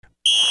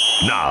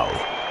Now,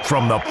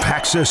 from the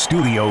Paxa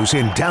Studios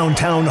in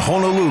downtown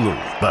Honolulu,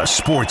 the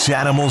Sports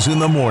Animals in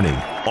the Morning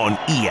on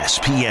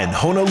ESPN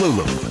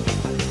Honolulu.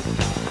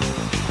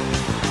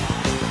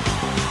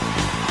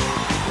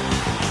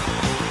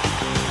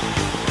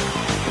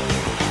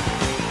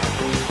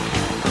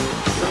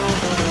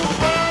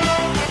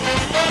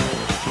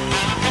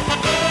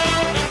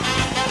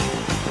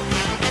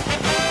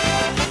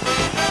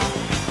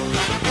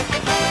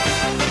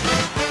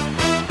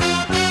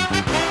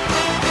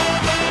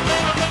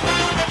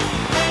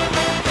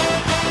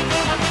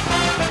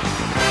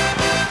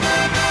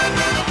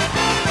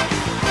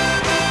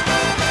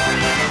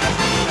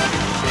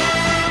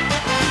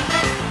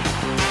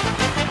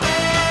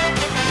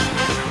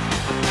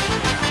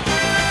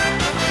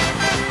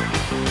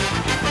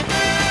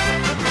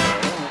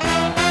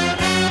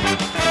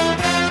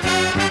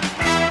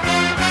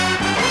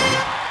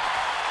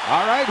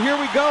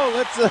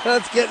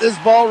 Let's get this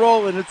ball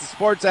rolling. It's the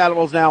Sports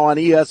Animals now on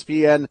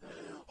ESPN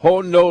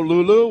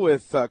Honolulu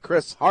with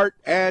Chris Hart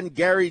and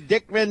Gary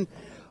Dickman.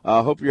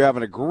 Hope you're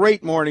having a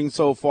great morning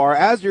so far.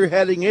 As you're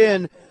heading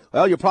in,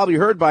 well, you probably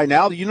heard by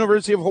now, the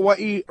University of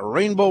Hawaii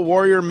Rainbow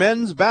Warrior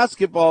men's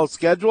basketball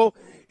schedule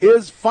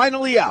is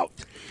finally out.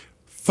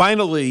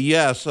 Finally,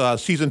 yes.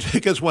 Season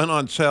tickets went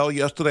on sale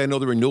yesterday. I know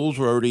the renewals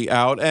were already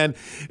out. And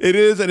it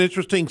is an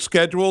interesting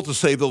schedule, to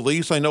say the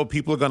least. I know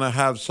people are going to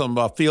have some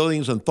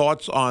feelings and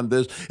thoughts on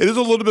this. It is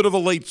a little bit of a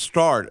late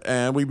start,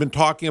 and we've been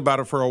talking about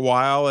it for a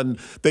while. And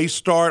they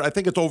start, I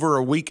think it's over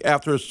a week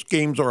after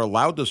games are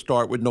allowed to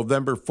start, with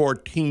November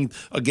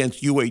 14th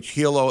against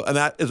Hilo. And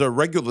that is a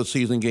regular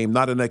season game,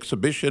 not an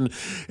exhibition.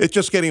 It's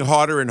just getting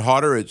harder and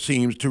harder, it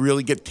seems, to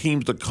really get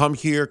teams to come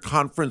here.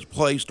 Conference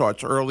play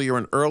starts earlier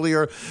and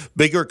earlier.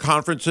 Bigger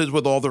conferences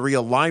with all the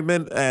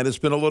realignment, and it's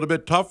been a little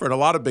bit tougher, and a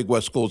lot of Big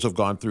West schools have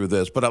gone through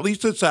this, but at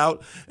least it's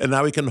out, and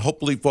now we can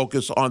hopefully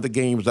focus on the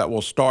games that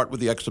will start with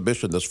the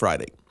exhibition this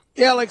Friday.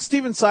 Yeah, like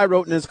Stephen Tsai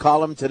wrote in his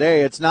column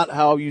today, it's not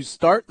how you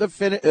start the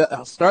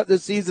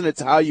season,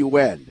 it's how you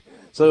end.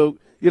 So,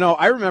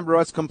 I remember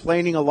us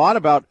complaining a lot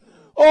about,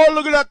 oh,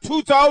 look at that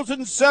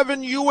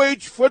 2007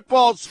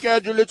 football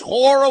schedule, it's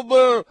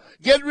horrible,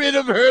 get rid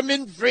of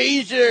Herman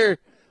Fraser.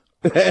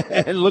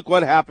 And look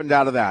what happened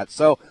out of that.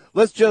 So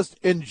let's just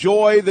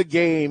enjoy the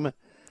game,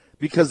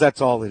 because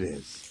that's all it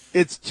is.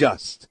 It's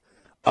just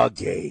a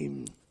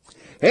game.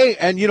 Hey,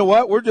 and you know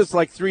what? We're just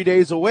like 3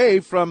 days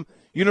away from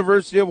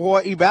University of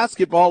Hawaii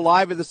basketball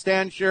live at the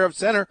Stan Sheriff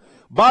Center.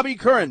 Bobby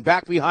Curran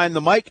back behind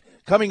the mic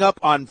coming up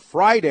on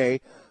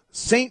Friday.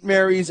 St.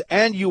 Mary's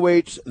and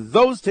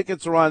those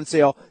tickets are on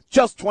sale.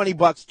 Just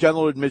 $20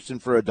 general admission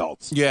for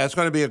adults. Yeah, it's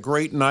going to be a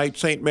great night.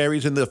 St.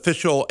 Mary's in the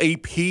official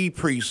AP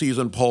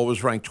preseason poll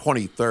was ranked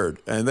 23rd,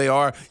 and they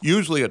are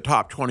usually a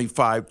top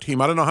 25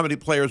 team. I don't know how many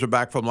players are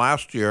back from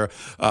last year,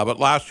 but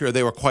last year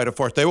they were quite a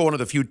force. They were one of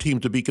the few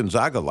teams to beat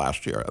Gonzaga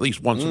last year, at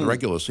least once in the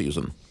regular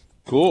season.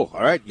 Cool.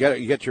 All right,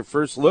 you get your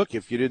first look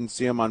if you didn't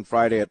see them on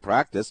Friday at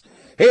practice.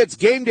 Hey, it's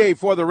game day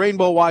for the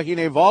Rainbow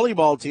Wahine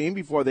volleyball team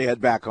before they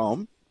head back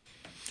home.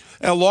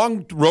 A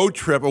long road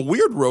trip, a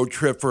weird road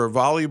trip for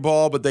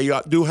volleyball, but they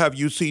do have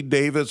UC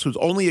Davis, who's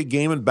only a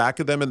game in back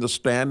of them in the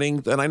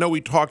standings. And I know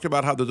we talked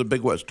about how there's a Big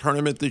West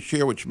tournament this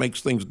year, which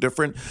makes things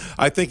different.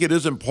 I think it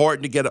is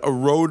important to get a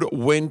road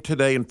win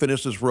today and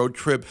finish this road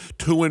trip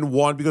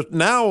 2-1, because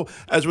now,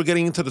 as we're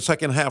getting into the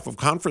second half of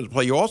conference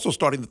play, you're also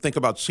starting to think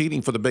about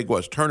seeding for the Big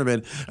West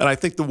tournament. And I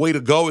think the way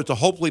to go is to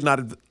hopefully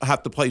not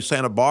have to play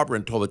Santa Barbara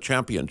until the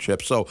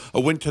championship. So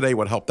a win today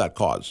would help that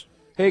cause.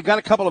 Hey, got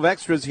a couple of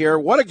extras here.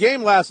 What a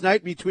game last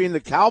night between the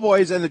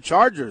Cowboys and the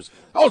Chargers.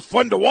 That was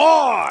fun to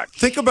watch.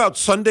 Think about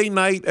Sunday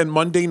night and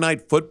Monday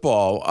night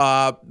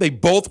football. They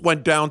both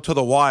went down to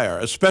the wire,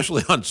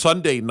 especially on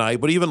Sunday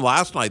night. But even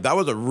last night, that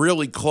was a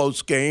really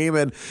close game.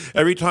 And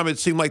every time it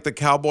seemed like the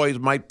Cowboys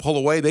might pull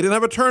away, they didn't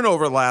have a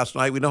turnover last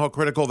night. We know how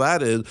critical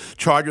that is.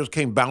 Chargers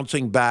came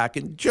bouncing back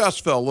and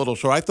just fell a little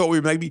short. I thought we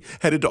maybe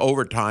headed to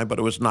overtime, but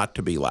it was not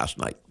to be last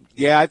night.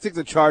 Yeah, I think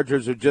the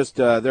Chargers are just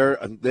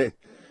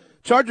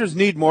Chargers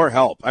need more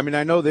help. I mean,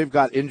 I know they've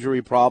got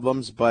injury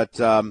problems, but,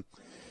 for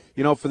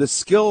the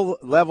skill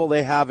level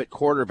they have at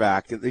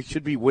quarterback, they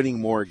should be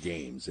winning more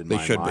games in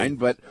my mind.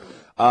 But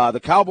the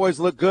Cowboys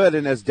look good,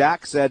 and as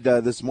Dak said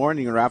this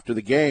morning or after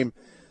the game,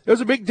 there's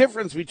a big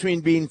difference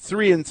between being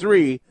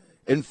 3-3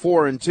 and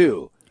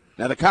 4-2.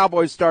 Now, the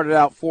Cowboys started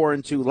out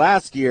 4-2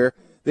 last year.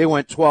 They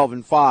went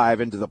 12-5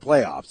 into the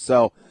playoffs.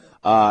 So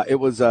it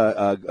was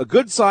a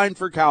good sign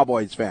for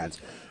Cowboys fans.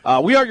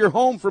 We are your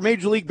home for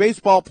Major League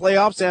Baseball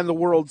playoffs and the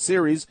World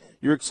Series,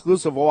 your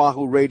exclusive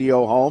Oahu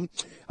radio home.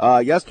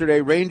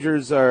 Yesterday,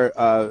 Rangers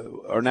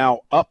are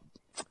now up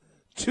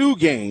 2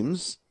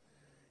 games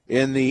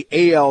in the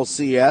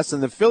ALCS,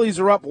 and the Phillies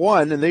are up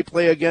 1, and they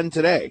play again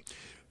today.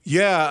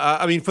 Yeah,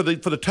 I mean, for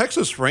the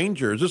Texas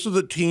Rangers, this is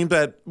a team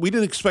that we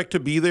didn't expect to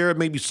be there,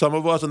 maybe some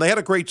of us, and they had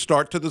a great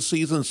start to the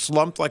season,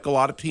 slumped like a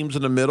lot of teams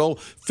in the middle,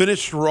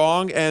 finished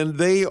strong, and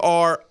they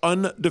are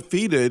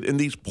undefeated in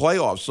these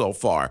playoffs so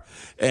far.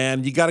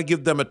 And you got to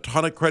give them a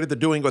ton of credit. They're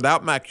doing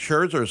without Max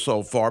Scherzer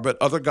so far, but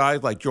other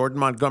guys like Jordan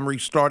Montgomery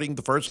starting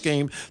the first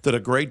game did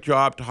a great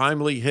job,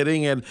 timely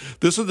hitting, and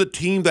this is a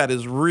team that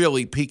is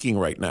really peaking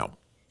right now.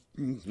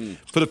 Mm-hmm.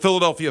 For the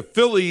Philadelphia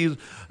Phillies,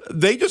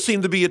 they just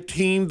seem to be a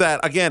team that,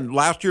 again,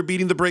 last year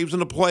beating the Braves in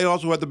the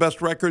playoffs, who had the best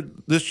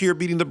record, this year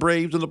beating the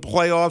Braves in the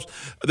playoffs.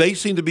 They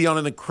seem to be on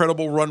an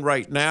incredible run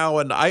right now,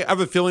 and I have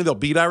a feeling they'll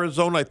beat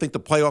Arizona. I think the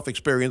playoff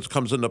experience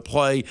comes into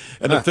play,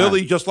 and the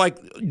Phillies, just like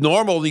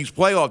normal in these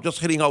playoffs, just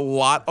hitting a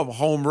lot of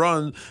home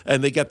runs,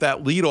 and they get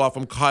that leadoff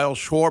from Kyle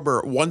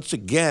Schwarber once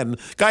again.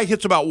 Guy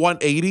hits about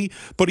 180,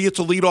 but he hits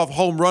a leadoff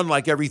home run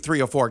like every 3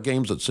 or 4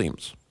 games, it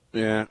seems.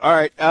 Yeah. All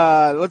right.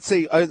 Let's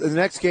see. The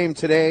next game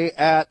today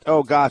at,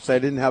 oh, gosh, I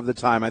didn't have the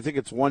time. I think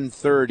it's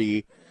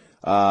 1:30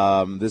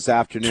 this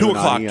afternoon. 2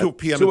 o'clock, 2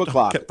 p.m. 2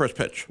 o'clock. First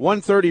pitch.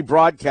 1:30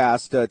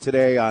 broadcast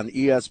today on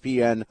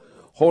ESPN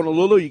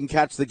Honolulu. You can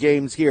catch the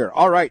games here.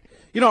 All right.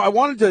 You know, I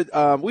wanted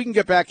to, we can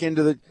get back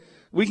into the,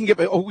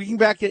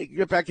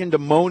 get back into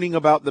moaning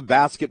about the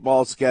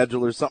basketball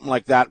schedule or something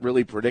like that,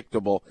 really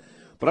predictable.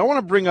 But I want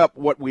to bring up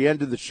what we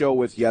ended the show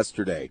with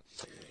yesterday.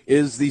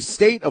 Is the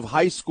state of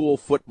high school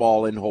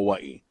football in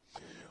Hawaii.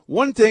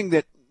 One thing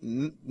that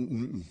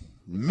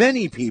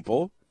many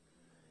people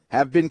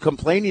have been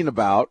complaining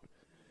about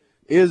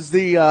is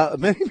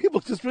many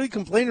people just really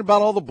complaining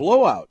about all the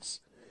blowouts.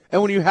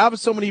 And when you have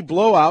so many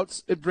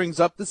blowouts, it brings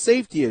up the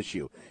safety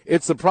issue.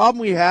 It's the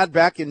problem we had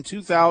back in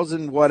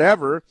 2000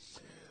 whatever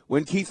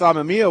when Keith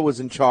Amemiya was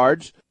in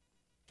charge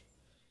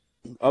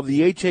of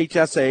the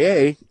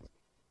HHSAA.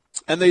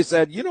 And they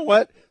said, you know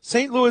what?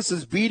 St. Louis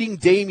is beating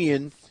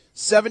Damien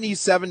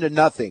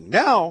 77-0.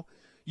 Now,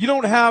 you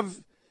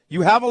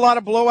have a lot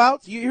of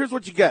blowouts. Here's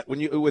what you get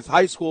with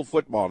high school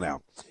football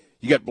now.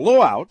 You get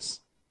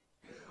blowouts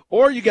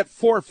or you get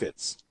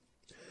forfeits.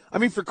 I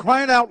mean, for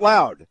crying out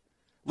loud,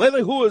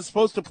 Lele Hua is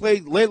supposed to play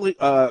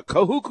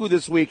Kahuku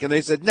this week, and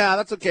they said, nah,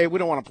 that's okay, we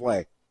don't want to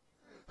play.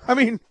 I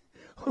mean,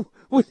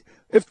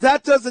 if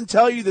that doesn't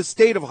tell you the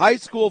state of high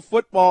school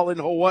football in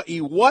Hawaii,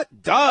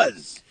 what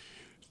does?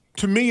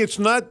 To me, it's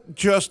not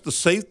just the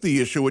safety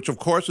issue, which of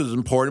course is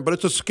important, but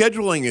it's a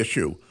scheduling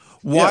issue.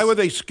 Why were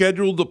they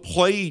scheduled to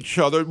play each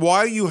other? Why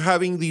are you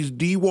having these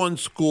D1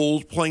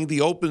 schools playing the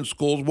open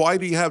schools? Why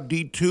do you have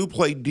D2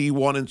 play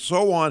D1 and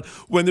so on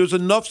when there's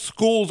enough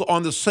schools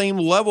on the same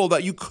level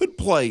that you could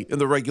play in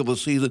the regular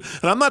season?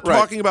 And I'm not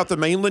talking about the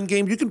mainland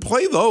games. You can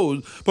play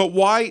those, but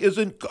why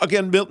isn't,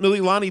 again,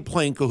 Mililani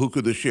playing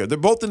Kahuku this year? They're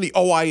both in the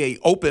OIA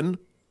Open.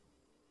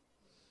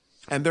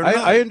 And they're not.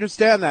 I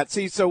understand that.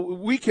 See, so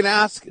we can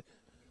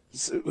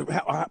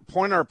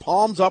point our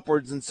palms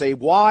upwards and say,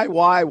 why?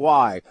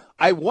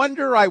 I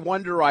wonder.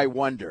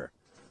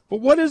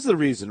 But what is the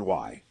reason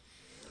why?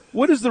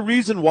 What is the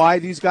reason why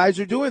these guys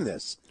are doing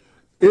this?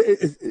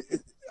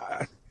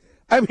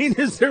 I mean,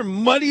 is there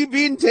money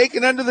being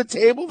taken under the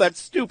table? That's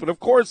stupid.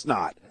 Of course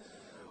not.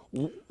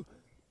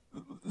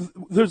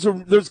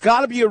 There's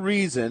got to be a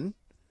reason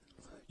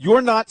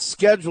you're not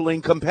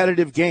scheduling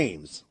competitive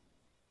games.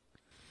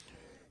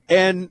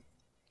 And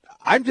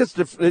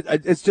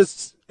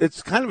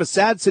it's kind of a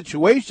sad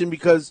situation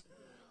because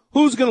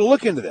who's going to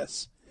look into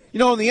this? You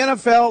know, in the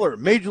NFL or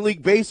Major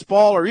League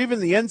Baseball or even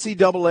the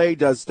NCAA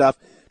does stuff,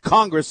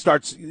 Congress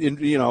starts,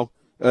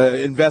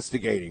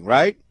 investigating,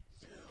 right?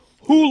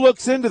 Who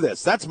looks into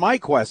this? That's my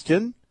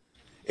question.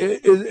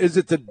 Is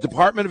it the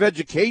Department of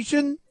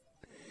Education?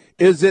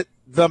 Is it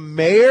the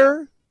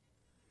mayor?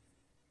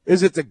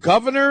 Is it the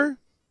governor?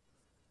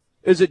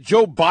 Is it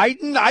Joe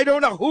Biden? I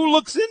don't know. Who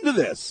looks into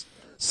this?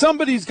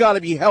 Somebody's got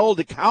to be held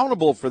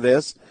accountable for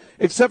this,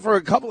 except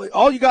for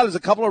all you got is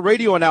a couple of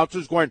radio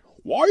announcers going,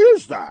 why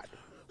is that?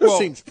 This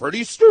seems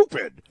pretty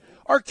stupid.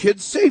 Our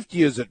kids'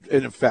 safety is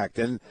in effect.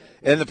 And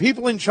the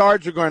people in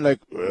charge are going like,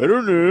 I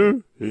don't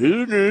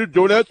know.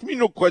 Don't ask me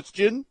no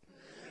question.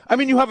 I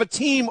mean, you have a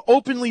team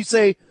openly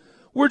say,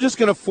 we're just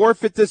going to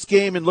forfeit this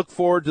game and look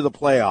forward to the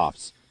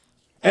playoffs.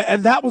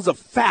 And that was a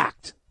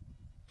fact.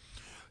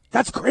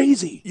 That's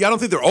crazy. Yeah, I don't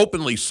think they're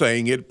openly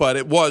saying it, but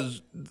it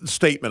was the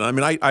statement. I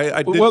mean,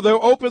 I did. Well, they're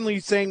openly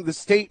saying the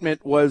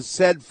statement was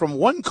said from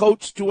one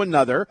coach to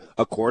another,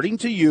 according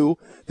to you,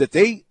 that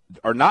they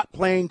are not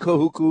playing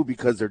Kahuku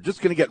because they're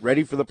just going to get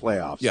ready for the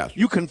playoffs. Yes.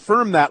 You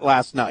confirmed that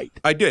last night.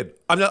 I did.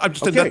 I'm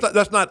just saying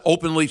that's not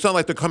openly. It's not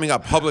like they're coming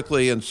out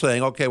publicly and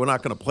saying, okay, we're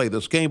not going to play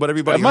this game, but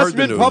everybody heard the news. It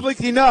must have been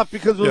public enough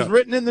because it was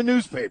written in the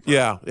newspaper.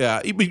 Yeah.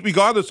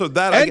 Regardless of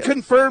that. And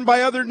confirmed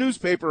by other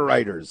newspaper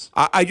writers.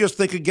 I just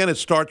think, again, it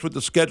starts with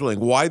the scheduling.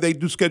 Why they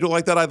do schedule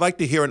like that, I'd like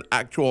to hear an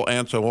actual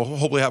answer. We'll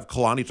hopefully have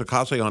Kalani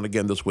Takase on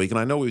again this week, and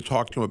I know we've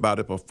talked to him about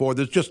it before.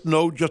 There's just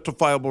no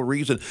justifiable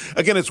reason.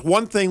 Again, it's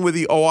one thing with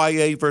the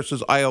OIA versus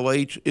versus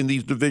ILH in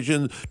these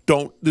divisions,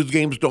 these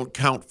games don't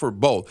count for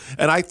both.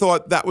 And I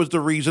thought that was the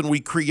reason they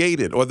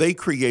created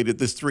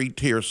this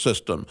 3-tier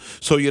system.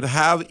 So you'd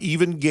have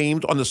even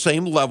games on the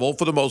same level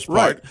for the most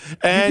part, Right.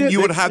 and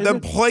you would have them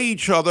play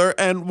each other.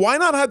 And why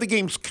not have the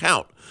games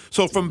count?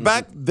 So from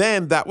back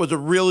then, that was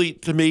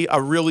to me,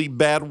 a really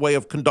bad way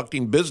of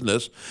conducting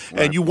business.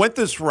 Right. And you went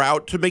this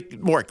route to make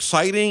it more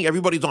exciting.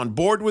 Everybody's on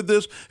board with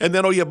this. And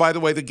then, oh, yeah, by the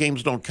way, the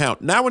games don't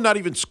count. Now we're not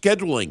even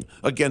scheduling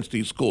against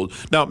these schools.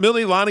 Now,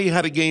 Mililani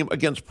had a game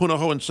against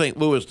Punahou and St.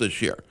 Louis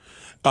this year.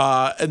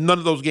 And none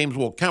of those games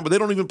will count. But they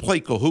don't even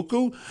play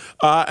Kahuku,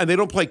 and they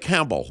don't play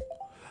Campbell.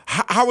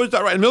 How is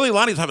that right? And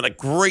Mililani's having a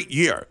great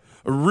year,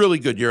 a really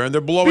good year, and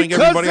they're blowing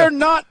everybody up. Because they're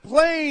not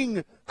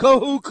playing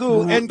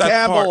Kahuku and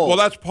Campbell. Well,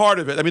 that's part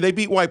of it. I mean, they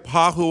beat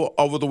Waipahu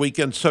over the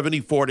weekend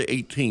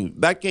 74-18.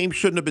 That game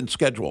shouldn't have been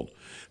scheduled.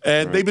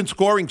 And they've been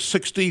scoring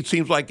 60, it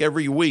seems like,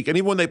 every week. And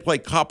even when they play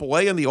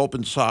Kapolei on the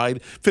open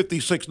side,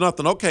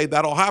 56-0, okay,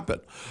 that'll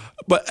happen.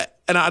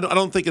 And I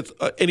don't think it's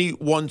any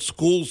one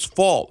school's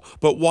fault.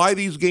 But why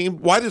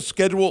the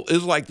schedule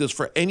is like this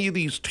for any of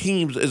these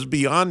teams is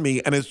beyond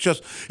me. And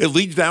it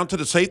leads down to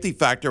the safety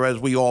factor, as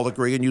we all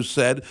agree, and you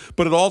said.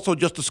 But it also,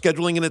 just the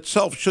scheduling in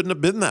itself shouldn't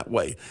have been that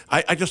way.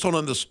 I just don't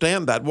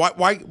understand that.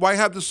 Why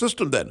have the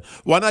system then?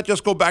 Why not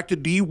just go back to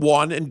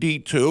D1 and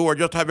D2, or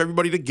just have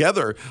everybody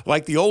together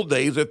like the old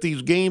days if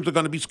these games are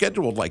going to be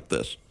scheduled like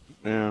this?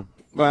 Yeah.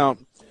 Well,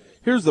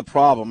 here's the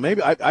problem.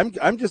 Maybe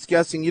I'm just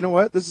guessing, you know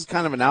what? This is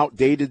kind of an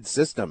outdated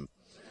system.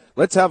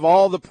 Let's have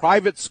all the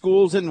private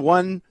schools in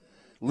one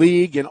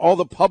league and all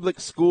the public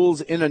schools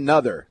in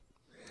another.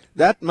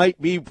 That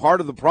might be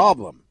part of the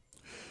problem.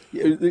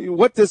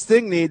 What this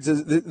thing needs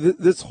is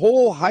this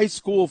whole high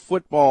school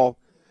football,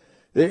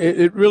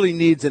 it really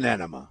needs an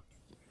enema.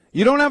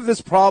 You don't have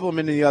this problem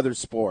in the other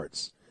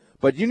sports,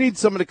 but you need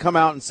someone to come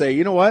out and say,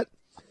 you know what?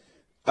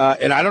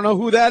 And I don't know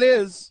who that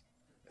is.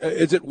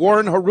 Is it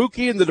Warren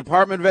Haruki in the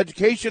Department of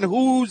Education?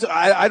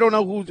 I don't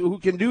know who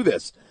can do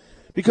this.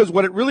 Because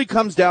what it really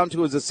comes down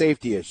to is a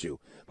safety issue.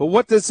 But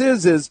what this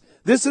is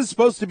this is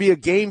supposed to be a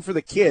game for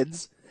the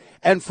kids,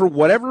 and for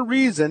whatever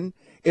reason,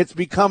 it's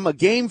become a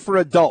game for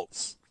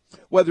adults.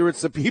 Whether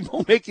it's the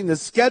people making the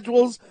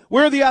schedules,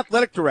 where are the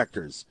athletic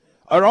directors?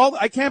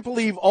 I can't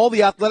believe all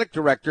the athletic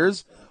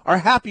directors are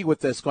happy with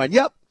this, going,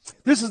 yep,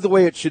 this is the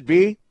way it should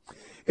be.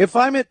 If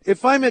I'm at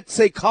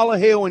say,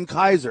 Kalaheo and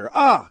Kaiser,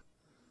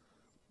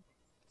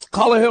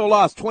 Kalaheo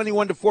lost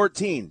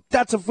 21-14.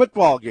 That's a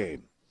football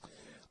game.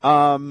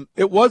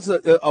 It was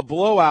a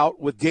blowout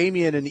with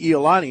Damian and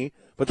Iolani,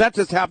 but that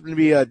just happened to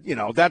be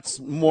that's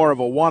more of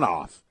a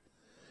one-off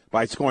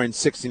by scoring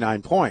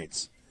 69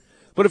 points.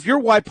 But if you're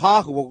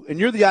Waipahu and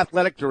you're the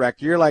athletic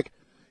director, you're like,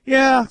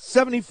 yeah,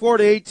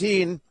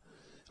 74-18.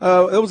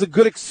 It was a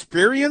good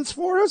experience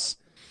for us.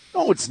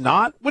 No, it's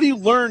not. What do you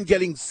learn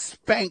getting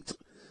spanked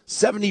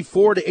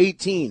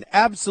 74-18?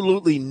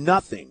 Absolutely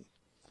nothing.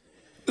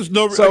 There's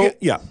no.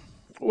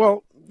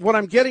 Well, what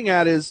I'm getting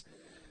at is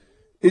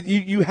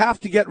you have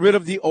to get rid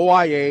of the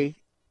OIA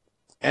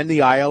and the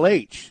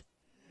ILH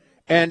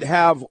and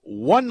have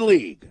one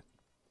league.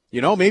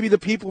 Maybe the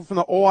people from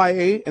the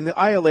OIA and the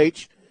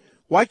ILH,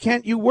 why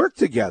can't you work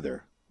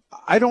together?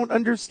 I don't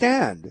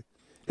understand.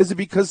 Is it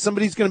because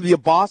somebody's going to be a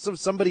boss of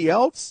somebody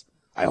else?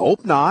 I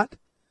hope not.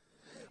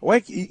 Why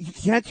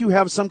can't you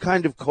have some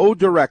kind of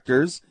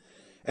co-directors,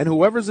 and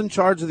whoever's in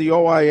charge of the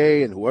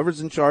OIA and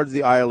whoever's in charge of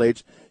the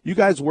ILH, you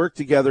guys work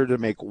together to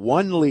make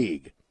one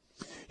league.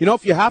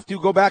 If you have to,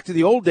 go back to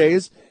the old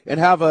days and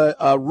have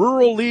a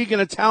rural league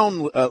and a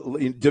town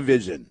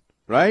division,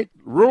 right?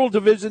 Rural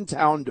division,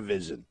 town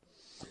division.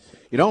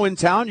 In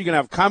town, you're going to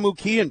have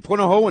Kamuki and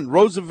Punahou and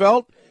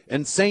Roosevelt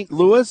and St.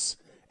 Louis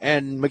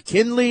and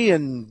McKinley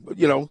and,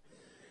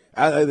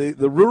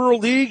 the rural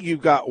league,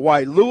 you've got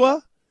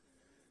Wailua.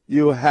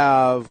 You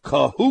have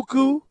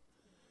Kahuku,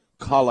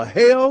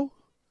 Kalaheo,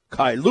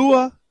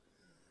 Kailua.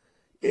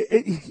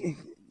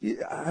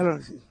 I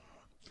don't.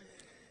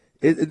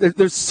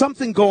 There's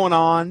something going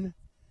on,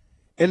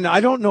 and I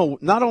don't know.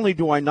 Not only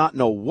do I not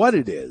know what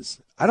it is,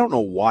 I don't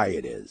know why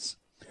it is.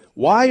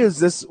 Why is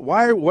this?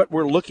 Why what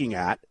we're looking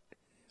at?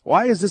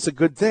 Why is this a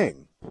good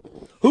thing?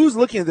 Who's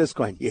looking at this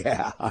going,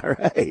 yeah, all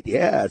right,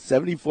 yeah,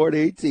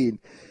 74-18,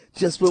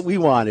 just what we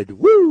wanted.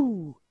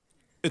 Woo!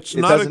 It's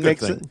not a good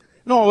thing.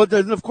 No, it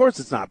doesn't, of course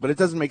it's not, but it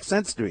doesn't make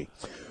sense to me.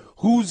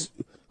 Who's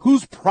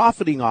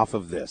profiting off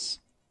of this?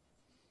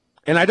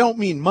 And I don't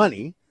mean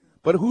money,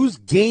 but who's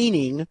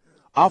gaining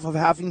off of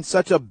having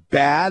such a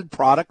bad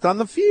product on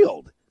the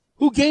field?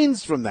 Who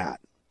gains from that?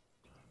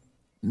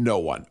 No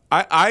one.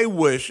 I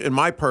wish, in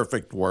my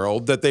perfect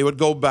world, that they would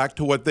go back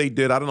to what they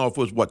did. I don't know if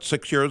it was,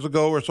 6 years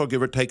ago or so,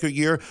 give or take a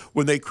year,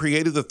 when they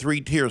created the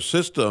 3-tier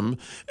system,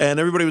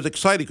 and everybody was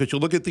excited because you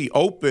look at the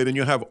Open and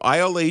you have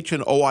ILH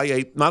and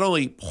OIA not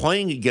only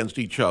playing against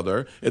each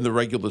other in the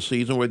regular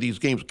season where these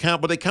games count,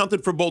 but they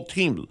counted for both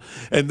teams.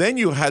 And then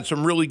you had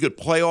some really good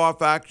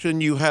playoff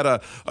action. You had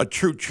a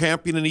true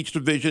champion in each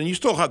division. You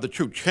still have the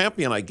true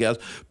champion, I guess,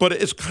 but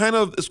it's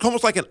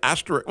almost like an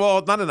asterisk.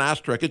 Well, not an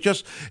asterisk. It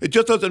just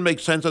doesn't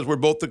make sense sense as we're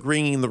both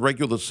agreeing in the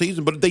regular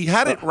season, but they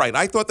had it right.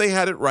 I thought they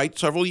had it right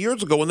several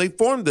years ago when they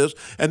formed this,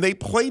 and they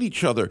played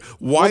each other.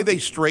 Why they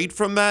strayed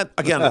from that?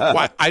 Again,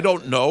 why, I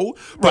don't know,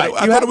 but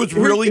I thought it was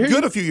really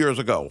good a few years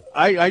ago.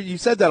 You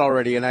said that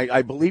already, and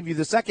I believe you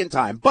the second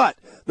time. But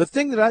the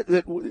thing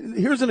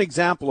here's an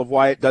example of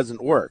why it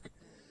doesn't work.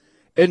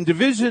 In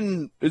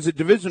Division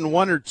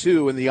 1 or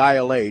 2 in the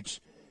ILH,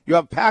 you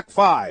have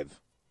Pac-5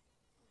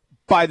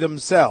 by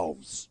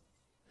themselves.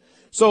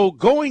 So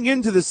going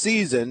into the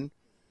season,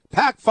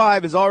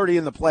 Pac-5 is already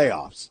in the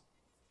playoffs.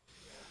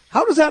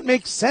 How does that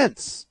make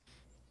sense?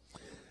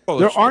 Well,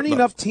 there aren't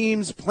enough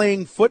teams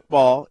playing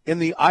football in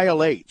the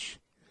ILH.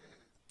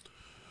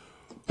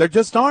 There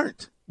just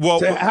aren't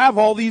to have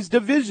all these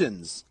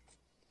divisions.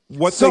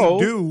 They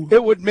do,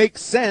 it would make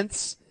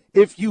sense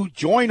if you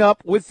join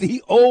up with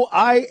the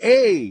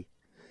OIA.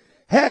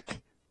 Heck,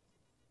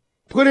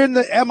 put in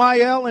the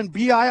MIL and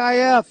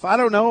BIIF. I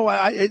don't know.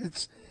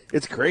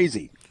 It's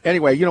crazy.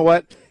 Anyway, you know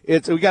what? We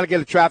got to get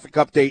a traffic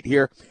update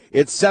here.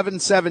 It's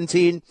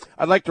 7:17.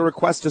 I'd like to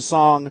request a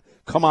song,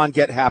 "Come On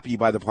Get Happy"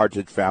 by the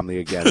Partridge Family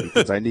again,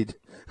 because I need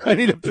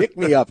to pick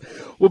me up.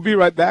 We'll be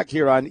right back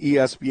here on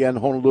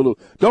ESPN Honolulu.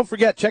 Don't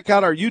forget, check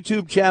out our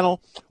YouTube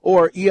channel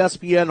or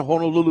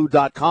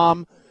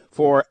ESPNHonolulu.com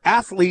for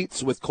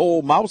Athletes with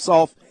Cole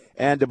Mausolf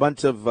and a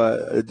bunch of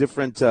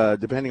different,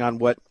 depending on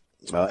what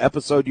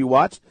episode you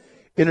watch,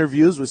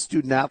 interviews with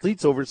student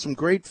athletes over some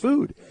great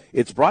food.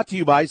 It's brought to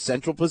you by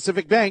Central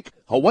Pacific Bank,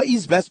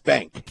 Hawaii's best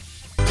bank.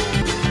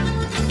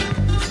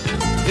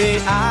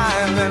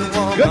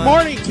 Good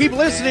morning. Keep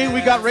listening.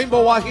 We got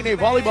Rainbow Wahine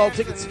volleyball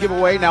tickets to give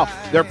away. Now,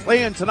 they're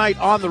playing tonight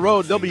on the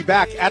road. They'll be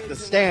back at the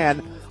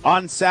stand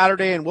on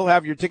Saturday, and we'll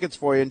have your tickets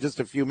for you in just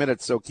a few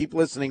minutes, so keep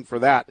listening for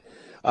that.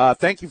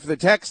 Thank you for the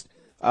text.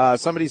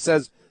 Somebody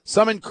says,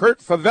 summon Kurt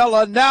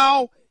Favela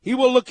now. He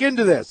will look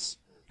into this.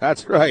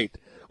 That's right.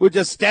 We're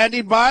just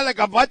standing by like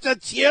a bunch of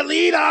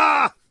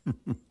cheerleader.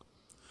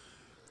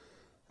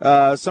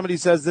 Somebody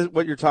says that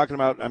what you're talking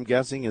about, I'm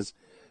guessing, is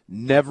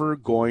never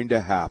going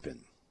to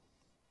happen.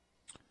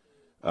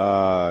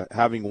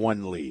 Having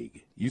one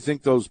league. You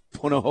think those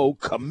Punahou,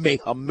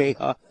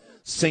 Kamehameha,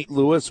 St.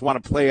 Louis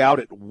want to play out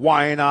at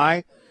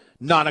Waianae,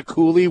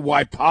 Nanakuli,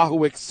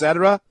 Waipahu,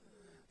 etc.?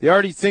 They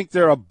already think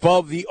they're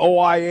above the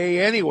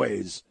OIA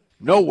anyways.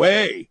 No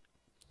way.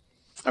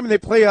 I mean, they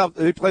play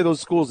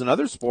those schools in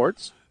other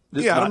sports.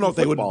 I don't know if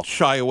they would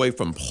shy away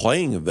from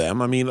playing them.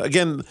 I mean,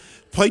 again,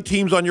 play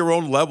teams on your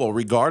own level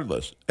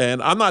regardless.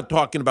 And I'm not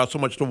talking about so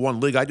much the one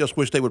league. I just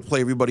wish they would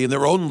play everybody in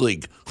their own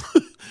league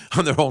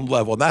on their own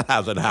level. And that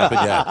hasn't happened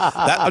yet.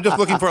 I'm just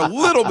looking for a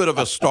little bit of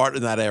a start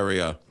in that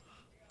area.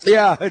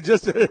 Yeah,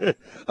 just a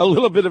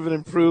little bit of an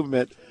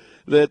improvement.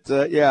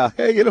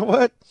 Hey, you know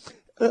what?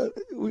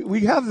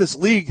 We have this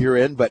league you're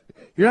in, but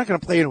you're not going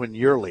to play in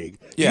your league.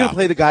 You're going to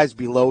play the guys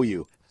below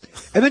you.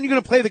 And then you're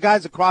going to play the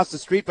guys across the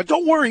street. But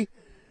don't worry,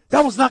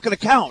 that was not going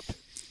to count.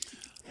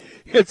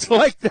 It's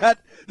like that.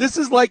 This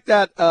is like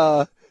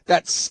that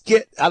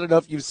skit, I don't know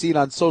if you've seen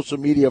on social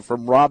media,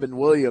 from Robin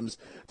Williams,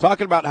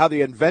 talking about how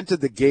they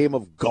invented the game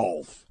of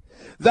golf.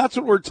 That's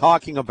what we're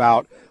talking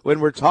about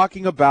when we're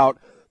talking about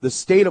the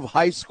state of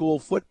high school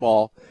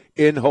football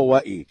in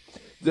Hawaii.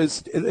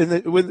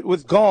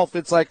 With golf,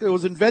 it's like it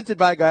was invented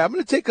by a guy. I'm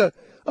going to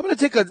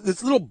take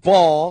this little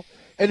ball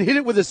and hit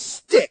it with a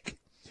stick,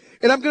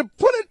 and I'm going to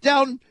put it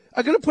down.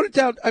 I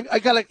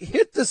got to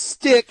hit the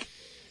stick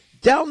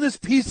down this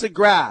piece of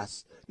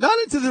grass, not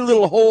into the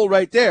little hole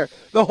right there.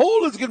 The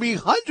hole is going to be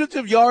hundreds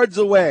of yards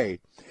away,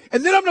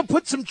 and then I'm going to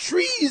put some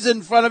trees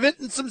in front of it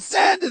and some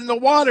sand in the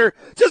water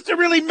just to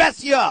really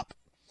mess you up.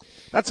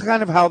 That's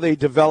kind of how they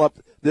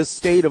developed this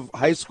state of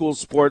high school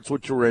sports,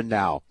 which we're in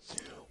now.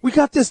 We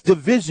got this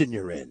division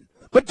you're in.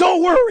 But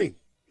don't worry.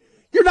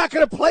 You're not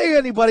going to play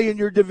anybody in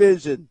your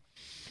division.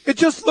 It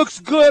just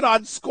looks good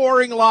on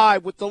Scoring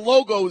Live with the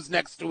logos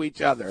next to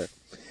each other.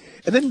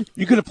 And then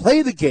you're going to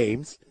play the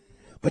games,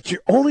 but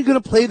you're only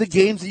going to play the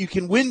games that you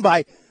can win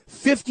by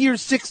 50 or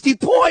 60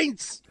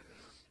 points.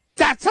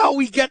 That's how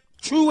we get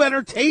true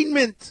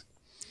entertainment.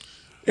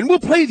 And we'll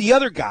play the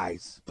other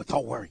guys, but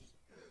don't worry.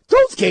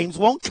 Those games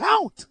won't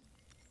count.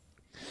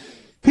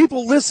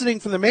 People listening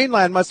from the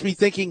mainland must be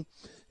thinking,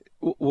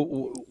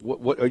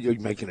 what are you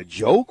making a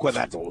joke?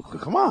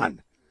 Come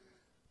on.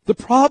 The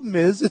problem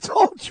is it's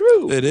all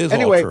true. It is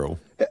all true.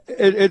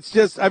 It's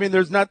just, I mean,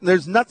 there's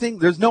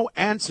no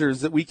answers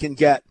that we can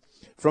get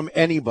from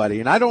anybody.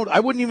 And I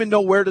wouldn't even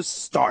know where to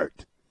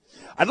start.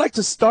 I'd like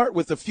to start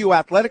with a few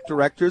athletic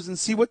directors and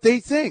see what they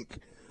think.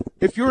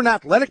 If you're an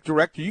athletic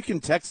director, you can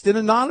text in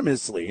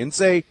anonymously and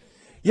say,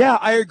 yeah,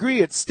 I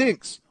agree, it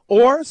stinks.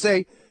 Or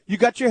say, you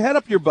got your head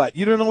up your butt.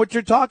 You don't know what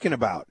you're talking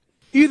about.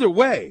 Either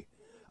way,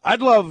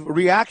 I'd love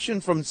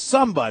reaction from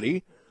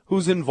somebody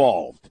who's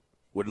involved.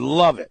 Would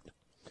love it.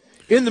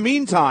 In the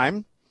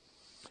meantime,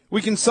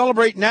 we can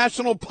celebrate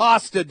National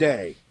Pasta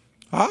Day.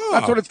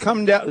 That's what it's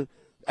come down.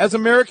 As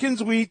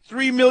Americans, we eat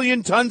 3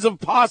 million tons of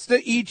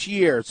pasta each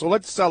year. So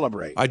let's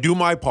celebrate. I do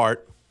my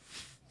part.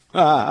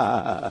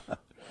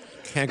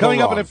 Can't go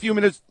Coming up wrong. in a few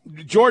minutes,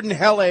 Jordan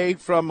Helle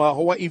from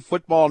Hawaii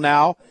Football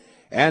Now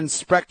and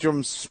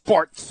Spectrum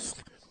Sports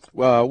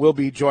will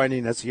be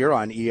joining us here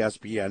on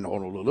ESPN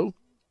Honolulu.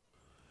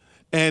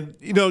 And,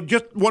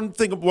 just one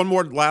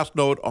more last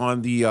note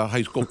on the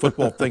high school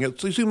football thing.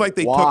 It seemed like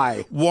they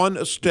Why? took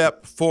one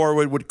step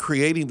forward with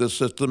creating the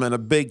system and a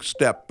big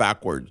step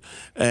backwards.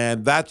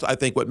 And that's, I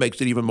think, what makes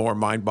it even more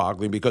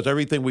mind-boggling, because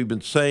everything we've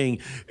been saying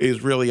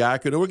is really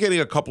accurate. And we're getting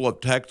a couple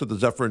of texts at the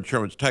Zephyr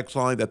Insurance text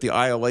line that the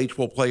ILH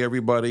will play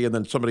everybody, and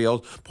then somebody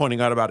else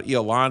pointing out about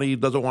Iolani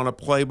doesn't want to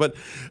play. But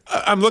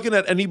I'm looking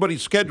at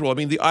anybody's schedule. I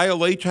mean, the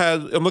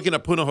ILH I'm looking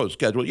at Punaho's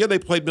schedule. Yeah, they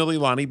played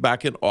Mililani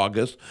back in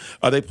August.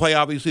 They play,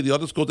 obviously, the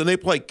other schools, and they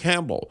play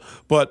Campbell.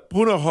 But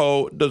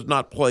Punaho does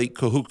not play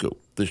Kahuku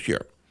this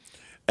year,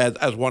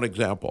 as one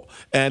example.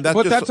 And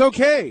that's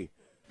okay.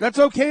 That's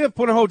okay if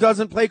Punaho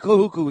doesn't play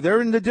Kahuku. They're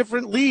in the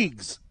different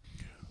leagues.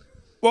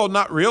 Well,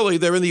 not really.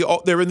 They're in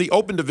the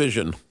open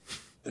division.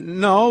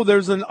 No,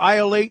 there's an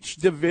ILH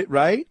division,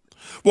 right?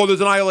 Well, there's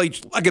an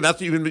ILH. Again,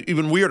 that's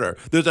even weirder.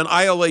 There's an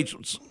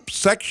ILH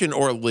section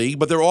or league,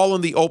 but they're all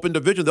in the open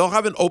division. They'll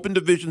have an open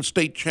division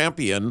state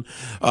champion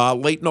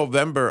late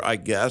November, I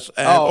guess,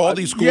 and all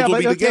these schools will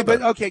be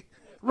together.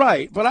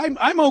 Right. But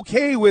I'm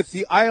okay with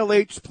the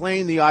ILH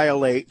playing the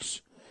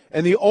ILH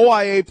and the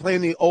OIA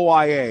playing the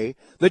OIA.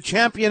 The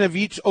champion of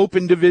each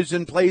open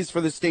division plays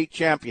for the state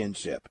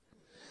championship.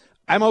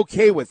 I'm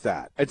okay with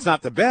that. It's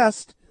not the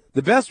best.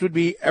 The best would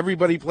be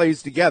everybody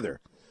plays together.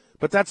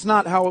 But that's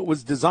not how it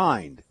was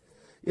designed.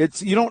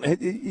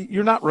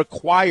 You're not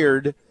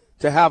required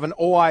to have an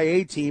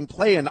OIA team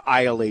play an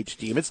ILH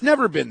team. It's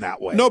never been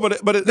that way. No, but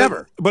it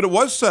never. But it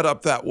was set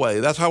up that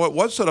way. That's how it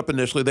was set up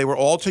initially. They were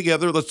all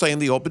together, let's say, in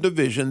the open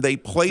division. They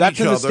played each other. That's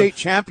in the state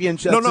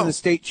championship. That's in the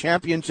state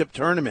championship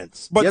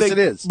tournaments. But yes, it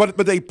is. But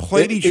they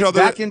played each other.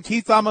 Back in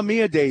Keith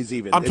Amamiya days,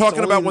 even. I'm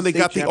talking about when they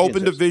got the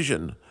open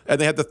division. And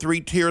they had the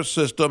 3-tier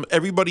system.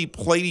 Everybody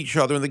played each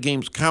other, and the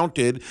games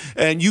counted.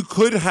 And you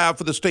could have,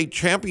 for the state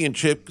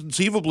championship,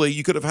 conceivably,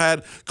 you could have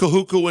had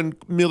Kahuku and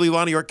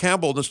Mililani or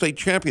Campbell in the state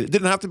champion. It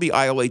didn't have to be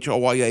ILH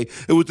OIA.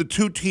 It was the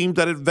two teams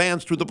that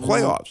advanced through the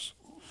playoffs.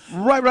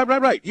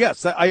 Right.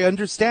 Yes, I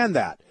understand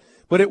that.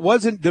 But it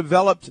wasn't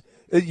developed.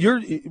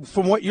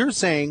 From what you're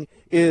saying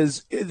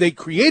is they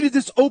created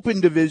this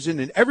open division,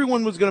 and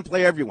everyone was going to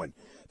play everyone.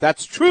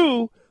 That's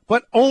true,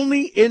 but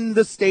only in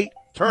the state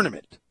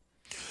tournament.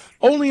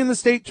 Only in the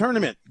state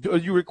tournament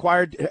you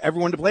required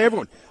everyone to play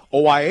everyone.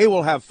 OIA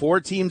will have 4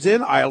 teams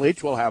in.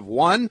 ILH will have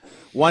one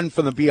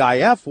from the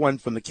BIF, one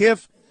from the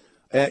KIF,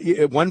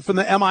 one from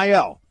the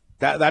MIL.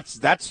 That's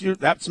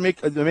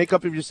the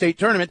makeup of your state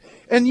tournament.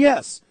 And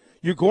yes,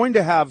 you're going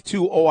to have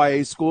 2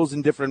 OIA schools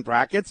in different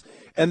brackets.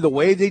 And the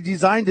way they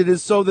designed it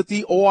is so that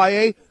the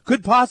OIA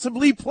could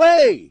possibly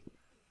play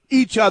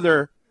each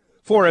other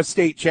for a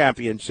state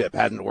championship.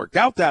 Hadn't worked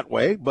out that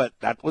way, but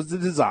that was the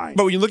design.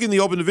 But when you look in the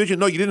open division,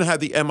 no, you didn't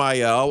have the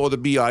MIL or the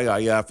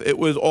BIIF. It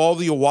was all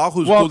the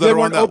Oahu schools that are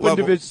on that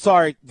level.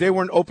 Sorry, they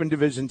weren't open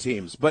division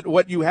teams. But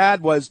what you had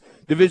was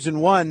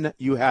Division 1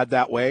 you had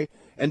that way,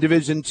 and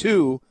Division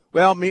 2,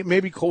 well,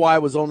 maybe Kauai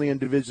was only in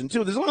Division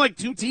 2. There's only like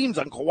 2 teams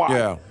on Kauai.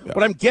 Yeah.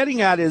 What I'm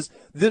getting at is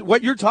that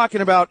what you're talking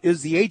about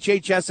is the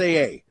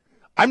HHSAA.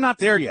 I'm not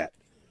there yet.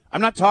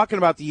 I'm not talking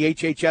about the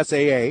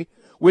HHSAA,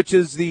 which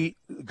is the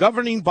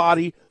governing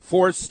body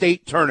for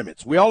state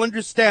tournaments. We all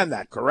understand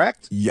that,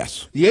 correct?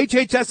 Yes. The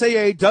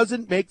HHSAA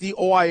doesn't make the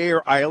OIA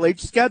or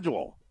ILH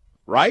schedule,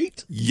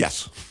 right?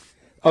 Yes.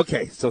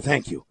 Okay, so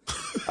thank you.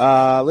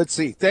 Let's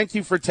see. Thank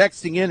you for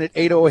texting in at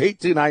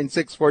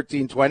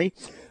 808-296-1420.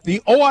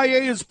 The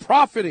OIA is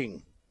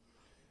profiting.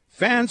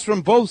 Fans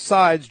from both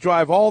sides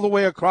drive all the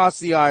way across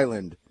the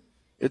island.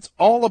 It's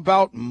all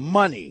about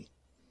money.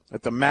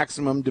 At the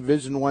maximum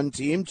Division I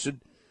team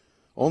should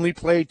only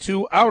play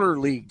 2 outer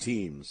league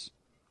teams.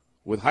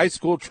 With high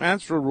school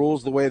transfer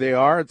rules the way they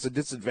are, it's a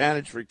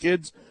disadvantage for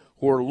kids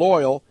who are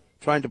loyal,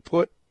 trying to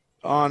put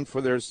on for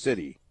their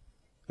city.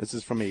 This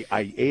is from a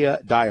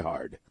IAEA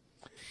diehard.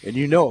 And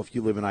if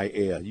you live in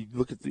IAEA, you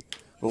look at the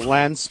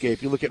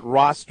landscape, you look at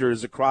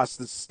rosters across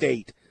the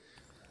state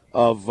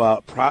of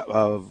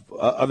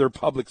other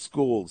public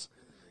schools.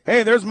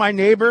 Hey, there's my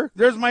neighbor.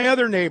 There's my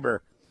other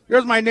neighbor.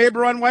 There's my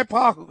neighbor on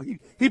Waipahu.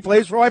 He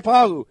plays for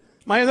Waipahu.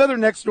 My other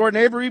next-door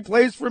neighbor, he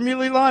plays for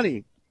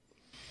Mililani.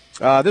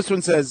 This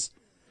one says,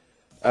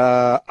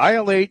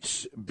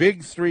 ILH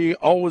Big 3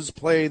 always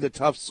play the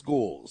tough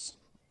schools.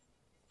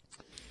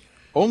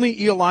 Only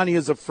Iolani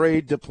is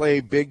afraid to play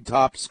big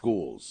top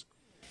schools.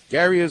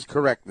 Gary is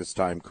correct this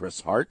time,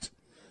 Chris Hart.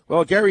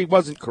 Well, Gary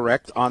wasn't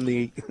correct on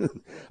the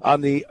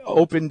on the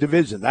open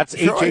division. That's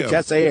sure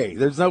HHSAA.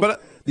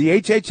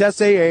 The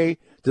HHSAA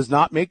does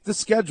not make the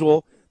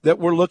schedule that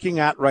we're looking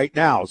at right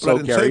now. So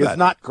Gary is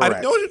not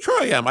correct.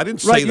 Sure I am. I didn't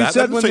say that.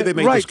 I didn't say they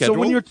made the schedule.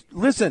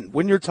 So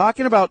when you're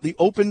talking about the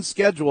open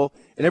schedule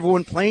and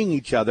everyone playing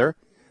each other,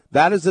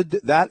 that is a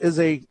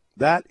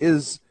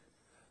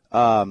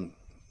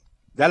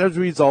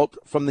result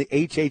from the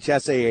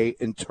HHSAA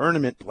in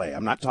tournament play.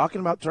 I'm not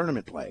talking about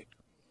tournament play.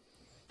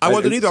 I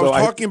wasn't either. I So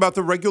was talking about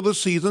the regular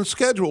season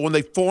schedule. When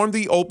they formed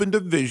the open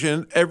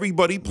division,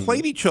 everybody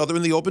played each other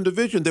in the open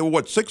division. There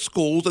were, 6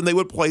 schools, and they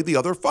would play the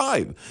other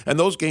 5. And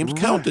those games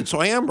counted. So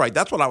I am right.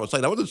 That's what I was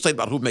saying. I wasn't saying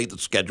about who made the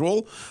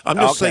schedule. I'm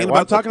just saying what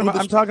about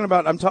I'm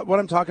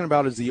talking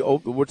about is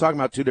we're talking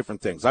about 2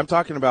 different things. I'm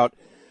talking about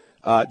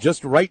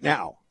just right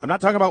now. I'm not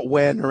talking about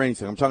when or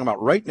anything. I'm talking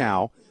about right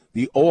now.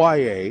 The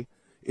OIA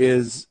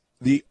is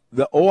the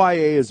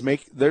OIA is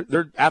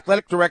their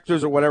athletic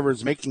directors or whatever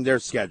is making their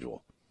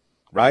schedule.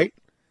 Right?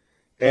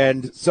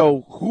 And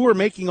so who are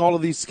making all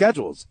of these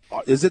schedules?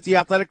 Is it the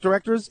athletic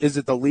directors? Is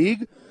it the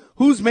league?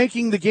 Who's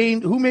making the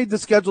game? Who made the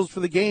schedules for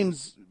the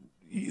games,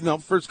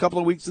 first couple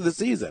of weeks of the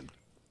season?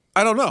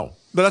 I don't know.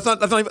 But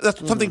that's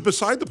something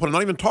beside the point. I'm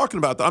not even talking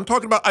about that. I'm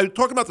talking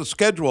about the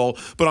schedule,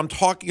 but I'm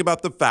talking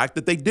about the fact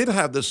that they did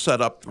have this set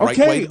up right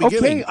way at the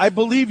beginning. Okay, I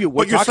believe you.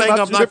 But you're saying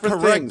I'm not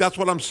correct. Things. That's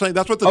what I'm saying.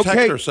 That's what the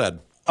texter said.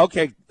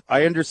 Okay,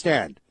 I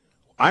understand.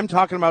 I'm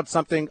talking about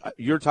something.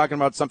 You're talking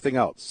about something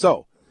else.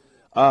 So,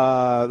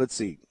 let's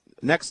see.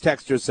 Next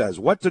texter says,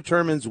 what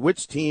determines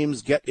which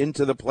teams get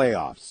into the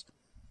playoffs?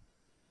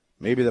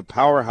 Maybe the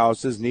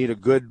powerhouses need a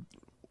good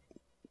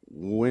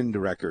win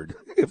record.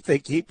 If they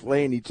keep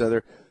playing each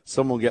other,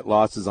 some will get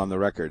losses on the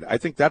record. I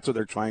think that's what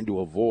they're trying to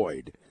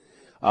avoid.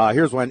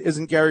 Here's one.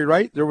 Isn't Gary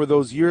right? There were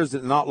those years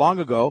that not long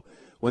ago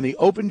when the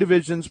open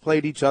divisions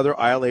played each other,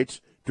 ILH,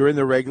 during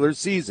the regular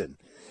season.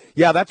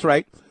 Yeah, that's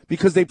right.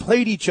 Because they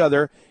played each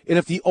other, and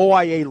if the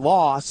OIA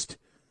lost,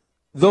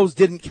 those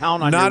didn't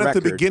count on your record. Not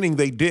at the beginning.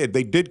 They did.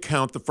 They did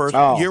count the first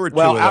year or two.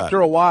 Well, of after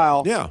that. a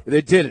while, yeah,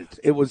 they didn't.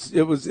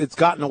 It's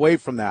gotten away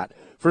from that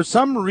for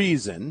some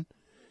reason.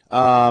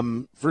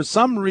 The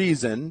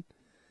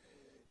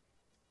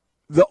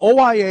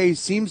OIA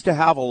seems to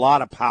have a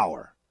lot of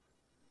power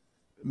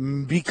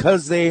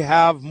because they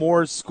have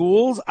more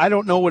schools. I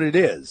don't know what it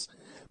is,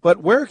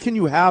 but where can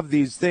you have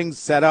these things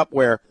set up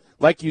where,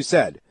 like you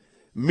said,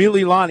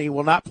 Mililani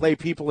will not play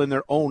people in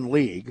their own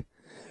league.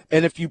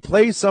 And if you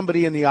play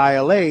somebody in the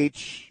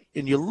ILH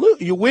and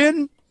you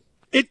win,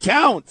 it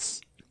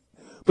counts.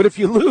 But if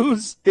you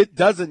lose, it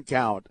doesn't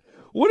count.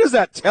 What is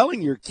that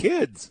telling your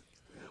kids?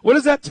 What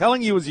is that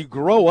telling you as you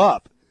grow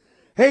up?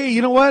 Hey,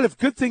 you know what? If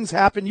good things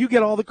happen, you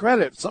get all the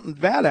credit. If something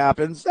bad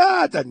happens,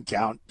 it doesn't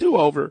count. Do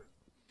over.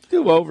 It's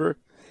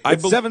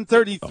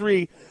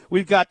 7:33.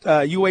 We've got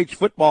UH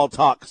football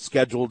talk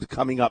scheduled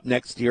coming up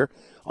next year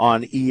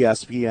on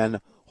ESPN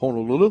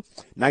Honolulu,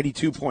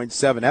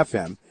 92.7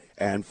 FM.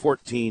 And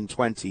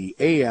 1420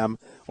 AM.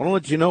 I want to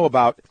let you know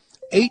about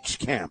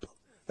H-Camp.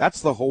 That's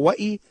the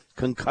Hawaii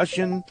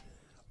Concussion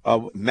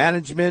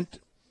Management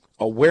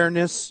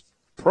Awareness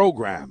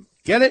Program.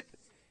 Get it?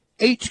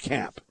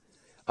 H-Camp.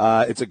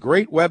 It's a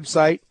great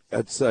website.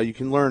 You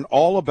can learn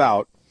all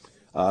about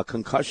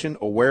concussion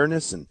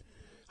awareness and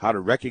how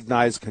to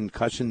recognize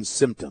concussion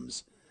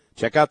symptoms.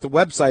 Check out the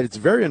website. It's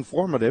very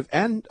informative,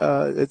 and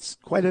it's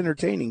quite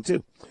entertaining,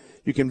 too.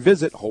 You can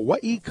visit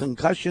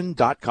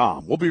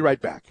hawaiiconcussion.com. We'll be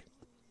right back.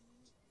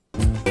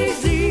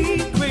 Crazy,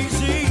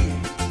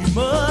 you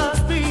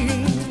must be.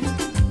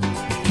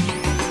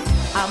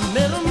 I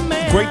met a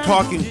man. Great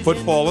talking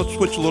football. Let's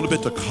switch a little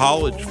bit to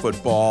college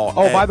football.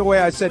 Oh, by the way,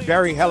 I said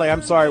Barry Helle.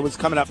 I'm sorry, it was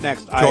coming up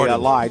next. Jordan. I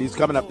lied. He's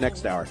coming up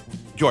next hour.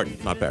 Jordan,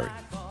 not Barry.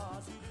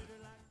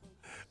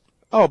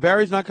 Oh,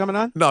 Barry's not coming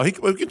on? No, we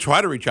can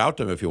try to reach out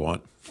to him if you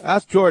want.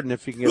 Ask Jordan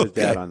if he can get his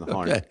dad on the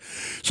horn. Okay.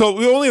 So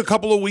we're only a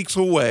couple of weeks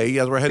away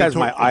as we're heading. That guy's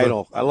my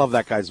idol. I love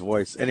that guy's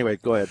voice. Anyway,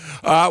 go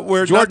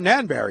ahead. Jordan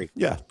and Barry.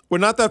 Yeah. We're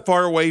not that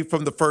far away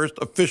from the first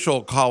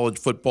official college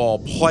football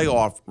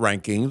playoff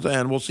rankings,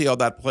 and we'll see how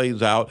that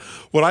plays out.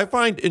 What I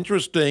find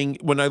interesting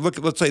when I look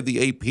at, let's say,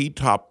 the AP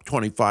top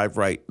 25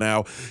 right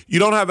now, you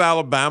don't have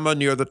Alabama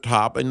near the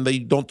top, and they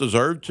don't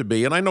deserve to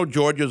be. And I know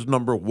Georgia's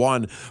number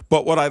 1,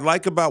 but what I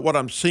like about what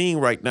I'm seeing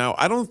right now,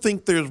 I don't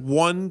think there's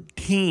one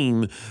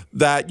team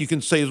that you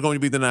can say is going to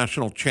be the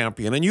national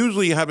champion. And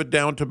usually you have it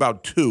down to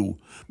about 2,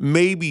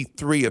 maybe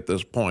 3 at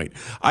this point.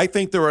 I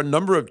think there are a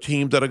number of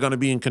teams that are going to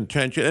be in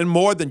contention, and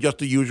more than just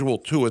the usual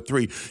 2 or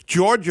 3.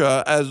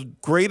 Georgia, as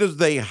great as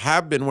they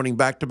have been winning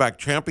back-to-back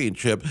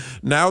championship,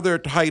 now their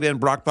tight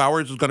end Brock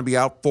Bowers is going to be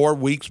out 4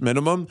 weeks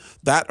minimum.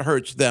 That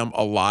hurts them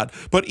a lot.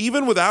 But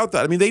even without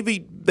that, I mean, they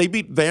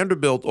beat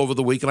Vanderbilt over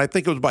the week, and I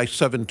think it was by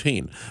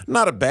 17.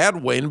 Not a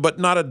bad win, but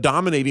not a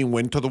dominating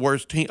win to the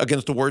worst team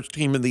against the worst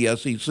team in the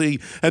SEC,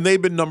 and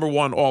they've been number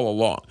 1 all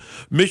along.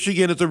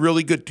 Michigan is a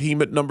really good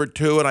team at number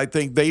 2, and I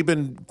think they've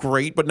been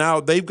great, but now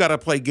they've got to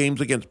play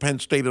games against Penn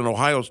State and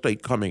Ohio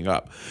State coming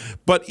up.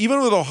 But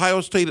even with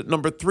Ohio State at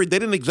number 3, they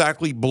didn't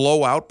exactly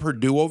blow out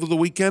Purdue over the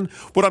weekend.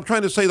 What I'm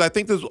trying to say is I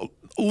think there's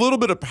a little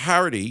bit of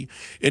parity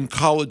in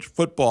college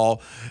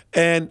football.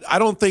 And I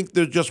don't think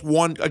there's just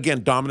one,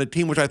 again, dominant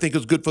team, which I think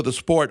is good for the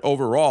sport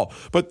overall.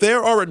 But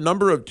there are a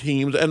number of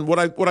teams, and what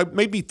I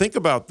made me think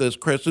about this,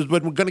 Chris, is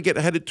when we're going to get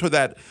headed to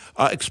that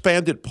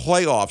expanded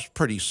playoffs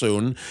pretty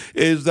soon,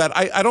 is that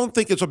I don't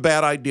think it's a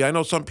bad idea. I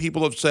know some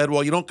people have said,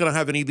 well, you're not going to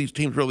have any of these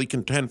teams really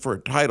contend for a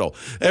title.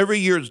 Every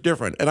year is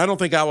different. And I don't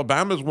think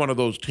Alabama is one of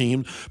those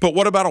teams. But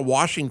what about a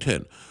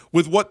Washington?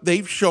 With what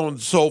they've shown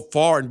so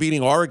far in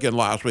beating Oregon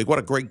last week, what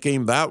a great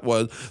game that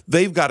was,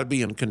 they've got to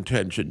be in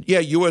contention.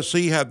 Yeah,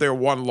 USC had their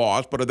one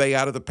loss, but are they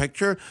out of the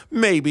picture?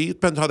 Maybe.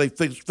 It depends how they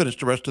finish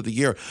the rest of the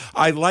year.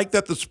 I like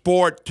that the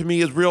sport, to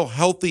me, is real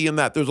healthy in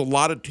that there's a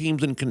lot of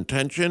teams in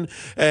contention,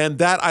 and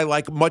that I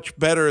like much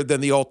better than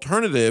the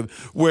alternative,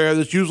 where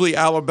there's usually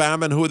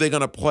Alabama, and who are they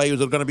going to play?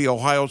 Is it going to be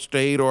Ohio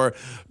State or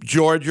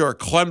Georgia or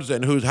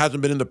Clemson, who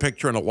hasn't been in the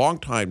picture in a long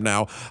time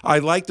now? I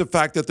like the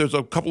fact that there's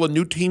a couple of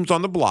new teams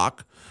on the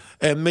block,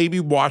 and maybe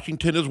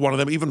Washington is one of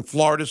them, even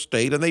Florida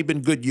State, and they've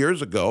been good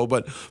years ago,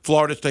 but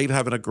Florida State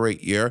having a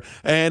great year.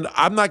 And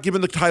I'm not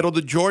giving the title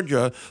to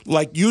Georgia.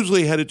 Like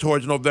usually headed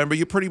towards November,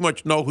 you pretty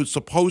much know who's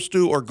supposed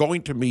to or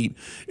going to meet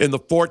in the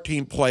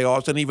 14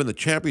 playoffs and even the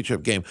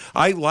championship game.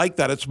 I like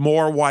that. It's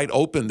more wide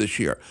open this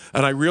year.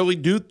 And I really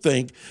do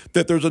think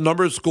that there's a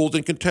number of schools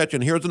in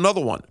contention. Here's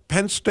another one,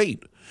 Penn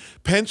State.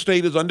 Penn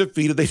State is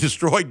undefeated. They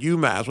destroyed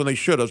UMass when they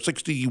should have,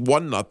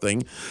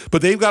 61-0.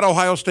 But they've got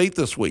Ohio State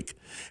this week.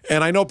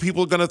 And I know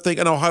people are going to think,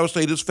 and Ohio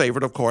State is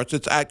favored, of course.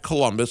 It's at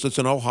Columbus. It's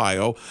in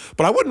Ohio.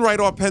 But I wouldn't write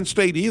off Penn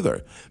State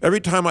either. Every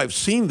time I've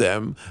seen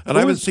them, and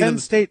I haven't seen Penn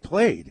State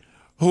played?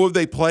 Who have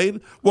they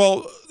played?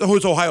 Well, who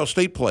has Ohio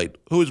State played?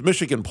 Who has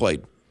Michigan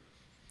played?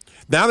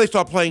 Now they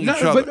start playing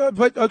each other.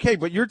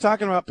 But you're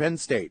talking about Penn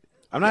State.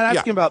 I'm not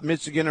asking about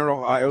Michigan or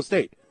Ohio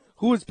State.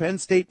 Who has Penn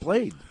State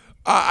played?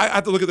 I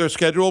have to look at their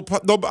schedule.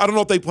 No, I don't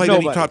know if they played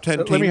any top 10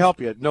 teams. Let me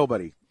help you.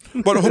 Nobody.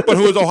 But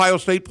who has Ohio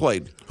State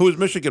played? Who has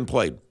Michigan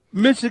played?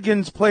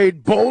 Michigan's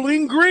played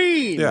Bowling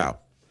Green. Yeah.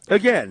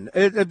 Again,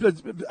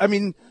 I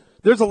mean,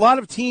 there's a lot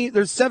of teams.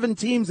 There's 7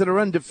 teams that are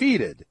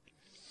undefeated,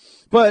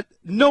 but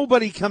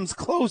nobody comes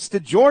close to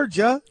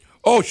Georgia.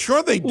 Oh,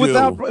 sure they do.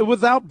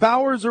 Without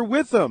Bowers or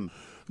with them,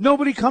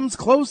 nobody comes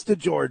close to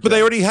Georgia. But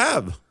they already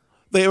have.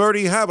 They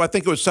already have. I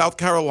think it was South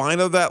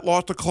Carolina that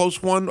lost a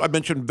close one. I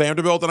mentioned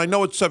Vanderbilt, and I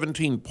know it's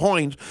 17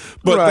 points,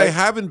 but they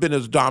haven't been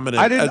as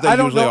dominant as they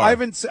usually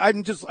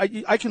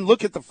are. I can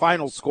look at the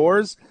final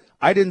scores.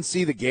 I didn't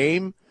see the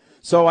game,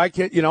 so I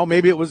can.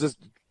 Maybe it was a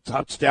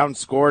touchdown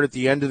scored at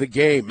the end of the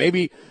game.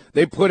 Maybe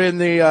they put in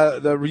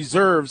the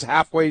reserves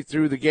halfway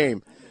through the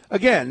game.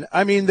 Again,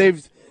 I mean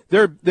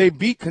they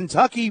beat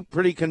Kentucky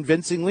pretty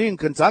convincingly, and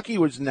Kentucky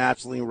was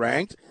nationally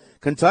ranked.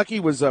 Kentucky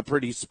was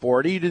pretty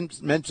sporty. You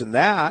didn't mention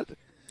that.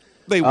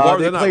 They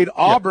played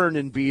Auburn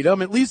and beat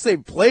them. At least they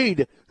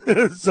played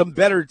some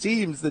better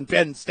teams than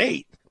Penn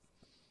State.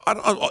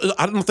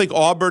 I don't think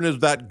Auburn is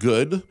that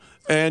good.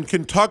 And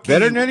Kentucky.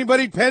 Better than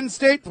anybody Penn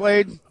State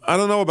played. I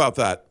don't know about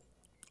that.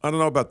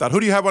 Who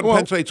do you have on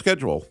Penn State's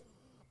schedule?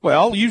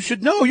 Well, you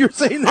should know. You're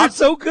saying they're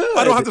so good.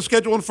 I don't have the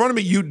schedule in front of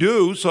me. You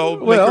do.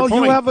 So well,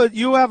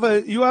 you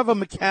have a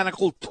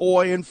mechanical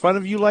toy in front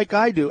of you like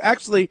I do.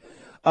 Actually,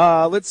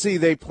 let's see.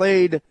 They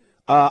played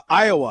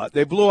Iowa.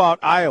 They blew out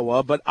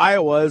Iowa, but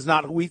Iowa is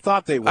not who we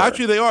thought they were.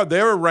 Actually, they are.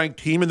 They're a ranked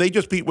team, and they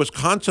just beat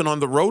Wisconsin on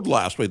the road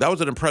last week. That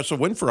was an impressive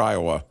win for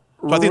Iowa.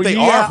 So I think they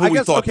are who we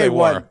thought they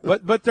were.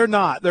 But they're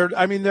not.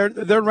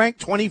 They're ranked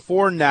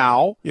 24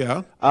 now.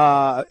 Yeah.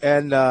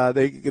 And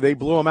they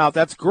blew them out.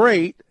 That's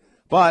great,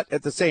 but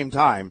at the same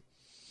time,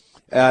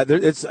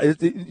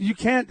 you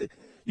can't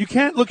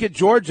look at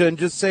Georgia and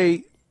just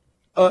say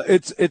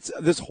it's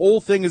this whole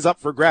thing is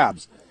up for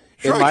grabs.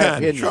 Sure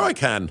I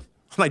can.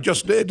 And I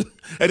just did.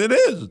 And it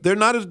is. They're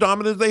not as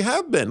dominant as they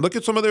have been. Look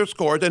at some of their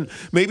scores. And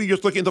maybe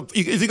just looking at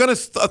if you're going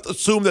to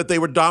assume that they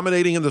were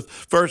dominating in the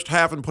first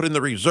half and put in the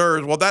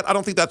reserves, well, I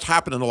don't think that's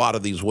happened in a lot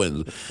of these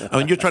wins. I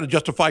mean, you're trying to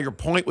justify your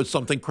point with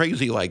something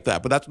crazy like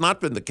that. But that's not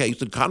been the case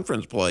in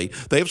conference play.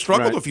 They have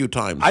struggled a few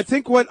times. I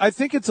think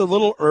it's a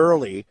little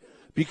early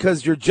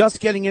because you're just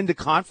getting into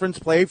conference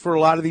play for a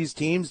lot of these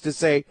teams to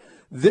say,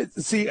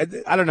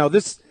 I don't know,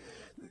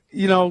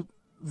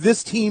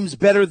 this team's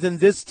better than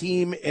this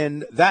team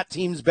and that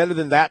team's better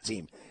than that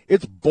team.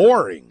 It's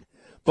boring.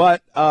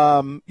 But,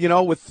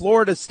 with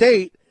Florida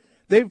State,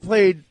 they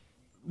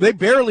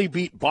barely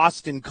beat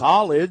Boston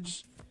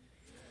College.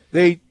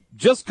 They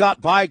just got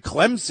by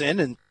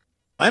Clemson, and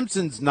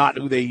Clemson's not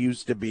who they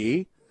used to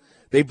be.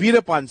 They beat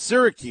up on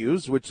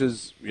Syracuse, which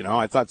is,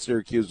 I thought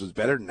Syracuse was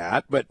better than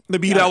that. But they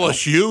beat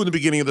LSU in the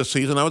beginning of the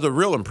season. That was a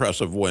real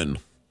impressive win.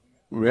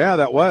 Yeah,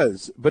 that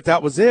was. But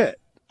that was it.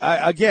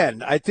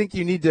 I think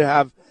you need to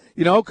have,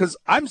 because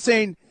I'm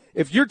saying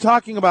if you're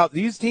talking about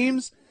these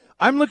teams,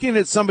 I'm looking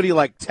at somebody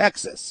like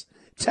Texas.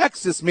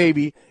 Texas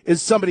maybe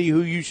is somebody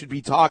who you should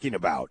be talking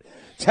about.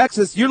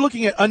 Texas, you're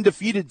looking at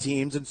undefeated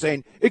teams and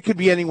saying it could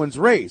be anyone's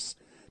race.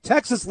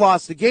 Texas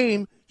lost a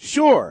game,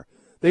 sure.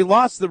 They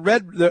lost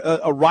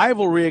a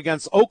rivalry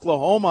against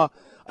Oklahoma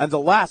on the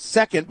last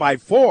second by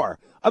 4.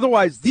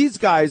 Otherwise, these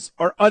guys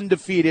are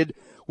undefeated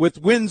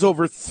with wins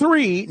over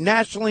 3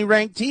 nationally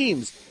ranked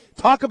teams.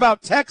 Talk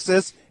about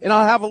Texas, and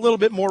I'll have a little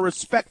bit more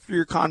respect for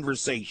your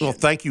conversation. Well,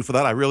 thank you for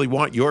that. I really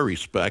want your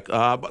respect.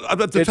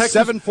 But It's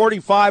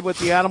 7:45 with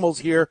the Animals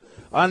here.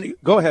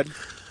 Go ahead.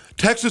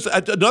 Texas,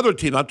 another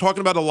team. I'm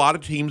talking about a lot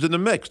of teams in the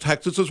mix.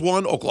 Texas is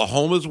one.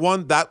 Oklahoma's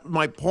one.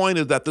 My point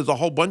is that there's a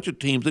whole bunch of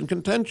teams in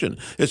contention.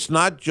 It's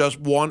not just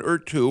one or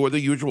two or the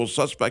usual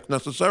suspects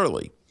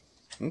necessarily.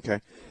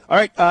 Okay. All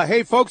right.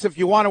 Hey, folks, if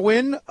you want to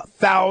win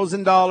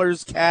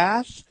 $1,000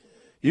 cash,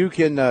 you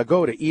can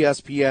go to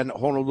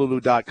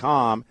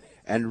ESPNHonolulu.com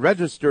and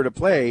register to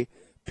play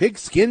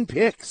Pigskin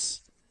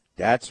Picks.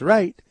 That's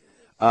right.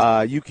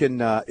 You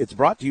can. It's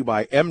brought to you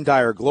by M.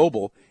 Dyer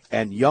Global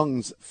and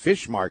Young's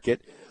Fish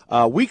Market.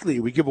 Weekly,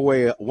 we give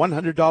away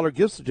 $100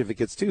 gift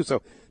certificates, too.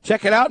 So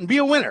check it out and be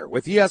a winner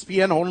with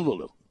ESPN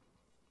Honolulu.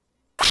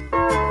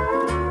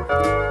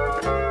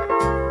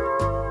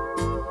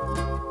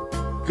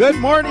 Good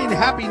morning.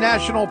 Happy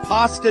National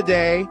Pasta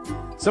Day.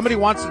 Somebody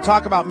wants to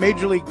talk about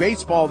Major League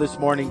Baseball this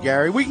morning,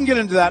 Gary. We can get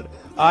into that.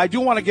 I do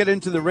want to get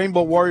into the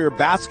Rainbow Warrior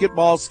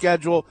basketball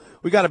schedule.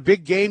 We got a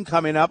big game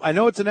coming up. I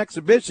know it's an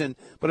exhibition,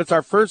 but it's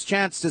our first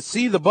chance to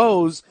see the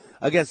Bows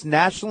against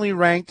nationally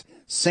ranked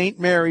St.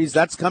 Mary's.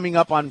 That's coming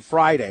up on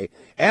Friday.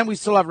 And we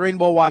still have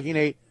Rainbow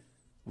Wahine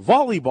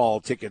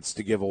volleyball tickets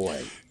to give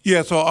away.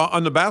 Yeah, so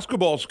on the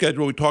basketball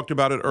schedule, we talked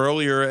about it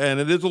earlier, and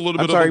it is a little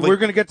bit sorry, of a... we're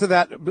going to get to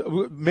that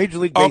Major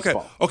League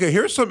Baseball. Okay,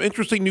 here's some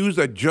interesting news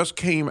that just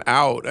came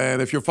out,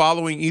 and if you're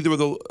following either of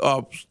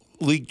the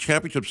League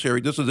Championship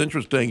Series, this is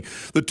interesting.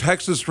 The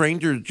Texas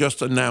Rangers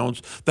just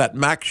announced that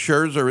Max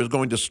Scherzer is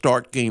going to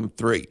start Game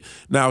 3.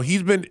 Now,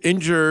 he's been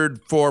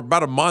injured for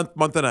about a month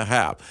and a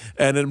half.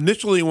 And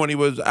initially when he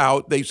was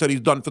out, they said he's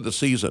done for the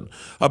season.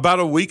 About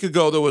a week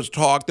ago, there was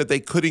talk that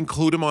they could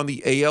include him on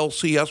the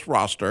ALCS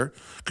roster,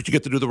 because you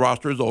get to do the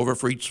rosters over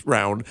for each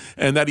round,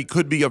 and that he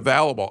could be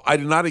available. I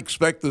did not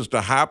expect this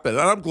to happen,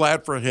 and I'm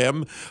glad for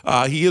him.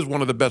 He is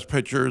one of the best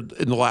pitchers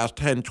in the last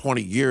 10,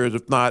 20 years,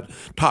 if not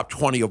top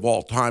 20 of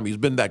all time. He's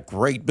been that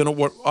great, been a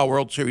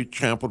World Series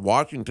champ with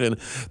Washington.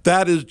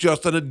 That is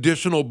just an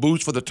additional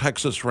boost for the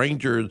Texas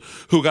Rangers,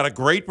 who got a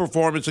great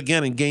performance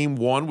again in Game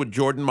 1 with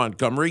Jordan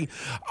Montgomery.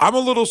 I'm a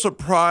little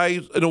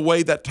surprised in a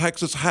way that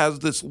Texas has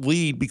this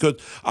lead, because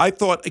I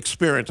thought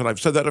experience, and I've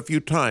said that a few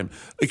times,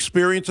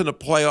 experience in the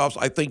playoffs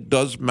I think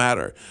does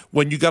matter.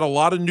 When you got a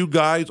lot of new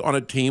guys on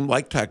a team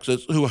like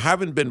Texas who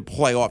haven't been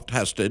playoff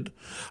tested,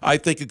 I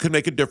think it could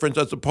make a difference,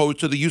 as opposed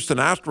to the Houston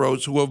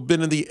Astros, who have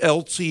been in the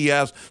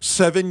LCS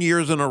 7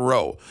 years in a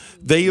row.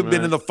 They have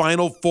been in the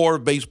Final Four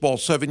of baseball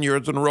 7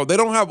 years in a row. They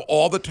don't have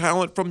all the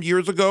talent from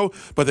years ago,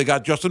 but they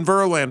got Justin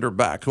Verlander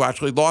back, who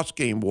actually lost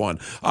Game 1.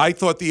 I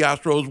thought the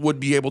Astros would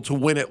be able to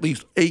win at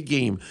least a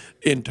game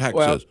in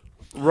Texas.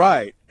 Well,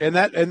 right, and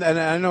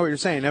I know what you're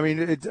saying. I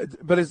mean,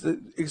 but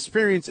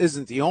experience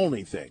isn't the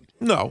only thing.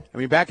 No. I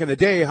mean, back in the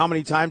day, how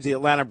many times the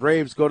Atlanta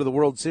Braves go to the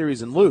World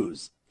Series and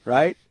lose,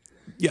 right?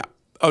 Yeah.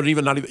 Oh,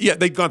 not even. Yeah,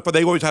 they've gone, but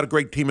they always had a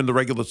great team in the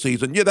regular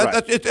season. Yeah,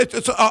 Right.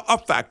 It's a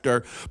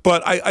factor. But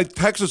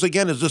Texas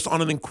again is just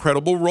on an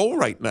incredible roll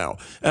right now,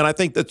 and I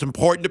think that's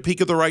important to peak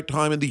at the right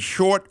time in these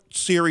short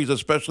series,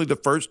 especially the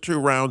first 2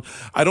 rounds.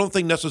 I don't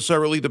think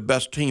necessarily the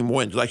best team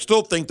wins. I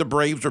still think the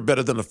Braves are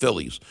better than the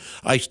Phillies.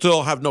 I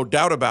still have no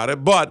doubt about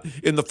it. But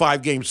in the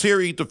 5-game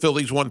series, the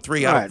Phillies won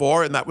 3 out of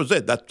 4, and that was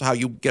it. That's how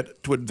you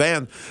get to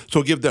advance.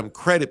 So give them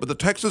credit. But the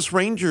Texas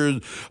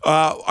Rangers,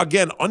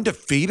 again,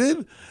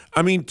 undefeated.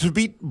 I mean, to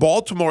beat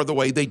Baltimore the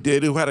way they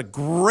did, who had a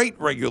great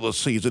regular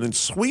season, and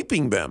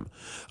sweeping them,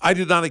 I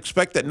did not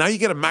expect that. Now you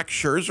get a Max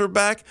Scherzer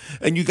back,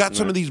 and you got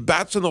some of these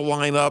bats in the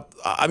lineup.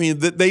 I mean,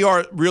 they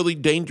are really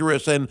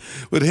dangerous. And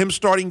with him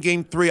starting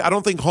Game 3, I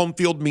don't think home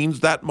field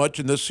means that much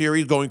in this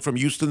series, going from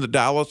Houston to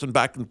Dallas and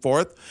back and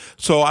forth.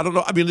 So I don't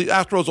know. I mean, the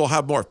Astros will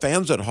have more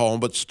fans at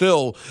home, but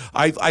still,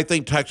 I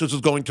think Texas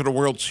is going to the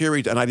World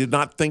Series, and I did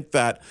not think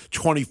that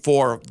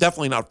 24,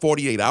 definitely not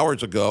 48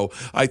 hours ago.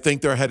 I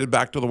think they're headed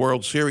back to the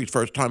World Series.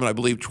 First time in, I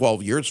believe,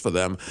 12 years for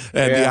them.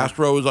 And the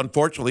Astros,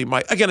 unfortunately,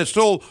 again, it's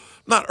still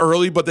not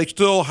early, but they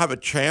still have a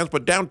chance.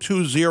 But down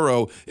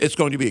 2-0, it's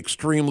going to be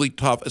extremely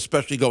tough,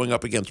 especially going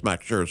up against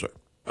Max Scherzer.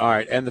 All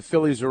right, and the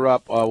Phillies are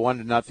up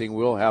 1-0.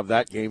 We'll have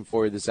that game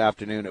for you this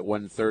afternoon at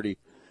 1:30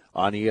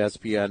 on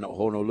ESPN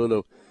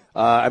Honolulu.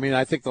 I mean,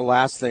 I think the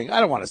last thing, I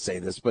don't want to say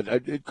this, but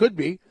it could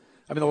be.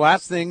 I mean, the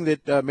last thing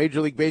that Major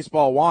League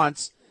Baseball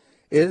wants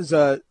is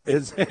a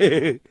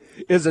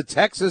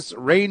Texas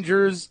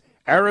Rangers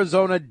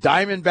Arizona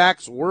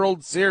Diamondbacks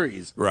World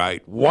Series.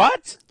 Right.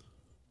 What?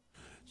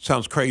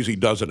 Sounds crazy,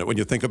 doesn't it, when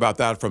you think about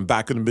that from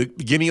back in the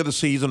beginning of the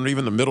season or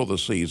even the middle of the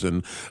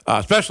season,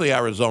 especially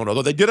Arizona.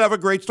 Although they did have a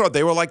great start.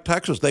 They were like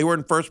Texas. They were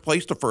in first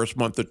place the first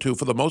month or two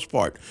for the most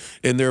part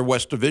in their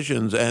West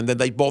divisions, and then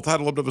they both had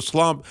a little bit of a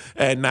slump,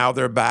 and now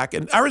they're back.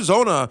 And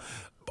Arizona,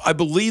 I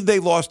believe they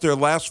lost their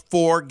last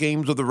 4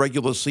 games of the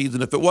regular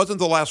season. If it wasn't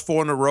the last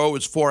 4 in a row,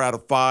 it's 4 out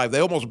of 5. They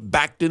almost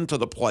backed into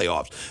the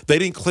playoffs. They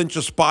didn't clinch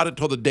a spot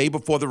until the day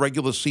before the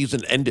regular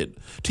season ended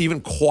to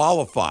even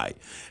qualify.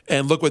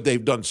 And look what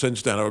they've done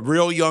since then. A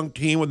real young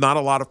team with not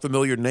a lot of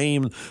familiar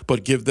names,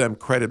 but give them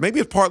credit. Maybe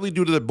it's partly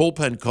due to the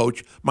bullpen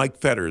coach, Mike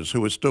Fetters,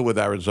 who is still with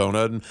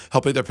Arizona and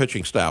helping their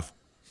pitching staff.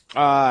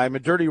 I'm a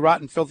dirty,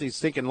 rotten, filthy,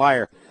 stinking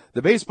liar.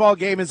 The baseball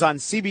game is on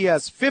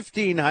CBS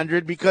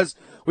 1500 because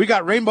we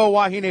got Rainbow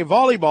Wahine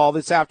Volleyball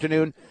this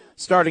afternoon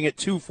starting at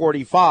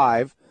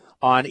 2:45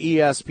 on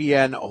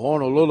ESPN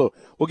Honolulu.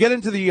 We'll get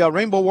into the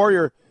Rainbow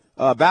Warrior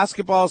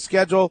basketball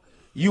schedule,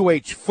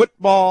 UH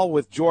football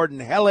with Jordan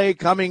Helle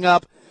coming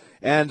up,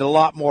 and a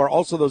lot more.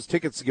 Also, those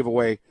tickets to give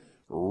away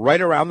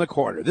right around the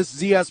corner. This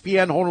is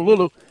ESPN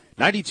Honolulu,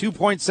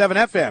 92.7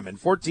 FM and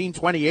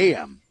 1420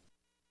 AM.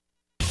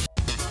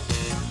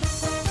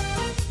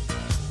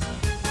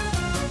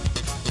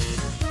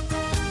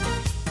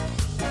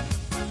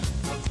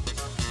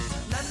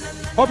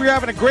 Hope you're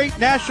having a great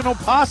National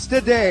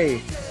Pasta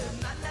Day.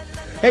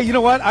 Hey, you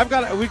know what?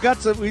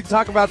 We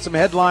talk about some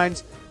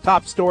headlines,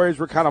 top stories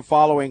we're kind of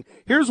following.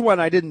 Here's one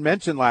I didn't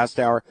mention last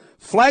hour.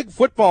 Flag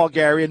football,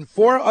 Gary, and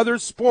 4 other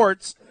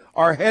sports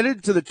are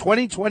headed to the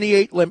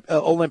 2028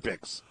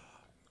 Olympics.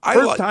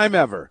 First time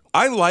ever.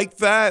 I like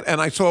that, and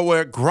I saw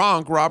where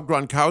Rob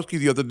Gronkowski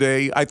the other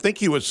day, I think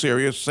he was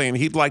serious, saying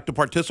he'd like to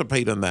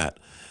participate in that.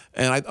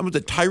 And I the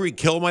Tyreek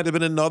Hill might have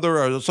been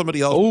another, or somebody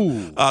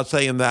else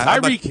saying that.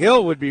 Tyreek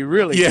Hill would be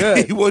really good.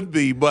 Yeah, he would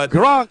be. But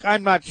Gronk,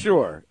 I'm not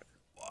sure.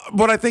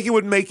 But I think it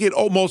would make it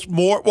almost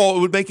more, it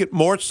would make it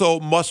more so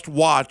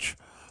must-watch.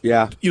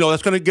 Yeah.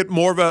 That's going to get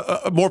more of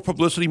a more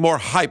publicity, more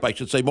hype, I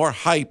should say, more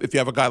hype if you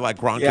have a guy like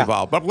Gronk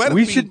involved. But let it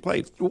be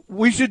played.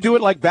 We should do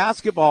it like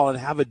basketball and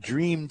have a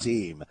dream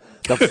team,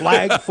 the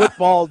flag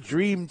football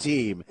dream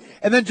team.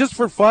 And then just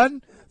for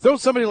fun, throw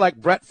somebody like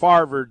Brett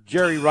Favre or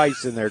Jerry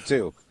Rice in there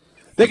too.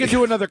 They could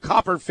do another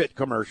Copper Fit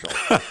commercial.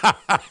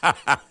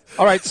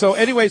 All right. So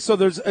anyway,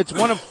 it's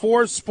one of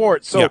 4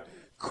 sports. So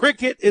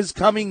cricket is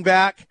coming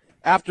back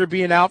after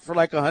being out for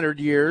like 100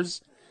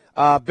 years.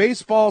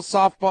 Baseball,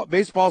 softball,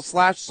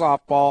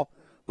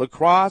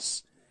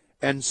 lacrosse,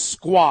 and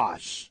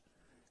squash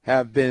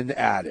have been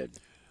added.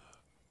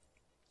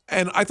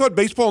 And I thought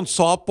baseball and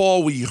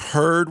softball we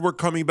heard were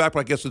coming back,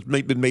 but I guess it's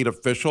been made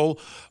official.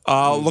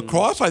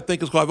 Lacrosse, I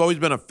think, is cool. I've always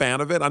been a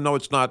fan of it. I know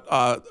it's not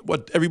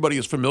what everybody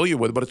is familiar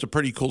with, but it's a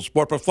pretty cool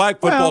sport. But flag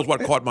football is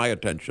what caught my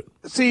attention.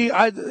 See,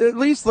 at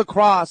least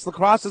lacrosse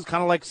is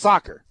kind of like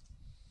soccer.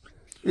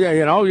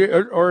 Yeah,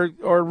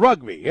 or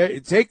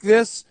rugby. Take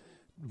this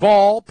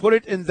ball, put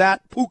it in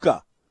that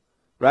puka,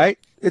 right?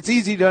 It's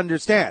easy to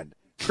understand.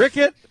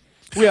 Cricket,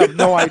 we have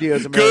no idea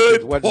as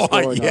Americans what's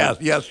going on. Yes.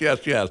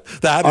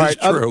 That is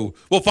true.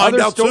 We'll find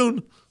out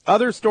soon.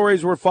 Other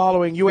stories we're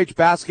following. UH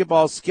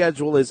basketball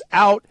schedule is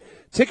out.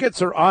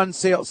 Tickets are on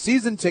sale.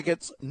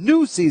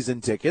 New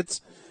season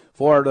tickets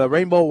for the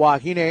Rainbow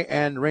Wahine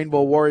and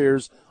Rainbow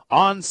Warriors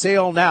on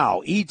sale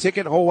now.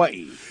 E-Ticket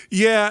Hawaii.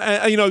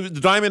 Yeah, the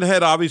Diamond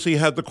Head obviously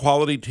had the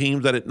quality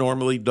teams that it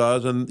normally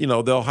does, and,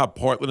 they'll have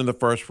Portland in the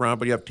first round,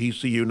 but you have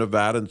TCU,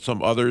 Nevada, and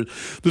some others.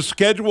 The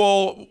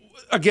schedule,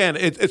 again,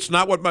 it's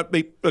not what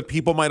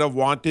people might have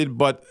wanted,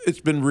 but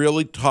it's been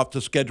really tough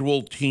to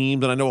schedule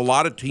teams, and I know a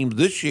lot of teams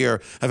this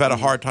year have had a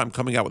hard time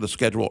coming out with a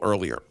schedule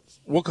earlier.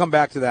 We'll come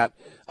back to that.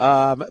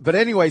 But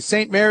anyway,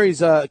 St.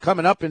 Mary's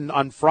coming up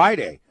on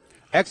Friday.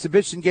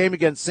 Exhibition game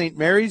against St.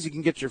 Mary's. You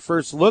can get your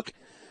first look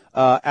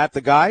at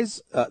the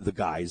guys, at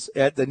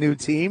the new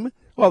team.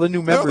 Well, the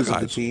new members of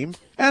the team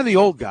and the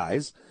old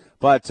guys.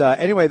 But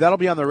anyway, that'll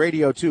be on the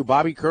radio, too.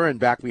 Bobby Curran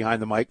back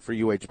behind the mic for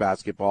UH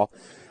basketball.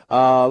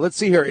 Let's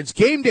see here. It's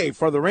game day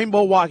for the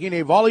Rainbow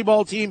Wahine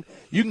volleyball team.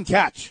 You can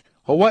catch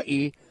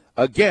Hawaii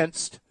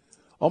against,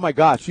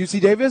 UC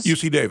Davis?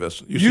 UC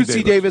Davis.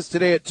 UC Davis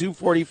today at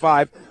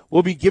 2:45.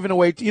 We'll be giving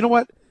away, you know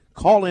what?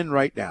 Call in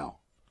right now.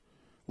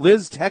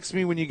 Liz, text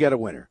me when you get a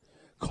winner.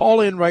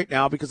 Call in right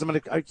now because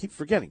I keep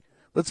forgetting.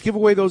 Let's give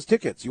away those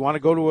tickets. You want to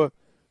go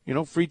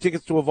to free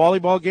tickets to a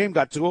volleyball game?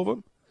 Got 2 of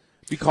them.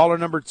 Be caller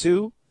number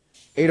 2,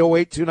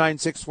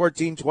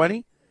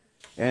 808-296-1420,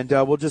 and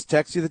we'll just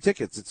text you the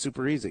tickets. It's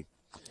super easy.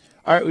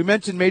 All right, we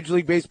mentioned Major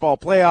League Baseball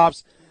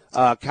playoffs.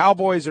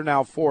 Cowboys are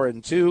now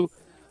 4-2,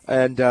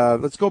 and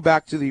let's go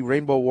back to the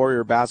Rainbow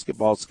Warrior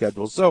basketball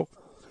schedule. So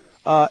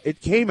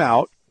it came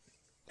out,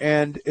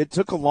 and it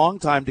took a long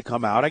time to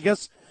come out. I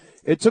guess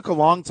it took a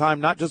long time,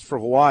 not just for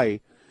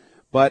Hawaii,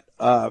 but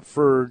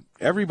for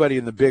everybody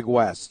in the Big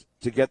West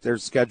to get their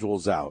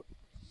schedules out.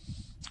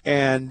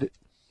 And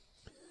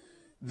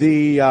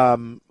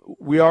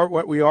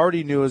what we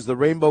already knew is the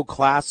Rainbow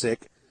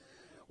Classic,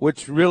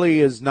 which really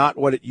is not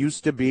what it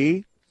used to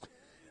be.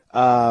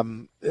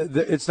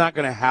 It's not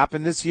going to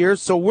happen this year,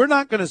 so we're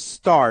not going to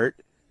start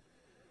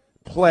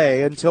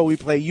play until we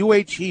play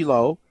UH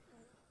Hilo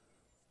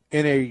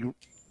in a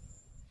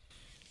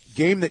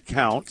game that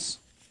counts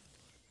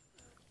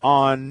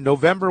on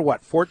November,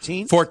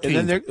 14th? 14th.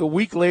 And then a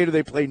week later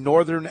they play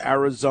Northern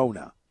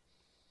Arizona.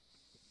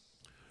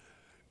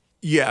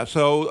 Yeah,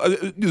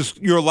 so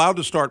you're allowed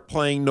to start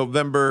playing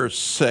November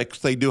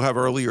 6th. They do have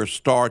earlier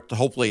start to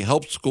hopefully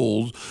help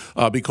schools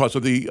because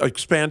of the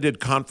expanded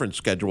conference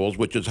schedules,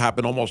 which has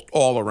happened almost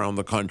all around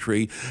the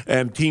country.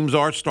 And teams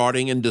are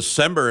starting in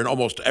December in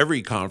almost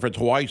every conference.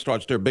 Hawaii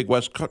starts their Big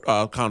West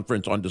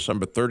conference on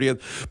December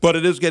 30th. But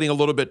it is getting a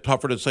little bit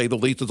tougher, to say the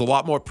least. There's a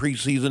lot more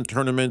preseason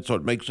tournaments, so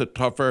it makes it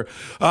tougher.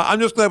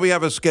 I'm just glad we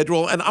have a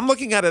schedule. And I'm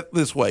looking at it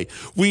this way.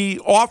 We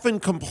often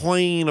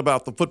complain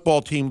about the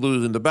football team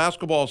losing, the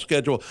basketball schedule.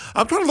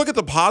 I'm trying to look at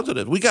the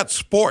positive. We got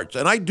sports,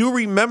 and I do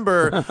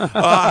remember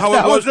how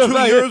it was 2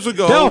 years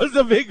ago. That was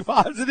a big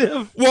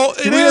positive. Well,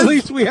 at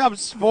least we have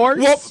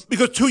sports. Well,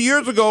 because 2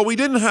 years ago we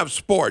didn't have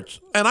sports,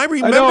 and I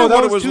remember that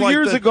what it was 2 like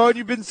years ago, and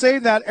you've been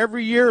saying that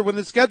every year when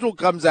the schedule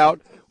comes out.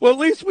 Well, at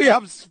least we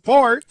have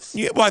sports.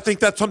 Yeah, well, I think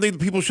that's something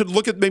that people should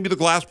look at, maybe the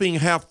glass being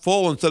half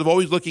full instead of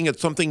always looking at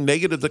something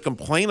negative to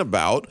complain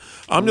about.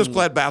 I'm just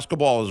glad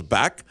basketball is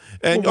back.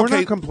 And we're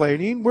not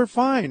complaining. We're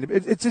fine.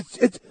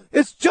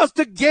 It's just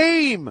a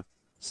game.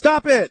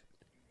 Stop it.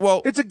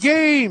 Well, it's a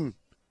game.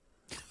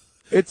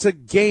 It's a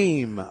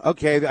game.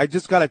 Okay, I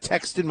just got a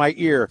text in my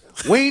ear.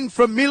 Wayne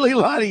from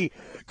Mililani.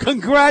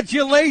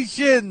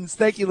 Congratulations.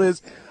 Thank you,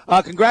 Liz.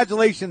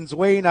 Congratulations,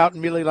 Wayne out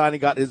in Mililani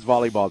got his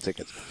volleyball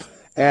tickets.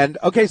 And,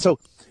 okay, so,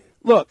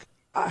 look,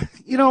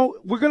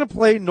 we're going to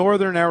play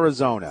Northern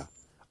Arizona.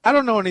 I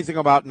don't know anything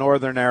about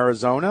Northern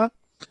Arizona.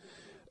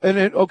 And,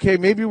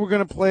 maybe we're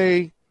going to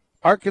play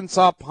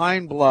Arkansas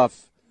Pine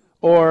Bluff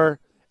or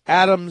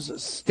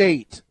Adams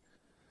State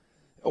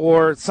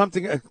or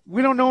something.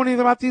 We don't know anything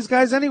about these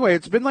guys anyway.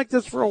 It's been like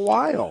this for a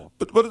while.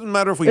 But what does it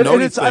matter if we know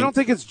anything? I don't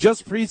think it's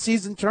just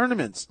preseason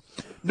tournaments.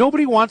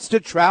 Nobody wants to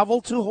travel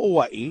to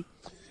Hawaii.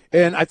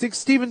 And I think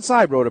Stephen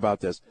Seib wrote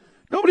about this.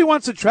 Nobody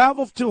wants to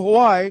travel to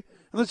Hawaii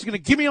unless you're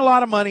going to give me a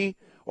lot of money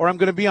or I'm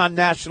going to be on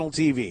national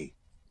TV.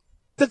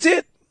 That's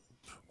it.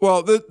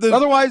 Well,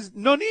 otherwise,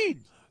 no need.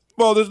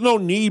 Well, there's no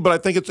need, but I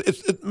think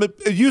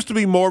it used to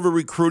be more of a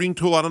recruiting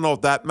tool. I don't know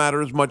if that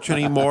matters much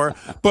anymore.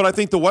 But I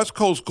think the West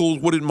Coast schools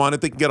wouldn't mind if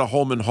they can get a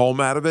home and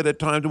home out of it at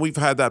times. And we've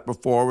had that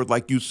before with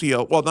like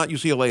UCLA. Well, not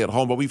UCLA at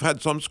home, but we've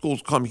had some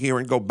schools come here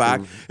and go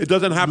back. It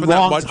doesn't happen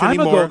that much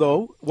anymore. Long time ago,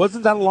 though.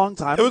 Wasn't that a long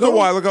time ago? It was a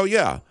while ago,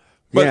 yeah.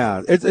 But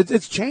yeah,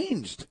 it's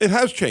changed. It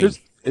has changed.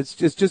 It's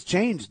just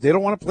changed. They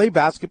don't want to play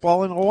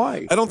basketball in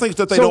Hawaii. I don't think it's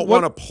that they don't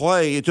want to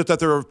play. It's just that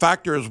there are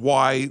factors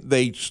why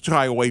they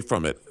shy away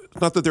from it.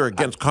 It's not that they're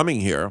against coming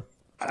here.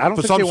 I don't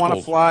think they want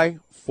to fly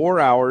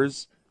 4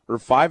 hours or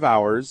 5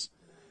 hours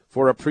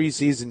for a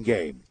preseason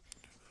game.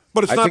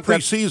 But it's not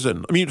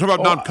preseason. I mean, you're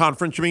talking about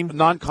non-conference, you mean?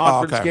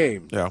 Non-conference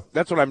game. Yeah.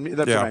 That's what I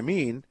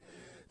mean.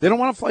 They don't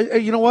want to fly. Hey,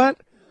 you know what?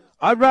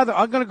 I'm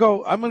gonna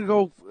go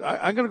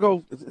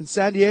in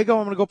San Diego.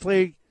 I'm gonna go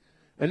play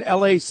in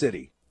LA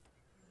City.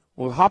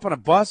 We'll hop on a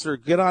bus or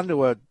get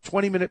onto a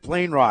 20-minute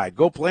plane ride.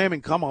 Go play them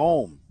and come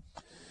home.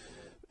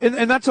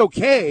 And that's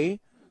okay.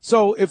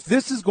 So if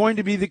this is going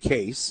to be the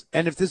case,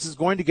 and if this is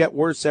going to get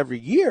worse every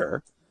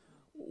year,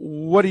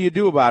 what do you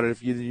do about it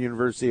if you're the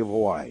University of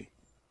Hawaii?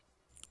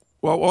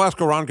 Well, we'll ask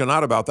Ron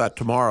Gannat about that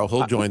tomorrow.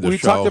 He'll join the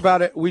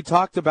show. We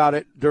talked about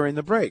it during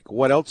the break.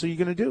 What else are you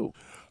going to do?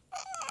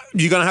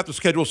 You're going to have to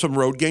schedule some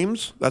road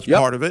games. That's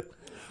part of it.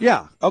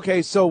 Yeah.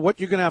 Okay. So what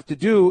you're going to have to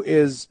do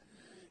is,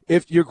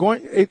 if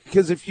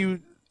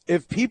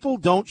people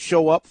don't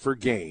show up for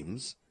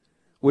games,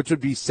 which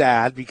would be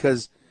sad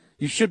because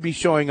you should be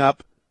showing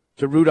up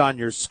to root on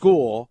your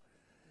school,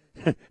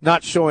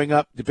 not showing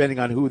up depending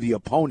on who the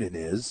opponent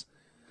is.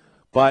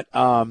 But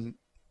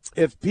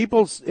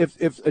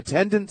if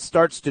attendance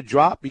starts to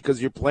drop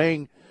because you're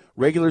playing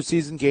regular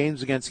season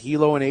games against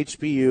Hilo and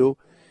HPU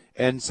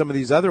and some of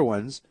these other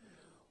ones,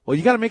 well,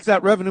 you got to make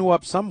that revenue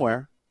up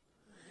somewhere.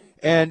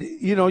 And,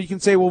 you can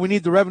say, well, we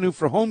need the revenue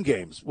for home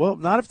games. Well,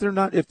 not if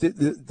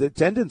the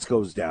attendance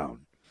goes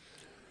down.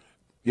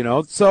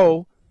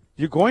 So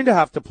you're going to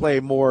have to play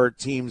more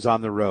teams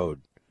on the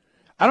road.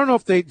 I don't know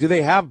if do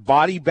they have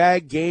body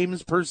bag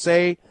games per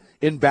se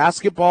in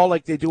basketball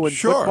like they do in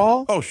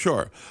football? Oh,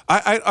 sure.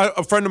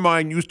 A friend of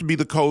mine used to be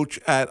the coach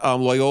at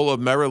Loyola,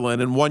 Maryland,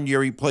 and one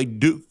year he played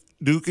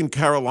Duke and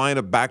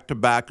Carolina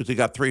back-to-back because he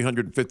got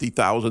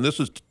 $350,000. This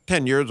is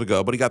 10 years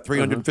ago, but he got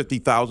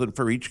 $350,000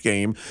 for each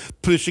game.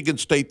 Michigan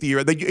State the year.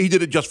 He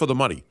did it just for the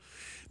money.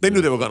 They knew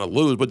they were going to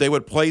lose, but they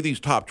would play these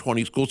top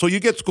 20 schools. So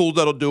you get schools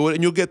that'll do it,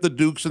 and you'll get the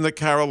Dukes and the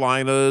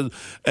Carolinas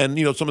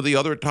and, some of the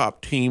other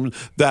top teams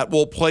that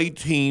will play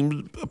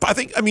teams.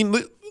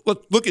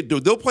 Let's look at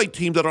Duke. They'll play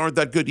teams that aren't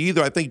that good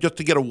either, I think, just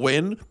to get a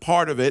win,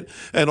 part of it,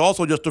 and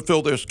also just to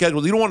fill their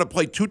schedule. You don't want to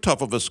play too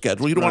tough of a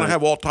schedule. You don't want to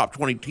have all top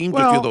 20 teams if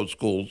you're those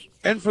schools.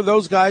 And for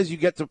those guys, you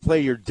get to play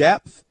your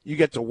depth. You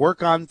get to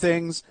work on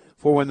things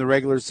for when the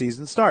regular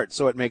season starts,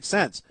 so it makes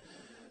sense.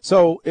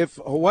 So if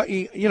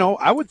Hawaii,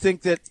 I would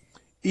think that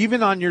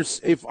even on your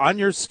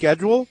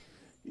schedule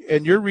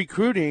and you're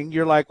recruiting,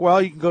 you're like,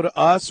 well, you can go to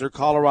us or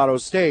Colorado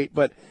State,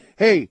 but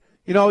hey,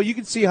 you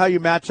can see how you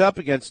match up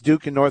against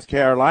Duke and North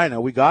Carolina.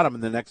 We got them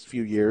in the next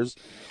few years.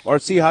 Or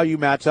see how you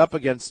match up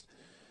against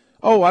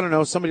I don't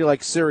know, somebody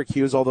like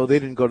Syracuse, although they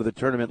didn't go to the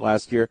tournament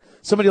last year,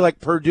 somebody like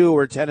Purdue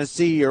or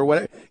Tennessee or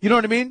whatever. You know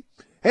what I mean?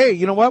 Hey,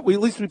 you know what? At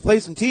least we play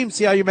some teams,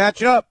 see how you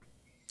match up.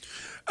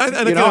 And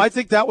I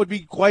think that would be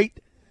quite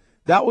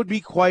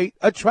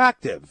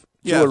attractive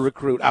to a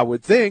recruit, I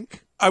would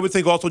think. I would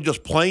think also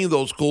just playing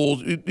those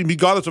schools,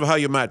 regardless of how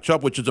you match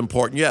up, which is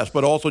important, yes,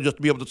 but also just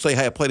to be able to say,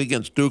 hey, I played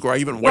against Duke, or I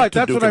even went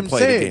to Duke and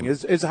played a game.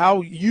 That's what I'm saying, is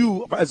how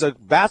you, as a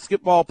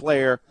basketball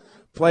player,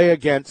 play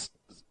against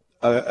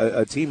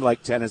a team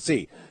like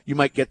Tennessee. You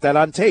might get that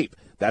on tape.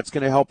 That's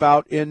going to help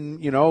out in,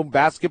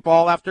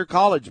 basketball after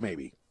college,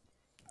 maybe.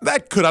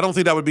 That could. I don't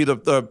think that would be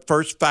the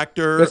first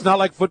factor. It's not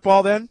like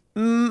football then?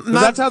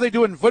 That's how they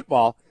do it in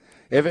football.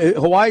 If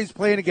Hawaii's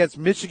playing against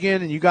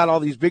Michigan and you got all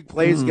these big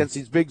plays against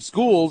these big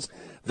schools,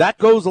 that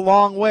goes a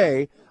long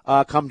way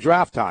come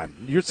draft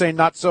time. You're saying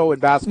not so in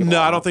basketball.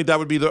 No, I don't think that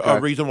would be the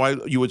reason why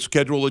you would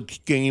schedule a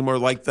game or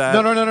like that.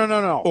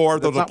 No. Or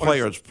the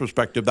player's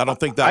perspective. I don't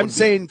think that I'm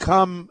saying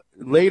come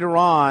later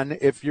on,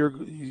 if you're,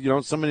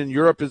 someone in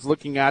Europe is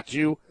looking at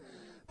you,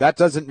 that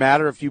doesn't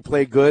matter if you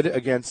play good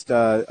against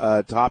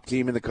a top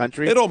team in the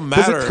country. It'll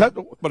matter.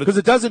 Because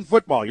it does in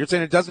football. You're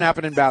saying it doesn't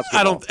happen in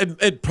basketball.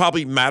 It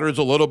probably matters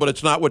a little, but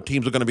it's not what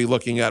teams are going to be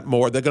looking at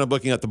more. They're going to be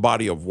looking at the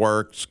body of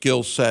work,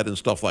 skill set, and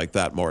stuff like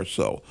that more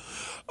so.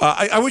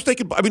 I wish they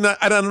could. I mean,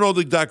 I don't know the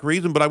exact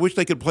reason, but I wish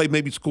they could play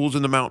maybe schools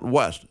in the Mountain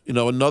West.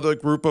 Another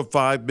group of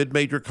 5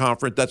 mid-major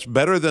conference that's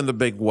better than the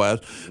Big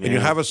West. Yeah. And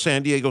you have a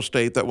San Diego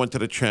State that went to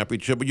the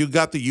championship, but you've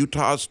got the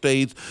Utah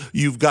States,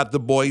 you've got the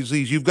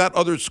Boise's, you've got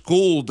other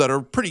schools that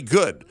are pretty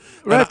good.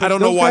 Right, I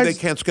don't know why they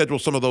can't schedule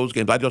some of those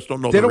games. I just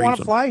don't know. They don't want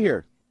to fly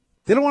here.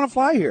 They don't want to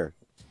fly here.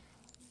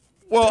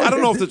 Well, I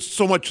don't know if it's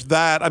so much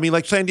that. I mean,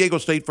 like San Diego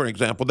State, for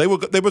example, they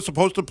were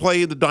supposed to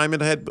play the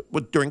Diamond Head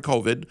during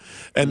COVID,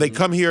 and they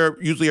come here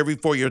usually every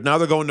 4 years. Now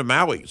they're going to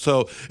Maui.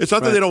 So it's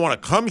not that they don't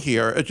want to come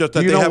here. It's just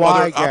that they have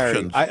other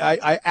options.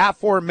 I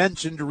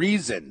aforementioned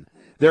reason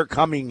they're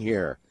coming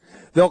here.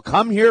 They'll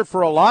come here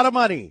for a lot of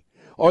money,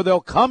 or they'll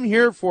come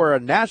here for a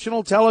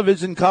national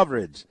television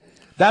coverage.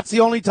 That's the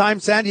only time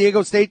San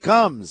Diego State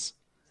comes.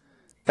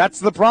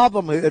 That's the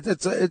problem.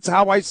 It's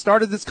how I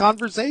started this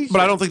conversation. But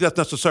I don't think that's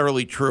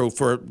necessarily true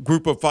for a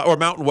group of 5 or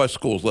Mountain West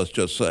schools. Let's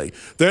just say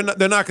they're not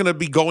going to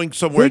be going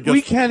somewhere.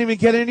 We can't even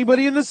get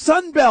anybody in the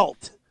Sun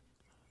Belt.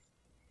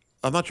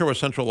 I'm not sure where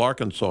Central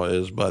Arkansas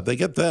is, but they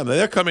get them.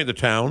 They're coming to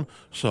town,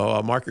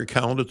 so mark your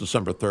calendars,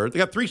 December 3rd. They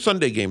got 3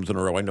 Sunday games in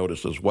a row, I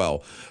noticed as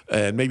well.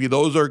 And maybe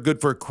those are good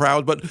for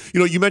crowds. But,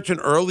 you mentioned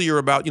earlier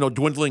about,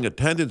 dwindling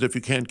attendance if you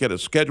can't get a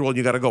schedule and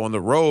you got to go on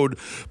the road.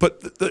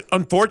 But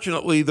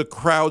unfortunately, the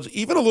crowds,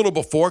 even a little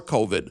before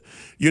COVID,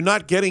 you're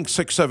not getting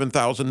 6,000,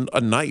 7,000 a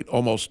night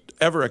almost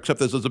ever, except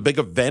there's a big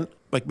event,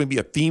 like maybe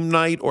a theme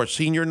night or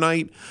senior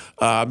night,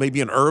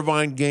 maybe an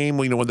Irvine game,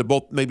 when they're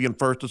both maybe in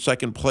first or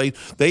second place.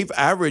 They've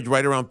averaged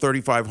right around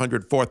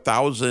 3,500,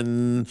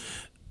 4,000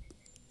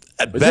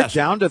 at best. Is it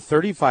down to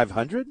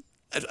 3,500?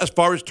 As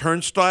far as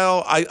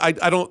turnstile,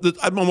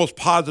 I'm almost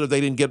positive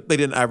they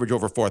didn't average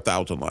over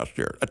 4,000 last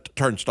year at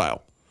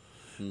turnstile.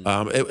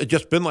 It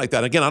just been like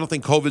that. Again, I don't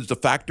think COVID's the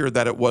factor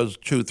that it was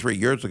 2-3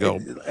 years ago.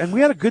 And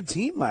we had a good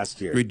team last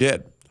year. We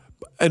did.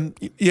 And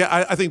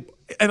I think,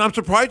 and I'm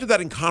surprised at that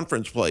in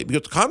conference play,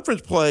 because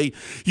conference play,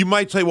 you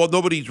might say, well,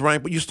 nobody's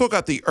ranked, but you still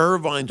got the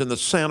Irvines and the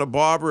Santa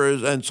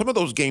Barbaras, and some of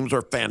those games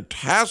are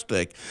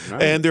fantastic,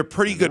 and they're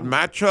pretty good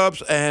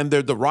matchups, and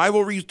the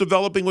rivalries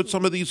developing with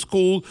some of these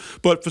schools.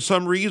 But for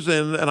some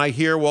reason, and I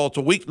hear, well, it's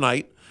a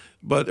weeknight,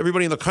 but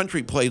everybody in the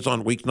country plays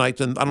on weeknights,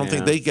 and I don't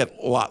think they get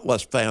a lot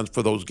less fans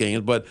for those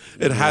games, but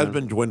it has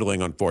been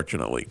dwindling,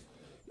 unfortunately.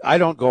 I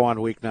don't go on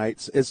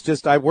weeknights. It's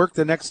just I work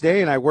the next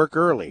day, and I work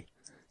early.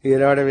 You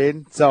know what I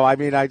mean? So, I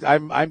mean,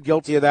 I'm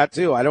guilty of that,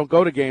 too. I don't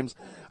go to games.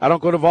 I don't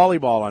go to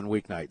volleyball on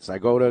weeknights. I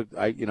go to,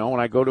 when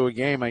I go to a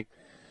game,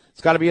 it's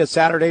got to be a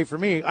Saturday for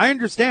me. I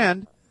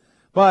understand,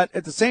 but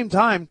at the same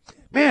time,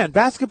 man,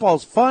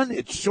 basketball's fun.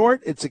 It's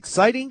short. It's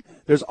exciting.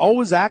 There's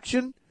always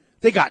action.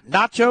 They got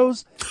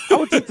nachos. I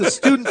would think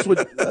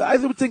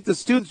the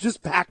students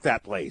just pack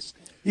that place.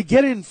 You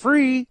get in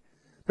free.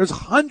 There's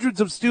hundreds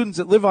of students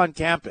that live on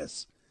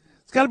campus.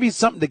 It's got to be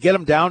something to get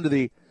them down to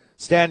the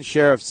Stan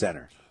Sheriff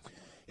Center.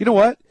 You know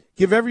what?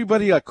 Give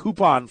everybody a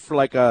coupon for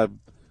like a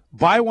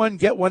buy one,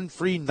 get one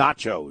free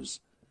nachos.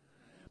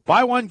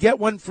 Buy one, get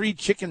one free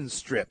chicken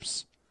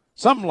strips.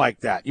 Something like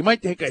that. You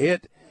might take a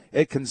hit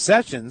at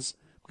concessions.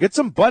 Get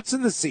some butts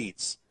in the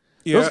seats.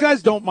 Yeah. Those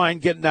guys don't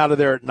mind getting out of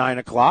there at 9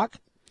 o'clock.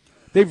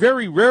 They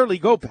very rarely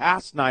go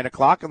past 9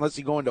 o'clock unless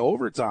you go into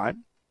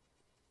overtime.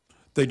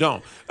 They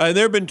don't. And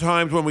there have been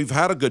times when we've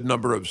had a good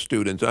number of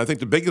students. And I think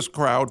the biggest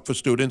crowd for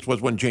students was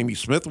when Jamie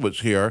Smith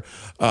was here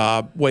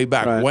way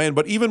back when.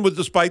 But even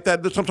despite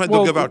that, sometimes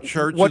they'll give out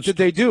shirts. What did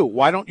they do?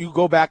 Why don't you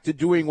go back to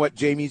doing what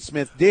Jamie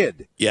Smith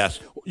did?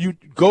 Yes. You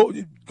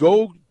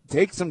go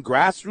take some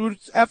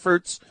grassroots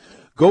efforts,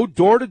 go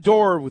door to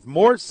door with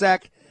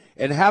Morsek,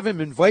 and have him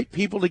invite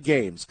people to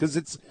games.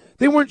 Because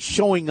they weren't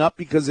showing up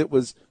because it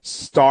was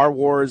Star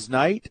Wars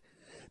night.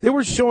 They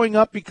were showing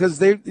up because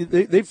they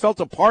felt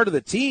a part of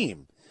the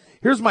team.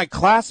 here's my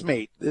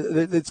classmate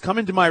that's come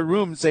into my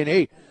room saying,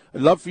 hey,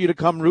 I'd love for you to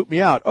come root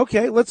me out.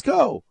 Okay, let's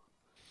go.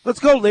 Let's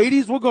go,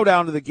 ladies. We'll go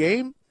down to the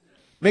game,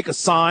 make a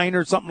sign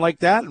or something like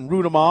that, and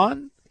root them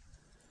on.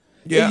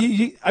 Yeah.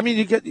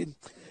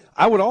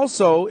 I would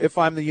also, if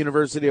I'm the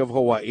University of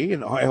Hawaii,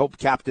 and I hope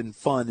Captain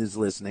Fun is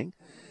listening,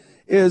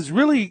 is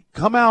really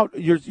come out.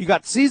 You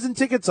got season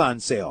tickets on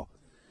sale.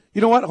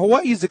 You know what?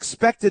 Hawaii is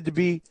expected to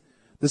be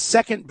the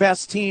second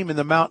best team in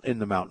the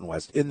Mountain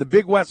West, in the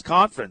Big West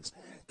Conference.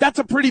 That's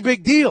a pretty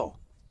big deal.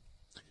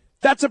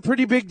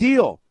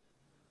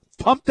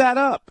 Pump that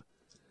up.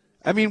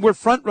 I mean, we're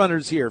front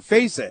runners here.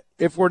 Face it.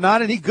 If we're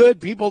not any good,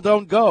 people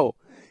don't go.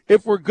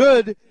 If we're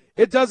good,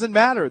 it doesn't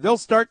matter. They'll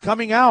start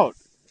coming out.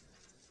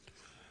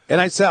 And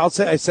I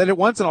said it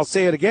once, and I'll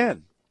say it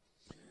again.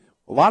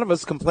 A lot of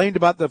us complained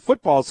about the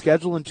football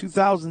schedule in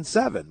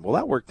 2007. Well,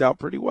 that worked out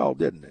pretty well,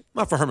 didn't it?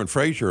 Not for Herman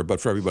Frazier,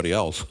 but for everybody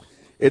else.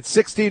 It's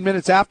 16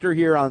 minutes after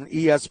here on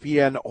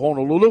ESPN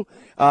Honolulu.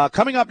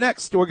 Coming up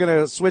next, we're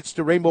going to switch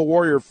to Rainbow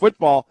Warrior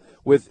football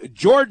with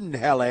Jordan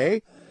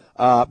Helle.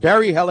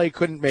 Barry Helle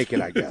couldn't make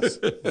it, I guess.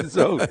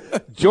 So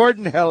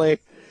Jordan Helle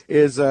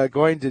is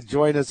going to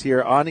join us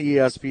here on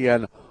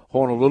ESPN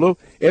Honolulu.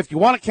 If you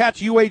want to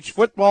catch UH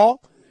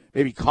football,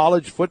 maybe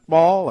college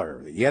football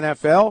or the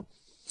NFL,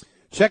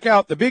 check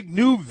out the big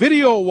new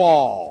video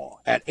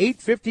wall at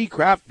 850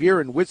 Craft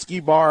Beer and Whiskey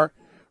Bar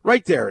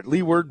right there at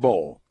Leeward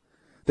Bowl.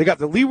 They got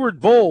the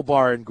Leeward Bowl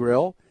Bar and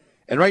Grill,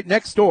 and right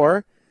next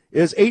door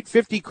is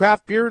 850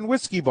 Craft Beer and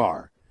Whiskey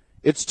Bar.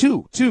 It's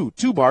two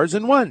bars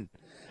in one.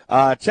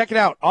 Check it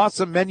out.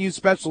 Awesome menu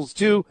specials,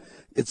 too.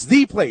 It's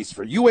the place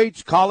for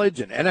UH college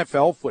and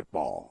NFL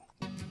football.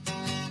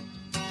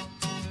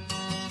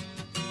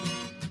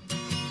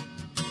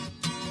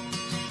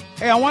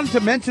 Hey, I wanted to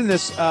mention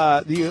this. We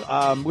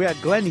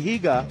had Glenn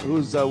Higa,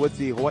 who's with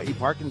the Hawaii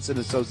Parkinson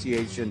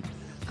Association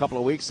a couple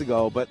of weeks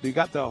ago, but we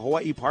got the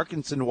Hawaii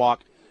Parkinson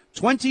Walk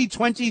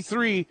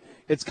 2023.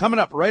 It's coming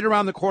up right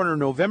around the corner,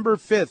 November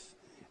 5th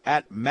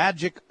at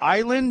Magic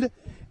Island.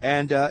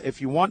 And if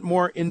you want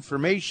more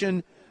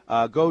information,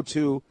 go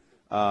to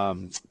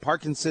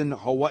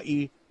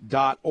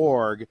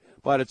parkinsonhawaii.org.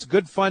 But it's a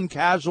good, fun,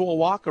 casual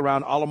walk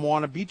around Ala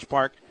Moana Beach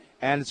Park,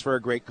 and it's for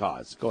a great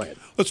cause. Go ahead.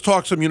 Let's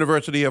talk some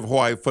University of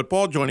Hawaii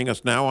football. Joining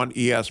us now on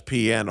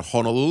ESPN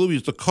Honolulu,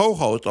 he's the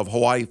co-host of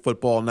Hawaii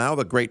Football Now,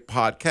 the great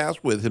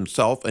podcast with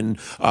himself and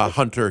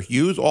Hunter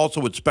Hughes,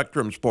 also with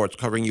Spectrum Sports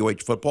covering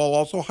UH football,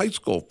 also high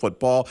school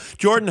football.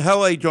 Jordan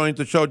Helle joins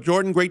the show.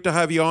 Jordan, great to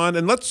have you on.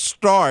 And let's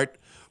start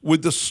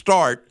with the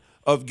start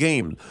of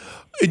games.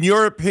 In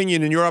your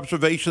opinion, in your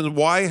observations,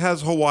 why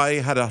has Hawaii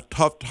had a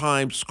tough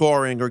time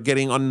scoring or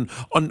getting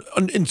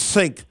in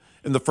sync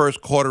in the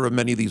first quarter of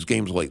many of these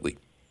games lately?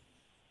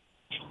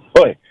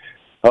 Boy,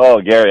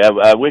 Gary,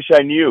 I wish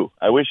I knew.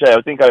 I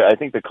think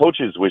the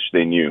coaches wish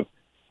they knew.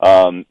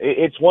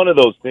 It's one of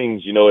those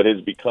things, it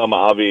has become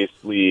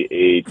obviously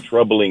a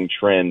troubling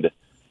trend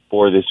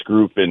for this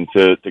group, and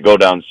to go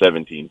down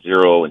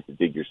 17-0 and to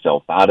dig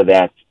yourself out of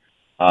that.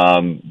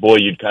 Boy,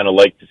 you'd kind of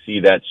like to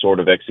see that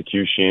sort of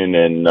execution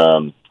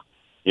and,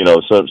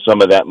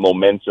 some of that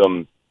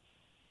momentum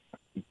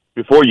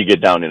before you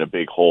get down in a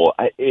big hole.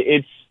 I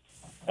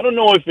don't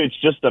know if it's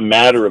just a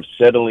matter of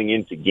settling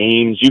into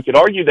games. You could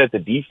argue that the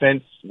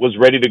defense was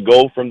ready to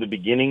go from the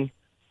beginning.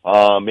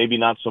 Maybe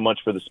not so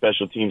much for the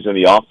special teams and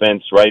the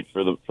offense, right?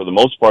 For the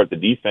most part, the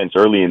defense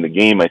early in the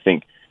game, I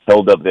think,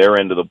 held up their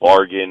end of the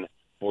bargain,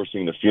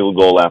 forcing the field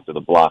goal after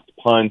the blocked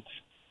punt.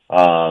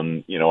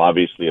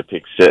 Obviously a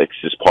pick six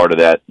is part of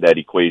that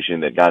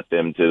equation that got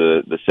them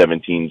to the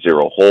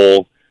 17-0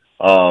 hole.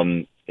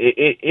 I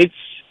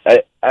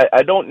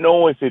don't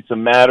know if it's a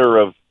matter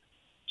of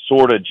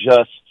sort of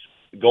just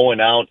going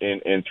out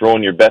and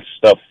throwing your best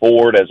stuff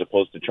forward as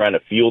opposed to trying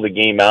to feel the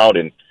game out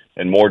and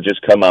more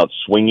just come out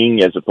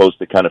swinging as opposed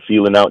to kind of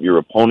feeling out your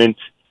opponent,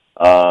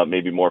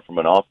 maybe more from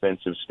an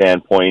offensive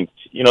standpoint.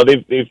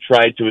 They've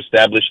tried to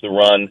establish the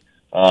run.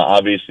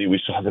 Obviously, we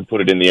saw them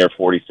put it in the air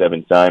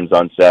 47 times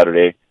on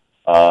Saturday,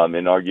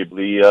 and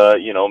arguably,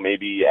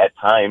 maybe at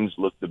times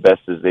look the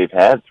best as they've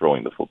had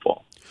throwing the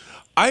football.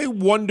 I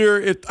wonder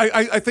if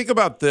I think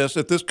about this,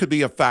 if this could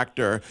be a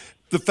factor.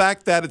 The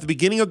fact that at the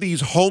beginning of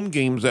these home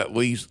games, at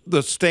least,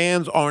 the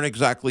stands aren't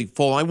exactly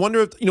full. I wonder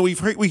if,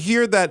 we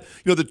hear that,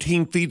 the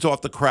team feeds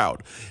off the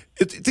crowd.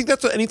 I think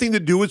that's anything to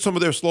do with some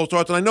of their slow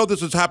starts. And I know this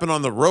has happened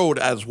on the road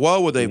as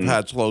well where they've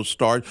had slow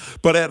starts.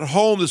 But at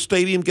home, the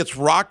stadium gets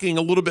rocking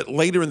a little bit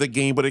later in the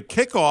game. But at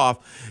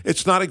kickoff,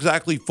 it's not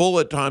exactly full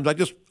at times. I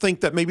just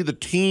think that maybe the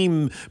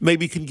team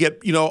maybe can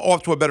get,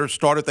 off to a better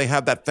start if they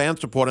have that fan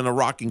support in a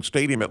rocking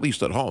stadium, at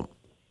least at home.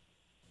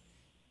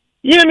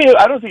 Yeah,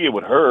 I don't think it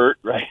would hurt,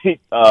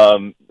 right?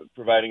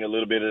 Providing a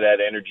little bit of that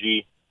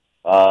energy.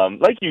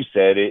 Like you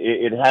said,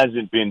 it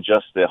hasn't been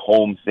just a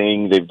home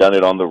thing. They've done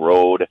it on the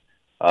road,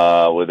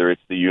 whether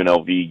it's the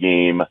UNLV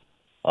game,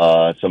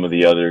 some of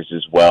the others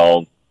as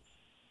well.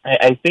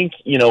 I think,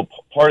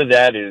 part of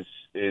that is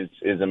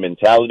a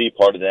mentality.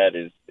 Part of that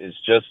is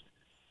just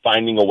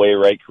finding a way,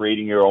 right?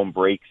 Creating your own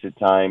breaks at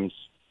times.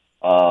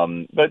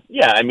 But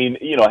yeah, I mean,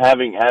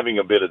 having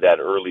a bit of that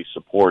early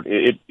support,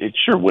 it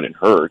sure wouldn't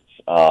hurt.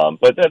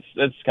 But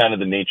that's kind of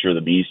the nature of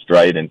the beast,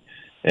 right?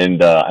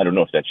 And I don't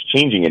know if that's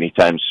changing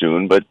anytime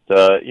soon. But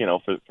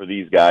for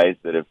these guys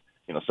that have,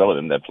 some of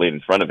them that played in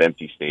front of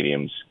empty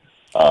stadiums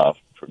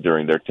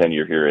during their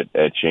tenure here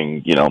at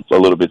Ching, a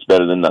little bit's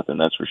better than nothing,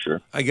 that's for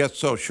sure. I guess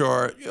so,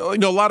 sure. A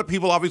lot of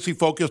people obviously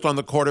focused on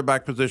the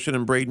quarterback position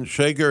and Braden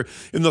Shager.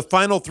 In the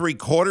final three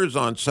quarters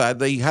on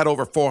Saturday, he had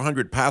over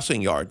 400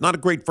 passing yards. Not a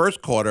great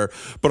first quarter,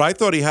 but I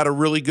thought he had a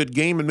really good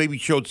game and maybe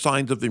showed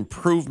signs of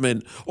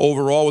improvement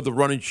overall with the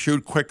run and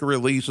shoot, quicker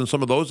release, and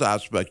some of those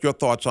aspects. Your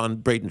thoughts on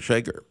Braden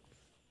Shager?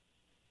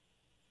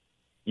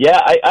 Yeah,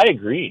 I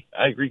agree.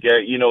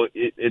 Gary.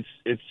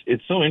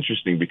 It's so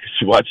interesting because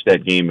you watch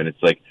that game and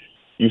it's like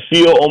you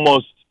feel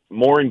almost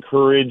more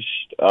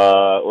encouraged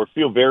or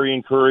feel very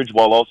encouraged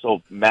while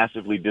also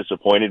massively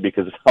disappointed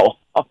because of how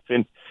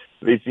often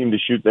they seem to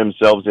shoot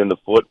themselves in the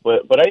foot.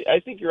 But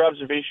I think your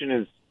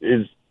observation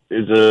is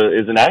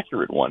an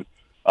accurate one.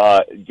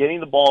 Getting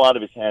the ball out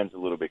of his hands a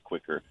little bit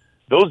quicker.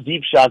 Those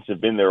deep shots have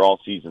been there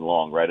all season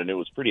long, right? And it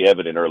was pretty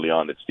evident early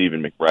on that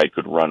Stephen McBride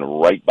could run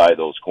right by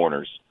those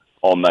corners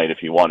all night if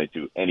he wanted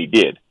to, and he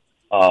did.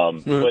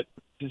 But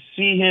to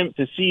see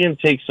him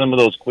take some of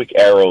those quick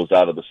arrows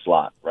out of the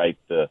slot, right?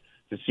 To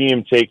see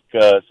him take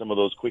some of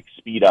those quick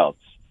speed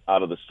outs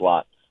out of the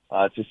slot,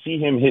 to see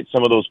him hit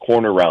some of those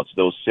corner routes,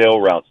 those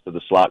sail routes to the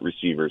slot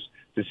receivers,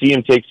 to see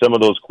him take some of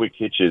those quick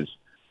hitches,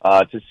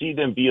 to see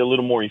them be a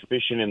little more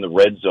efficient in the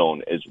red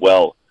zone as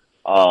well.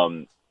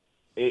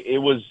 It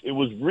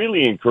was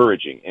really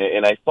encouraging,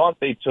 and I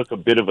thought they took a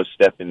bit of a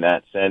step in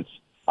that sense.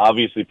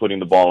 Obviously, putting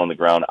the ball on the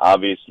ground.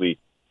 Obviously,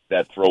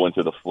 that throw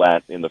into the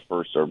flat in the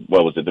first, or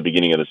what was it, the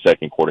beginning of the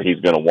second quarter,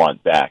 he's going to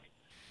want back.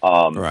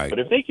 Right. But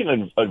if they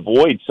can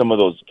avoid some of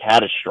those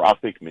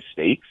catastrophic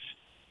mistakes,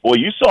 boy,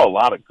 you saw a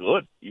lot of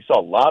good. You saw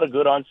a lot of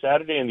good on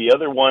Saturday. And the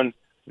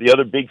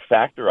other big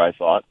factor I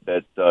thought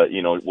that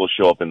will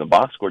show up in the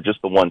box score,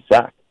 just the one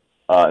sack.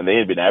 And they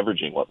had been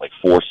averaging like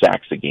 4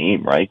 sacks a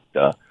game, right?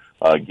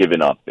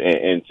 Given up,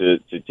 and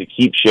to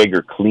keep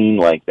Shager clean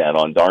like that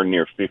on darn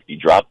near 50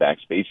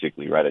 dropbacks,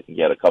 basically, right? I think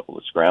he had a couple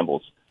of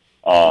scrambles.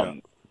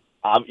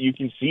 You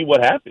can see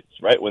what happens,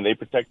 right, when they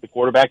protect the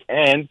quarterback,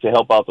 and to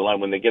help out the line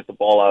when they get the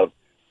ball out of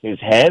his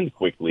hand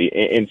quickly.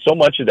 And so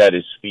much of that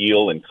is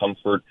feel and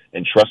comfort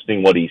and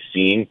trusting what he's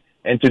seeing,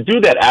 and to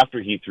do that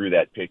after he threw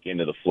that pick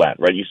into the flat,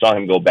 right? You saw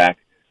him go back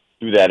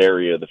through that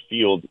area of the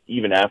field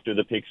even after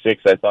the pick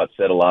six. I thought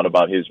said a lot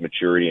about his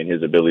maturity and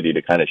his ability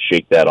to kind of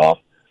shake that off.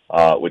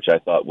 Which I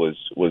thought was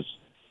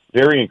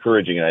very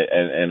encouraging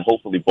and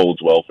hopefully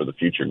bodes well for the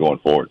future going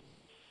forward.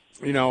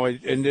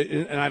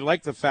 And I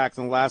like the fact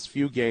in the last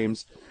few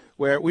games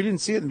where we didn't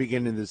see it in the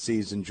beginning of the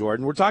season,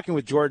 Jordan. We're talking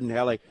with Jordan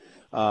Helle,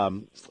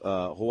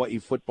 Hawaii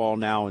Football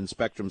Now and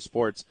Spectrum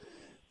Sports,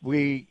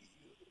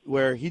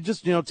 where he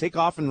just take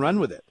off and run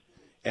with it,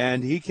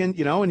 and he can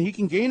and he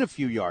can gain a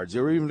few yards.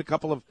 There were even a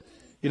couple of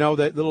the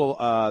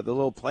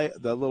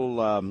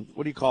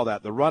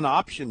run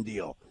option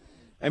deal.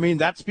 I mean,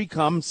 that's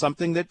become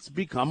something that's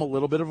become a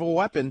little bit of a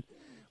weapon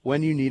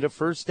when you need a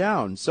first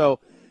down. So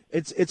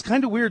it's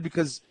kind of weird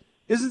because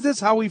isn't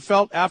this how we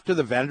felt after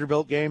the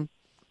Vanderbilt game?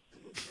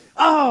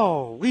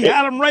 Oh, we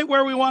had him right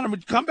where we want him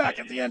to come back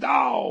at the end.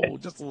 Oh,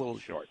 just a little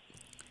short.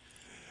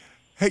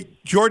 Hey,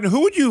 Jordan,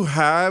 who would you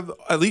have,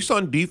 at least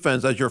on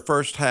defense, as your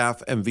first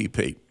half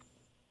MVP?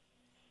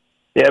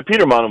 Yeah,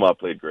 Peter Monomoy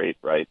played great,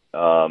 right?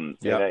 And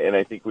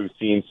I think we've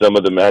seen some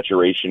of the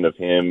maturation of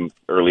him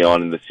early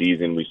on in the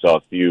season. We saw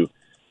a few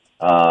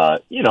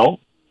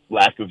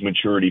lack of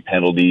maturity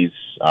penalties.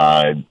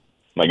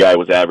 My guy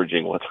was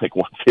averaging, one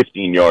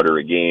 15-yarder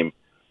a game.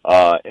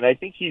 And I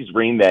think he's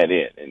reined that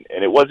in.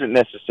 And it wasn't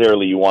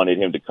necessarily you wanted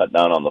him to cut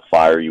down on the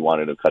fire, you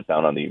wanted to cut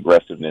down on the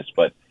aggressiveness.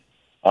 But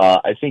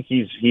I think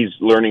he's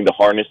learning to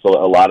harness a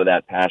lot of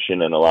that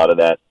passion and a lot of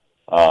that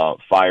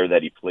fire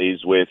that he plays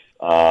with.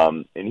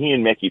 And he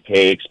and Meki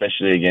Pay,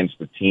 especially against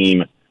the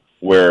team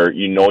where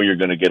you're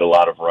going to get a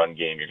lot of run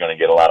game, you're going to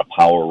get a lot of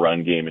power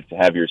run game, and to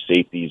have your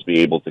safeties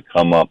be able to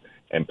come up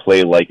and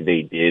play like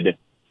they did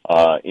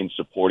in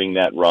supporting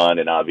that run.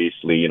 And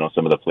obviously,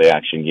 some of the play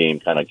action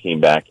game kind of came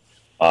back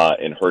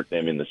and hurt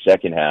them in the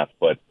second half.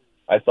 But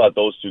I thought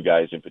those two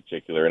guys in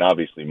particular, and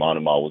obviously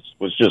Monomoy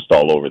was just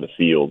all over the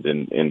field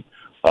and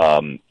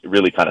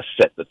really kind of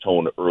set the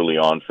tone early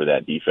on for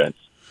that defense.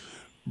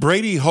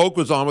 Brady Hoke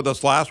was on with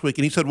us last week,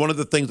 and he said one of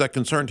the things that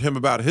concerned him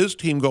about his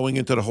team going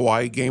into the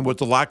Hawaii game was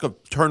the lack of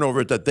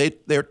turnovers that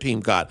their team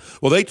got.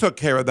 Well, they took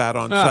care of that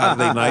on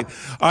Saturday night.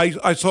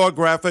 I saw a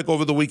graphic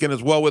over the weekend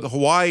as well with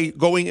Hawaii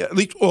going, at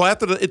least,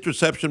 after the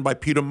interception by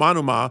Peter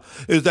Monomoy,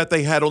 is that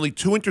they had only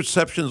 2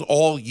 interceptions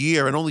all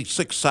year and only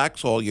 6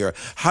 sacks all year.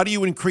 How do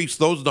you increase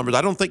those numbers?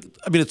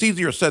 It's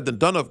easier said than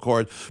done, of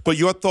course, but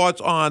your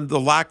thoughts on the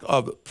lack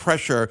of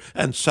pressure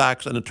and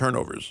sacks and the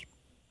turnovers?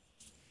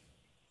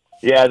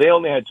 Yeah, they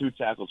only had 2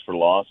 tackles for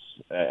loss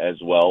as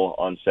well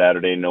on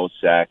Saturday. No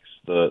sacks,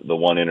 the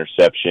 1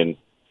 interception.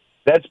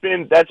 That's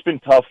been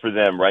tough for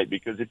them, right?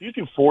 Because if you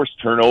can force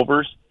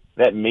turnovers,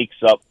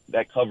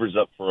 that covers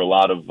up for a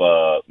lot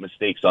of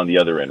mistakes on the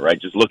other end, right?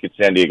 Just look at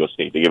San Diego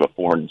State. They gave up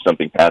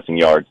 400-something passing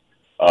yards,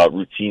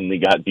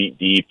 routinely got beat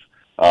deep,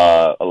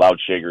 allowed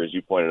Shager, as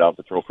you pointed out,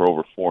 to throw for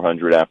over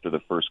 400 after the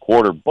first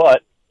quarter.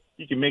 But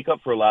you can make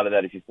up for a lot of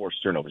that if you force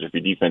turnovers, if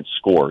your defense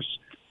scores.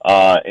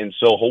 And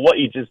so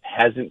Hawaii just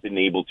hasn't been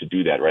able to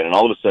do that, right? And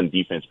all of a sudden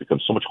defense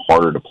becomes so much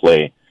harder to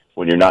play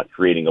when you're not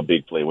creating a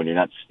big play, when you're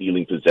not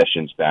stealing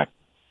possessions back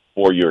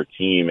for your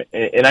team.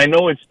 And I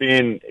know it's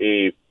been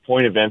a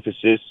point of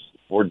emphasis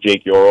for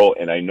Jake Yoro,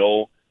 and I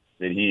know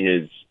that he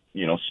has,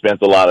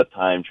 spent a lot of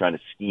time trying to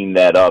scheme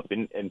that up.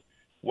 And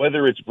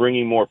whether it's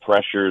bringing more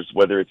pressures,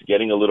 whether it's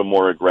getting a little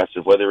more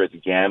aggressive, whether it's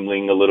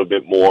gambling a little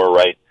bit more,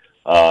 right,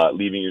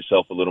 leaving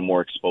yourself a little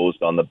more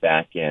exposed on the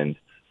back end,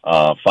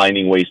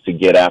 finding ways to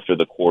get after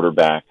the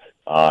quarterback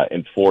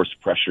and force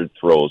pressured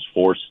throws,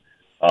 force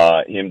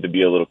him to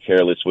be a little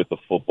careless with the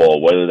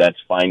football, whether that's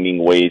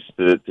finding ways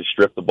to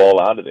strip the ball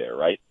out of there,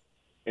 right?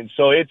 And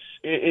so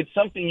it's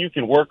something you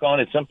can work on.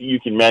 It's something you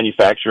can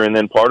manufacture, and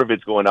then part of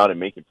it's going out and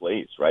making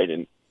plays, right?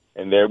 And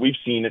there we've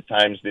seen at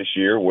times this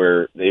year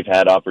where they've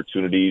had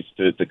opportunities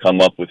to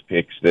come up with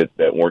picks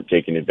that weren't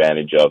taken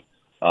advantage of.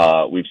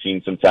 We've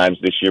seen some times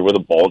this year where the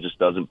ball just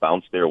doesn't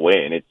bounce their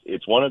way, and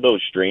it's one of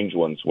those strange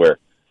ones where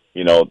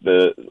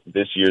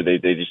this year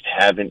they just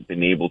haven't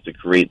been able to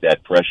create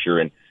that pressure,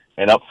 and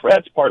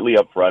that's partly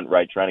up front,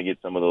 right? Trying to get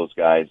some of those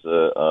guys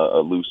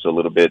loose a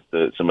little bit,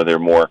 some of their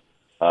more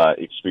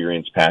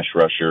experienced pass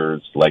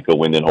rushers like a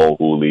Wyndon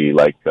Ho'ohuli,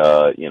 like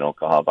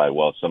Kahabai,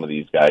 well, some of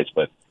these guys,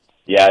 but.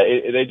 Yeah,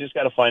 they just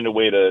got to find a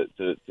way to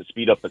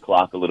speed up the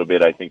clock a little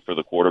bit, I think, for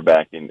the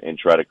quarterback and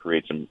try to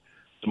create some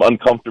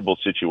uncomfortable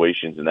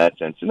situations in that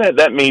sense. And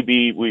that may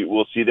be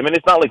we'll see them. And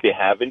it's not like they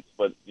haven't,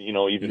 but,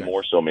 even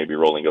more so maybe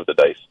rolling of the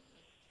dice.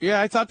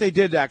 Yeah, I thought they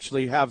did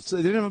actually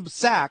they didn't have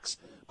sacks,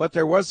 but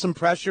there was some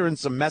pressure and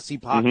some messy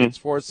pockets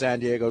for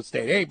San Diego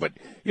State. Hey, but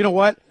you know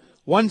what?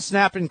 One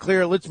snap and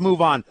clear. Let's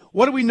move on.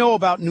 What do we know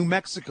about New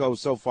Mexico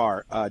so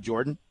far,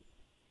 Jordan?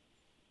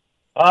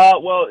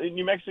 Well,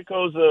 New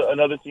Mexico's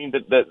another team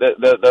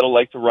that'll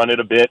like to run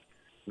it a bit.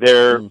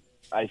 They're,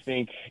 I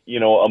think,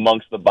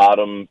 amongst the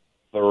bottom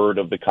third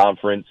of the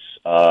conference.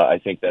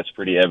 I think that's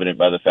pretty evident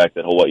by the fact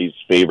that Hawaii's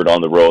favored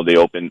on the road.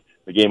 The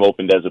game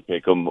opened as a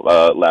pick'em.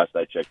 Last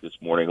I checked this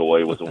morning,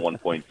 Hawaii was a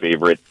 1-point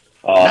favorite.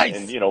 Nice.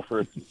 And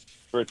for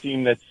a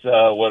team that's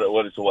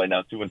what is Hawaii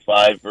now,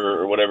 2-5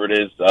 or whatever it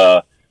is.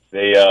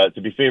 They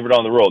to be favored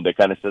on the road, that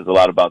kind of says a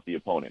lot about the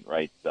opponent,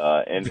 right?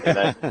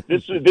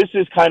 This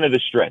is kind of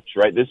the stretch,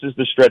 right? This is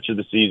the stretch of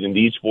the season.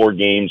 These 4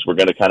 games were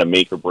going to kind of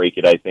make or break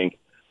it, I think.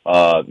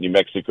 New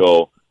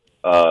Mexico,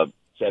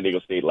 San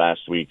Diego State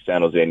last week,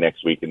 San Jose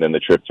next week, and then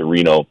the trip to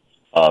Reno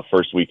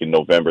first week in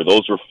November.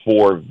 Those were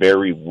 4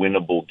 very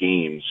winnable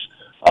games,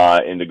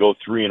 and to go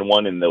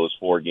 3-1 in those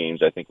 4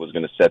 games, I think was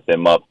going to set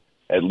them up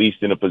at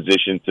least in a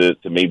position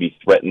to maybe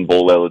threaten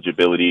bowl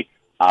eligibility.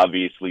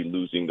 Obviously,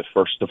 losing the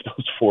first of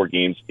those 4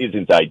 games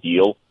isn't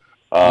ideal,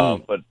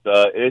 but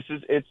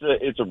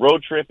it's a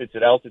road trip. It's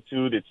at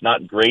altitude. It's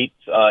not great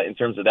in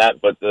terms of that,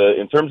 but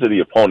in terms of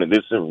the opponent, this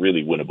is a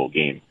really winnable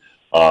game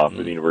for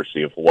the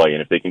University of Hawaii.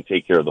 And if they can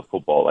take care of the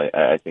football,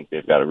 I think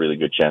they've got a really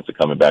good chance of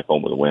coming back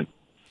home with a win.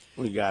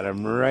 We got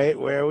them right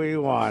where we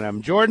want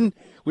them. Jordan,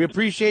 we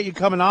appreciate you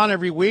coming on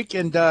every week,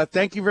 and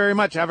thank you very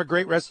much. Have a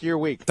great rest of your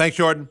week. Thanks,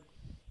 Jordan.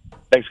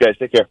 Thanks, guys.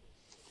 Take care.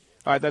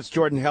 All right, that's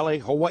Jordan Helle.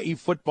 Hawaii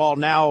Football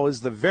Now is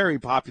the very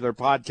popular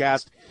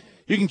podcast.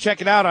 You can check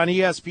it out on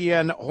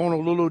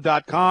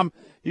ESPNHonolulu.com.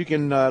 You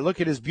can look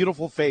at his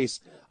beautiful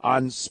face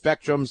on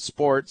Spectrum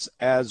Sports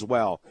as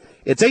well.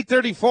 It's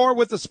 8:34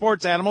 with the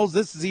Sports Animals.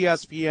 This is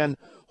ESPN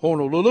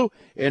Honolulu,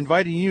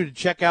 inviting you to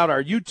check out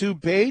our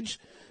YouTube page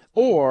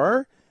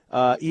or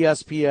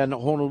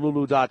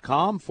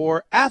ESPNHonolulu.com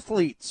for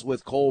Athletes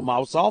with Cole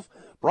Mousoff,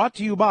 brought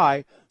to you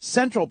by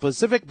Central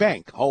Pacific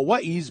Bank,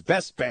 Hawaii's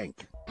best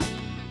bank.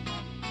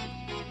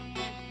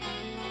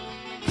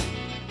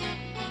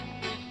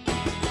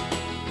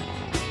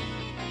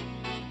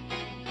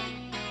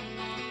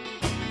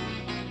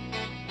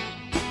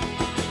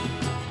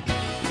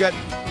 Got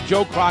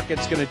Joe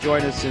Crockett's going to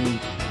join us in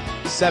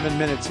 7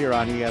 minutes here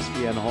on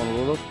ESPN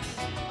Honolulu.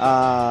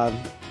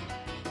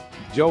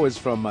 Joe is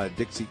from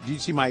Dixie. Did you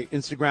see my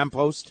Instagram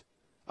post?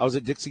 I was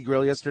at Dixie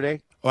Grill yesterday.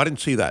 Oh, I didn't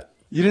see that.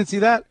 You didn't see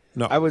that?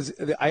 No. I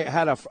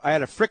had a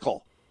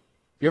frickle.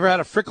 You ever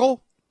had a frickle?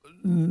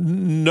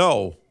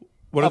 No.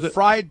 What is it? A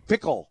fried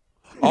pickle.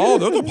 Oh,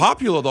 those are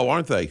popular though,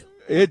 aren't they?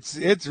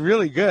 It's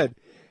really good.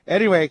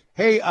 Anyway,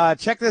 hey,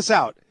 check this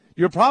out.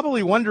 You're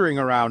probably wondering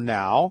around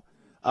now.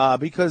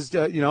 Because,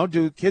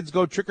 do kids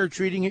go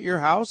trick-or-treating at your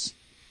house?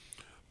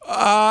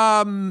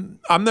 I'm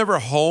never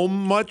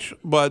home much,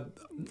 but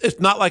it's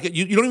not like it.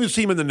 You don't even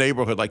see them in the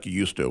neighborhood like you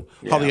used to.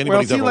 Yeah. Hardly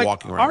anybody's ever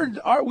walking around.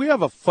 We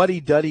have a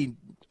fuddy-duddy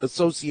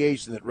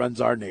association that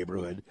runs our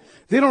neighborhood.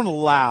 They don't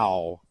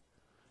allow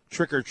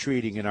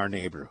trick-or-treating in our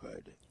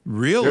neighborhood.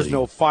 Really? There's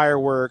no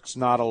fireworks,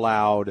 not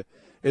allowed.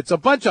 It's a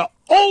bunch of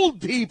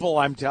old people,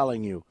 I'm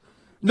telling you.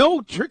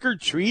 No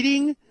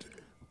trick-or-treating.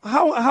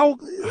 How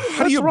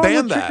do you wrong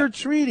ban with that? Trick or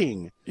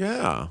treating.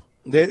 Yeah.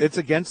 It's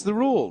against the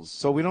rules,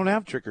 so we don't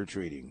have trick or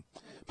treating.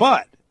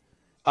 But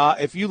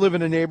if you live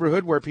in a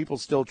neighborhood where people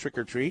still trick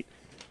or treat,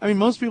 I mean,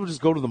 most people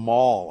just go to the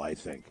mall, I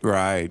think.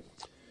 Right.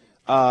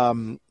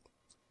 The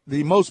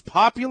most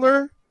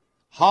popular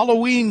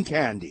Halloween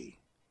candy.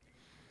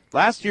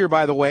 Last year,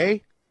 by the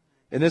way,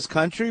 in this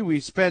country, we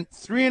spent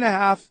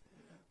 $3.5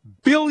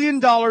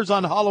 billion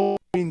on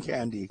Halloween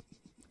candy.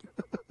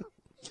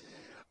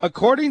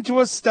 According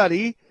to a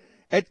study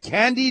at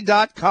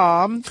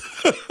candy.com,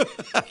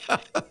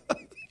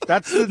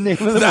 that's the name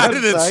of the That website.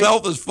 in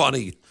itself is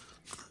funny.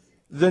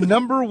 The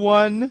number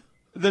one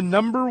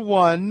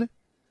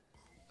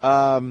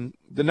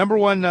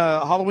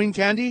Halloween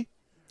candy,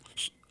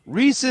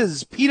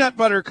 Reese's Peanut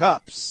Butter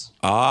Cups.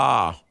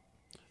 Ah.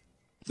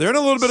 They're in a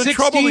little bit of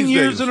trouble 16 these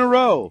years days. in a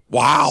row.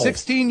 Wow.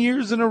 16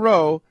 years in a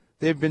row,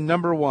 they've been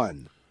number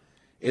one.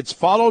 It's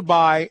followed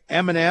by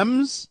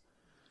M&M's,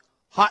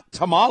 Hot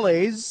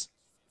Tamales,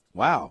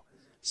 wow,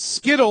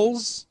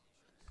 Skittles,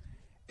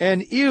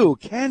 and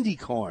candy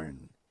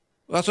corn.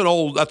 That's an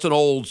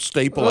old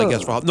staple, I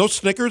guess. No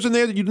Snickers in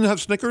there? You didn't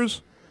have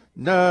Snickers?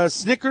 No,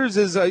 Snickers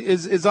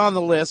is on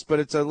the list, but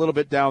it's a little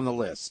bit down the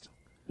list.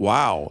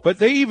 Wow. But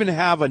they even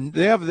have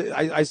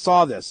I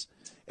saw this,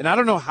 and I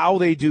don't know how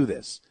they do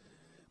this,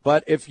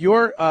 but if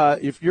you're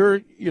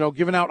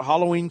giving out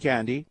Halloween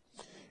candy,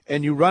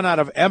 and you run out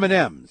of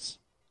M&Ms,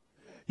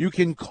 you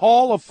can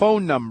call a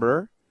phone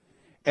number,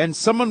 and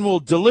someone will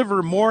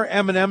deliver more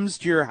M&Ms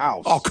to your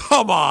house. Oh,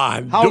 come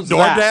on. How's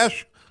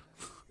DoorDash?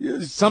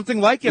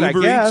 Something like it, Uber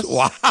I guess. Eats?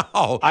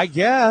 Wow. I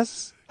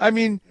guess. I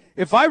mean,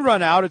 if I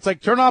run out, it's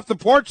like turn off the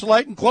porch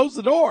light and close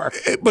the door.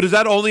 But is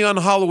that only on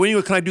Halloween,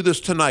 or can I do this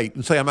tonight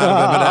and say I'm out of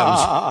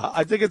M&Ms?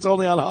 I think it's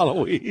only on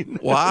Halloween.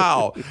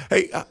 Wow.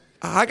 Hey,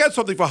 I got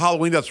something for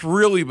Halloween that's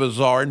really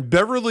bizarre. In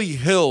Beverly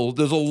Hills,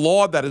 there's a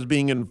law that is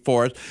being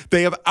enforced.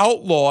 They have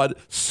outlawed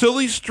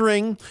silly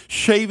string,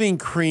 shaving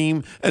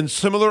cream, and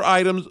similar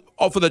items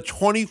for the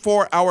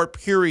 24-hour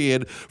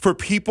period for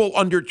people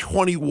under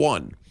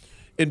 21.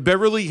 In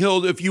Beverly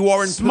Hills, if you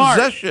are in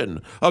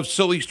possession of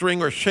silly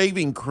string or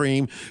shaving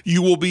cream,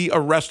 you will be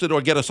arrested or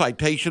get a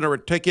citation or a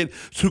ticket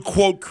to,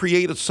 quote,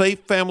 create a safe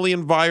family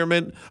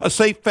environment, a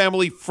safe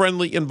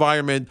family-friendly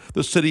environment.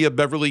 The city of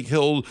Beverly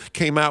Hills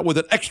came out with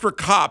it. Extra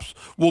cops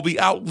will be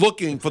out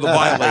looking for the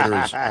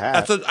violators.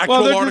 That's an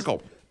actual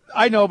article.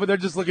 I know, but they're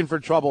just looking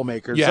for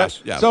troublemakers.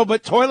 Yes. So,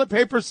 but toilet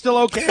paper's still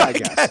okay, I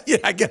guess. Yeah,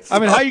 I guess. I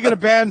mean, how are you going to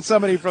ban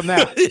somebody from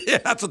that? Yeah,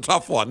 that's a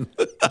tough one.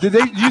 Did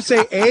you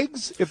say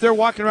eggs? If they're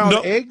walking around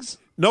with eggs?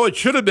 No, it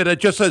should have been. It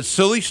just says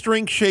silly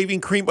string,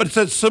 shaving cream, but it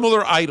says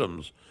similar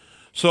items.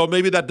 So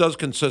maybe that does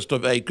consist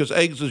of eggs, because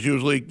eggs is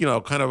usually,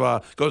 kind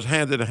of goes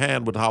hand in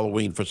hand with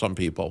Halloween for some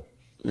people.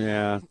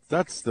 Yeah,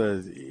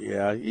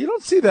 you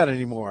don't see that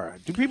anymore.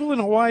 Do people in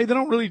Hawaii, they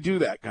don't really do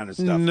that kind of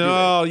stuff?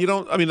 No, you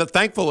don't. I mean,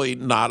 thankfully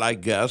not, I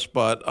guess,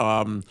 but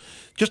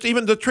just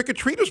even the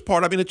trick-or-treaters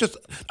part, I mean, it's just,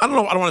 I don't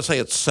know, I don't want to say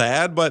it's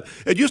sad, but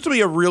it used to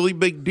be a really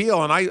big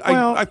deal, and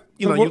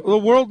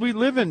the world we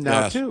live in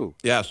now, yes, too.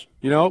 Yes.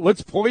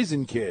 Let's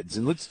poison kids,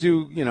 and let's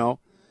do,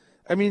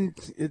 I mean,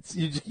 it's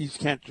you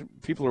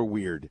can't, people are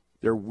weird.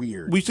 They're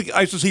weird.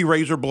 I used to see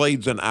razor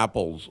blades and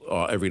apples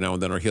every now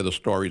and then, or hear the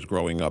stories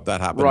growing up. That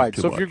happened right.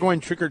 too So much. If you're going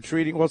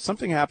trick-or-treating, well,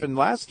 something happened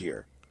last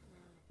year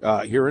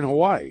here in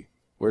Hawaii,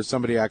 where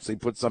somebody actually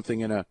put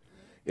something in a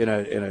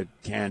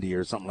candy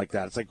or something like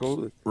that. It's like,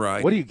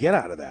 right. What do you get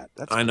out of that?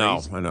 That's I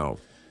know.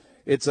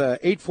 It's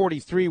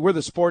 8:43. We're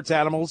the Sports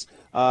Animals.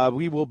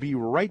 We will be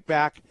right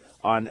back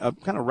on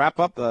kind of wrap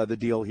up the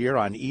deal here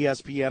on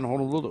ESPN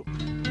Honolulu.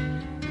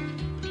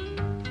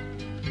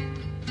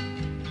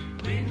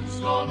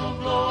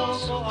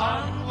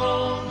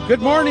 Good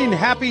morning.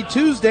 Happy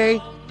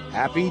Tuesday.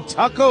 Happy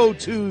Taco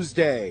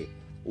Tuesday.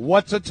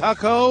 What's a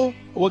taco?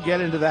 We'll get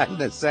into that in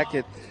a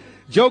second.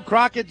 Joe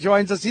Crockett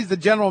joins us. He's the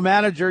general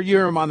manager. You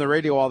hear him on the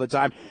radio all the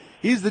time.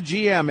 He's the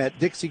GM at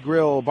Dixie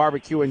Grill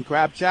Barbecue and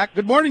Crab Shack.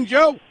 Good morning,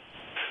 Joe.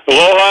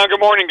 Aloha.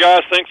 Good morning,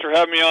 guys. Thanks for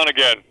having me on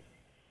again.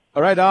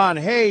 All right, on.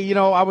 Hey,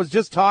 I was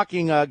just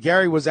talking.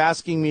 Gary was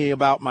asking me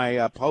about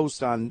my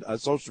post on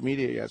social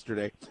media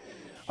yesterday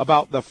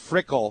about the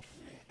frickle.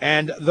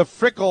 And the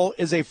frickle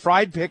is a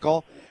fried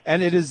pickle,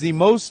 and it is the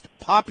most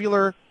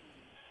popular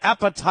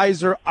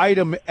appetizer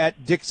item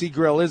at Dixie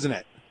Grill, isn't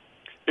it?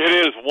 It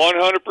is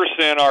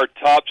 100% our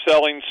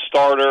top-selling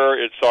starter.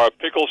 It's our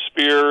pickle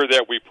spear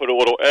that we put a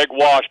little egg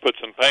wash, put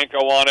some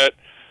panko on it,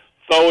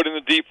 throw it in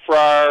the deep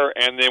fryer,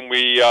 and then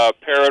we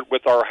pair it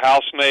with our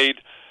house-made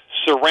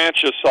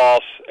sriracha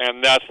sauce,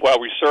 and that's why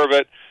we serve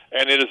it.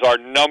 And it is our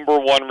number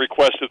one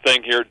requested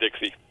thing here at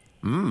Dixie.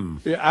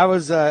 Yeah, I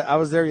was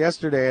there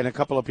yesterday, and a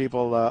couple of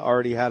people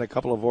already had a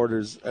couple of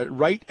orders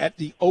right at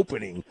the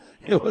opening.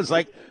 It was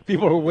like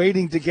people were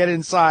waiting to get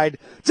inside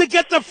to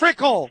get the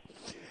frickle.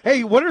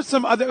 Hey, what are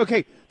some other?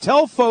 Okay,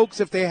 tell folks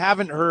if they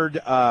haven't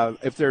heard,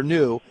 if they're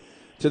new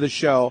to the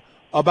show,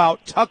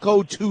 about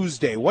Taco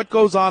Tuesday. What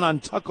goes on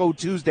Taco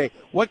Tuesday?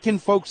 What can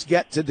folks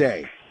get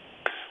today?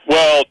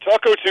 Well,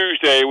 Taco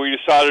Tuesday, we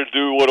decided to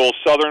do a little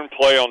Southern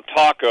play on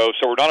taco.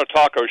 So we're not a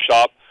taco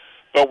shop,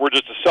 but we're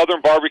just a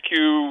Southern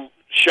barbecue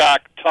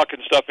shack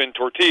tucking stuff in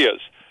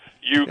tortillas.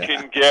 You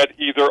can get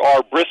either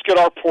our brisket,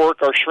 our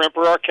pork, our shrimp,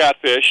 or our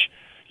catfish.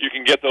 You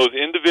can get those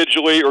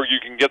individually, or you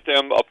can get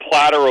them a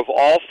platter of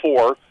all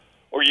four,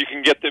 or you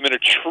can get them in a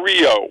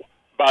trio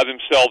by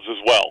themselves as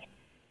well.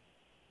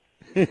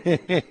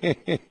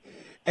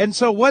 And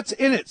so what's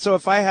in it? So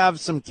if I have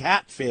some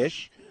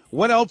catfish,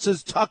 what else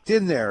is tucked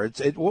in there?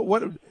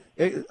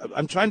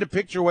 I'm trying to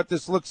picture what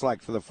this looks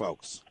like for the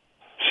folks.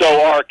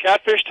 So our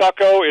catfish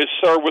taco is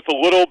served with a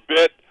little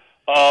bit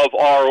of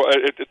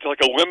it's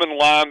like a lemon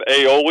lime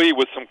aioli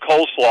with some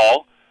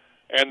coleslaw.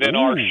 And then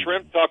our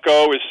shrimp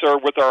taco is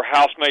served with our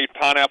house-made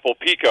pineapple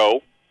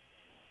pico.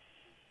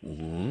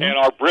 And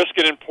our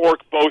brisket and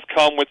pork both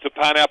come with the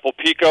pineapple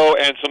pico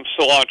and some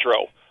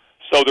cilantro.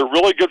 So they're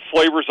really good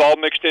flavors all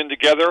mixed in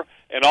together,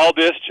 and all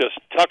this just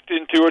tucked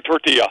into a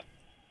tortilla.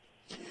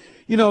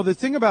 You know, the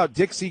thing about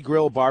Dixie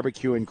Grill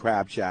Barbecue and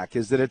Crab Shack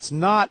is that it's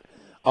not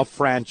a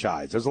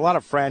franchise. There's a lot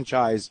of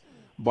franchise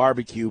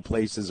barbecue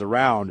places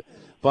around,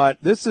 but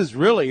this is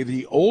really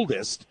the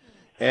oldest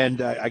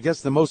and I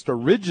guess the most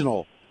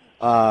original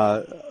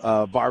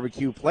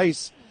barbecue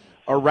place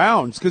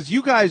around. Because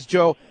you guys,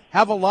 Joe,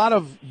 have a lot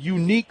of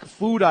unique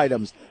food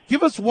items.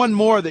 Give us one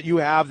more that you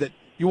have that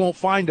you won't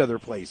find other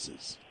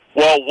places.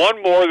 Well,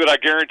 one more that I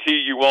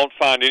guarantee you won't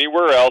find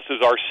anywhere else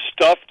is our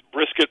stuffed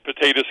brisket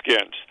potato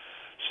skins.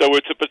 So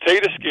it's a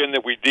potato skin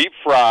that we deep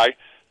fry,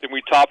 then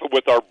we top it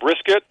with our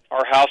brisket,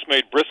 our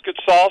house-made brisket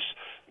sauce,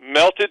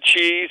 melted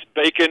cheese,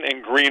 bacon,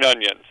 and green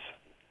onions.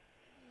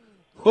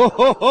 Ho,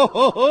 ho, ho,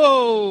 ho,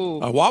 ho.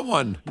 I want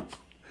one.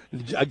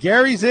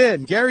 Gary's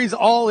in. Gary's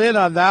all in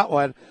on that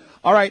one.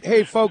 All right.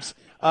 Hey, folks,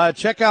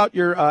 check out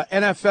your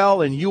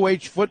NFL and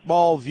UH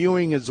football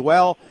viewing as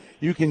well.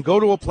 You can go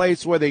to a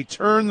place where they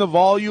turn the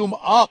volume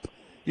up.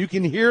 You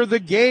can hear the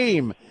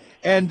game.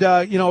 And,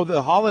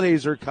 the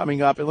holidays are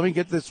coming up. And let me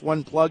get this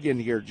one plug in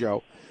here,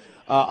 Joe.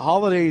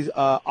 Holidays,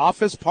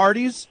 office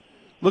parties.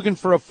 Looking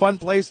for a fun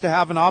place to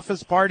have an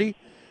office party?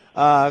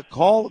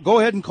 Go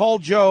ahead and call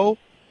Joe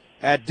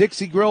at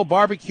Dixie Grill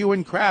Barbecue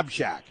and Crab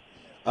Shack.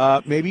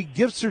 Maybe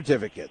gift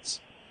certificates.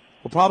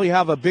 We'll probably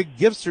have a big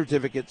gift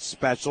certificate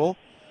special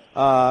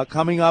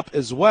coming up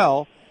as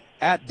well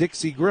at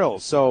Dixie Grill.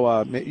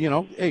 So,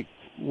 hey,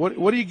 what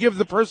do you give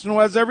the person who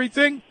has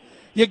everything?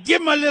 You give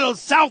them a little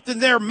south in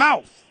their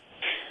mouth.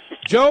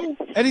 Joe,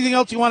 anything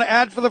else you want to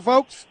add for the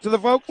folks?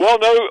 Well,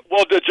 no.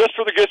 Well, just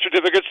for the gift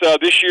certificates,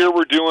 this year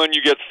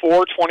you get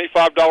 4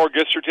 $25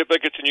 gift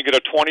certificates, and you get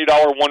a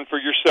 $20 one for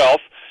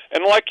yourself.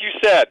 And like you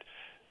said,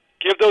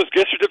 give those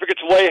gift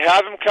certificates away,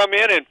 have them come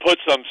in and put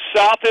some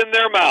south in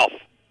their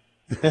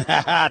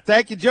mouth.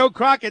 Thank you, Joe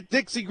Crockett,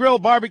 Dixie Grill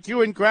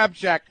Barbecue and Crab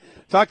Shack.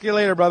 Talk to you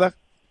later, brother.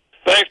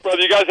 Thanks,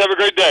 brother. You guys have a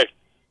great day.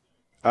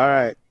 All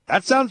right.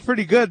 That sounds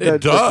pretty good.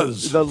 It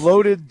does. The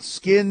loaded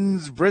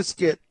skins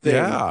brisket thing.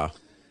 Yeah.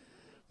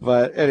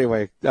 But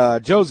anyway,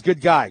 Joe's a good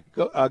guy.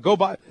 Go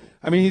by.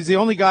 I mean, he's the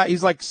only guy.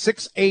 He's like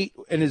 6'8",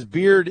 and his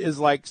beard is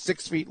like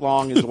 6 feet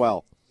long as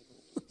well.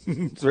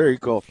 It's very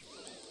cool.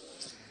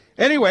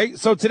 Anyway,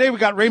 so today we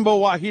got Rainbow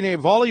Wahine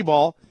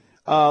Volleyball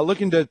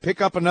looking to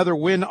pick up another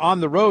win on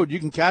the road. You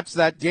can catch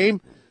that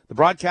game. The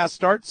broadcast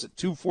starts at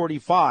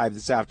 2:45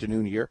 this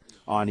afternoon here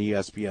on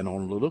ESPN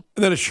Honolulu.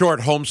 And then a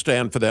short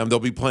homestand for them. They'll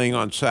be playing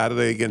on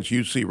Saturday against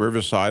UC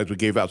Riverside, as we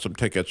gave out some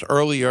tickets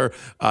earlier.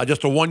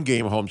 Just a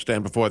one-game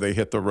homestand before they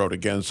hit the road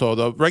again. So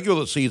the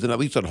regular season, at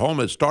least at home,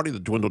 is starting to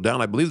dwindle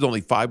down. I believe there's only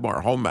 5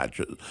 more home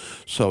matches.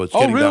 So it's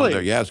getting down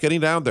there. Yeah, it's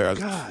getting down there.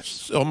 Gosh.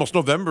 It's almost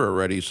November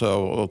already,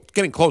 so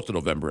getting close to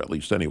November at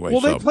least anyway.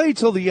 Well, they play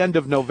till the end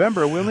of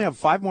November. We only have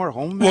 5 more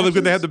home matches.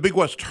 Well, they have the Big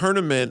West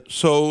tournament,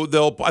 so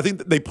I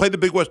think they play the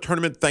Big West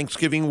tournament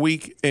Thanksgiving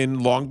week in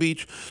Long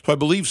Beach. So I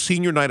believe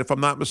senior night, if I'm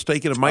not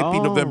mistaken, it might be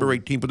November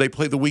 18th, but they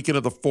play the weekend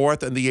of the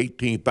 4th and the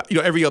 18th,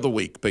 every other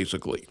week,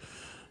 basically.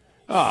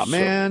 Oh,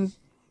 man.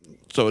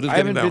 So it is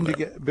getting down there.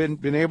 I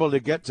haven't been able to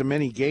get to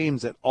many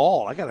games at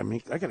all. I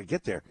gotta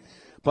get there.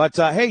 But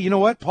hey, you know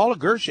what? Paula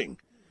Gershing,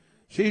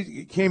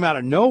 she came out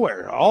of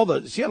nowhere.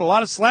 She had a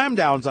lot of slam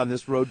downs on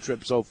this road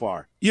trip so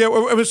far. Yeah,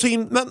 we're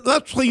seeing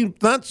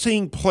not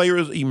seeing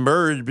players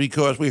emerge,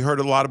 because we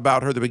heard a lot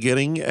about her at the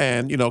beginning,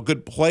 and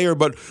good player,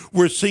 but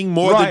we're seeing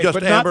more than just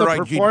but Amber. Not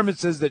the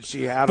performances that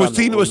she had.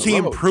 We're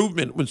seeing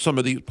improvement with some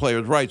of these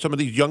players, right? Some of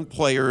these young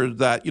players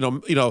that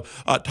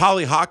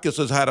Tali Hawkins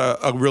has had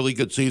a really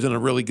good season, a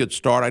really good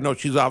start. I know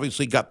she's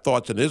obviously got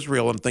thoughts in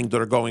Israel and things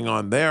that are going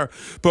on there,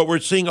 but we're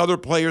seeing other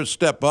players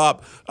step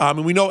up.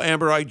 And we know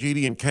Amber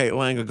Igidi and Kate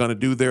Lang are going to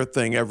do their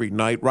thing every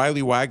night.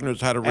 Riley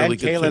Wagner's had a really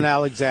good season. Kaylin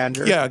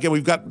Alexander. Yeah, again,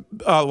 we've got got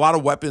a lot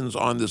of weapons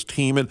on this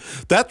team, and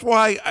that's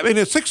why. I mean,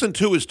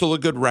 6-2 is still a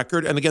good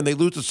record. And again, they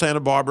lose to Santa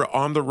Barbara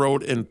on the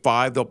road in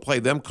 5. They'll play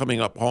them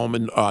coming up home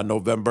in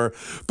November.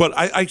 But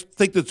I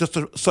think there's just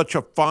such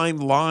a fine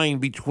line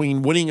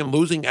between winning and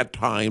losing at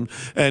times.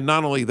 And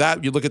not only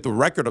that, you look at the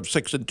record of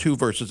 6-2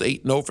 versus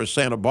 8-0 for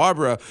Santa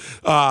Barbara.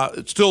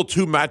 It's still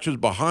 2 matches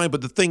behind.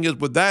 But the thing is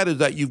with that is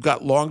that you've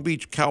got Long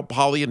Beach, Cal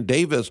Poly, and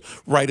Davis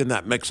right in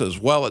that mix as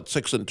well at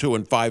 6-2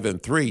 and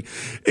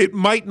 5-3. It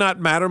might not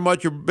matter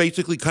much. You're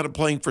basically kind of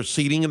playing for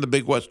seeding in the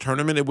Big West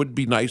tournament. It would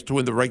be nice to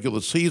win the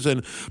regular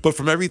season. But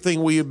from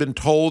everything we have been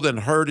told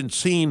and heard and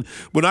seen,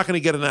 we're not going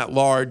to get in that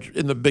large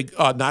in the big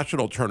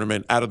national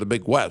tournament out of the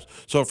Big West.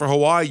 So for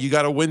Hawaii, you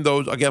got to win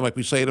those, again, like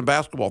we say it in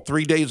basketball,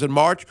 3 days in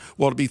March.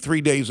 Well, it'll be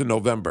 3 days in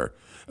November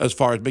as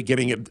far as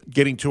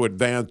getting to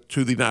advance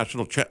to the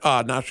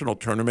national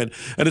tournament.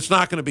 And it's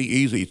not going to be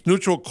easy. It's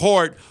neutral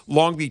court.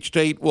 Long Beach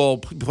State will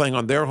be playing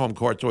on their home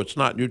court, so it's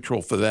not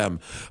neutral for them.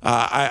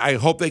 I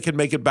hope they can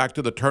make it back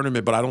to the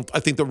tournament, but I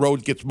think the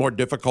road gets more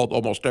difficult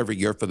almost every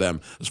year for them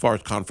as far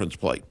as conference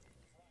play.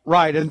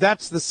 Right, and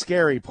that's the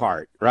scary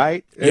part,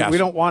 right? Yes. We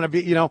don't want to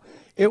be,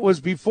 it was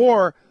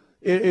before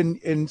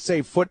in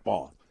say,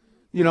 football.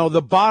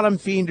 The bottom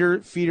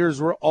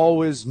feeders were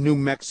always New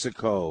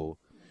Mexico,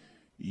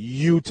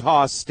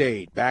 Utah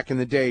State, back in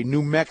the day,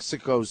 New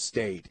Mexico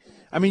State.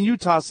 I mean,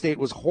 Utah State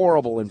was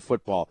horrible in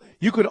football.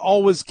 You could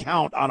always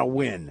count on a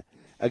win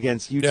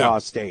against Utah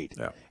State.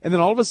 Yeah. And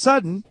then all of a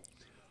sudden,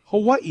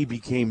 Hawaii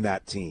became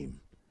that team.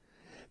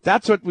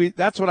 That's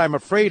what I'm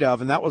afraid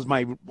of, and that was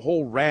my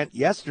whole rant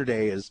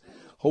yesterday is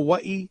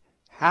Hawaii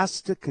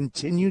has to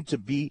continue to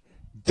be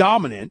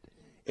dominant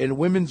in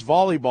women's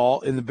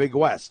volleyball in the Big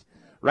West.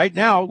 Right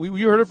now,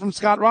 we heard it from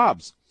Scott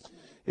Robbs.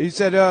 He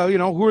said,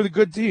 who are the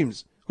good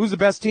teams? Who's the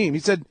best team? He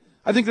said,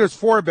 I think there's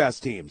 4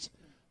 best teams.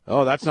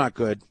 Oh, that's not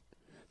good.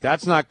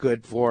 That's not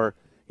good for,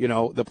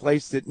 the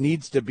place that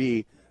needs to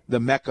be the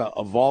mecca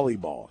of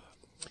volleyball.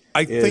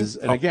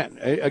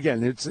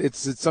 Again,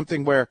 it's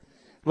something where,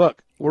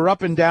 look, we're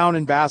up and down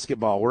in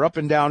basketball. We're up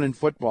and down in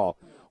football.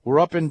 We're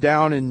up and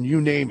down in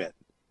you name it.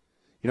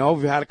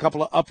 We've had a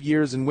couple of up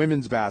years in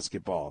women's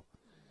basketball.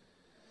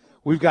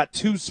 We've got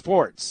 2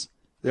 sports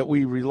that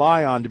we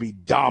rely on to be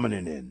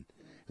dominant in,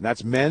 and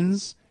that's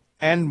men's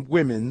and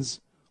women's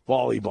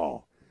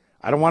volleyball.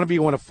 I don't want to be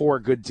one of 4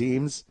 good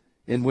teams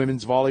in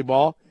women's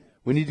volleyball.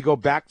 We need to go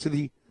back to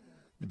the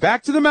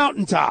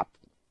mountaintop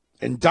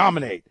and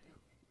dominate.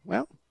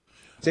 Well,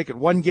 take it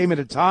one game at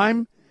a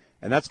time,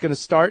 and that's going to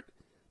start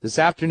this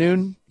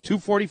afternoon,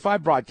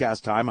 2:45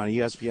 broadcast time on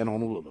ESPN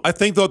Honolulu. I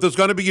think, though, there's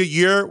going to be a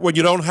year when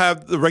you don't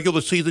have the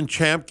regular season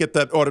champ get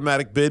that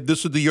automatic bid.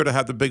 This is the year to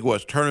have the Big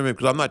West tournament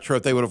because I'm not sure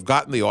if they would have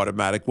gotten the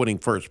automatic winning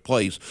first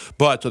place.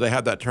 But so they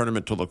have that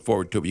tournament to look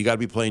forward to. But you got to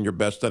be playing your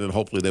best then, and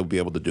hopefully they'll be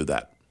able to do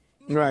that.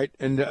 Right.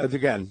 And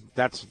again,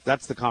 that's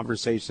the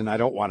conversation I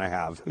don't want to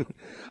have.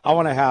 I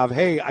want to have,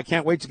 hey, I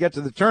can't wait to get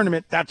to the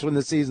tournament. That's when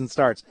the season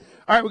starts.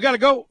 All right, we got to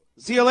go.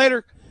 See you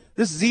later.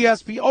 This is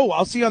ESP. Oh,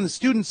 I'll see you on the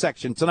student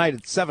section tonight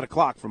at 7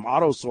 o'clock from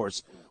Auto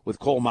Source with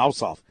Cole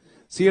Mouseoff.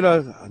 See you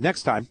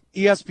next time.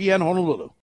 ESPN Honolulu.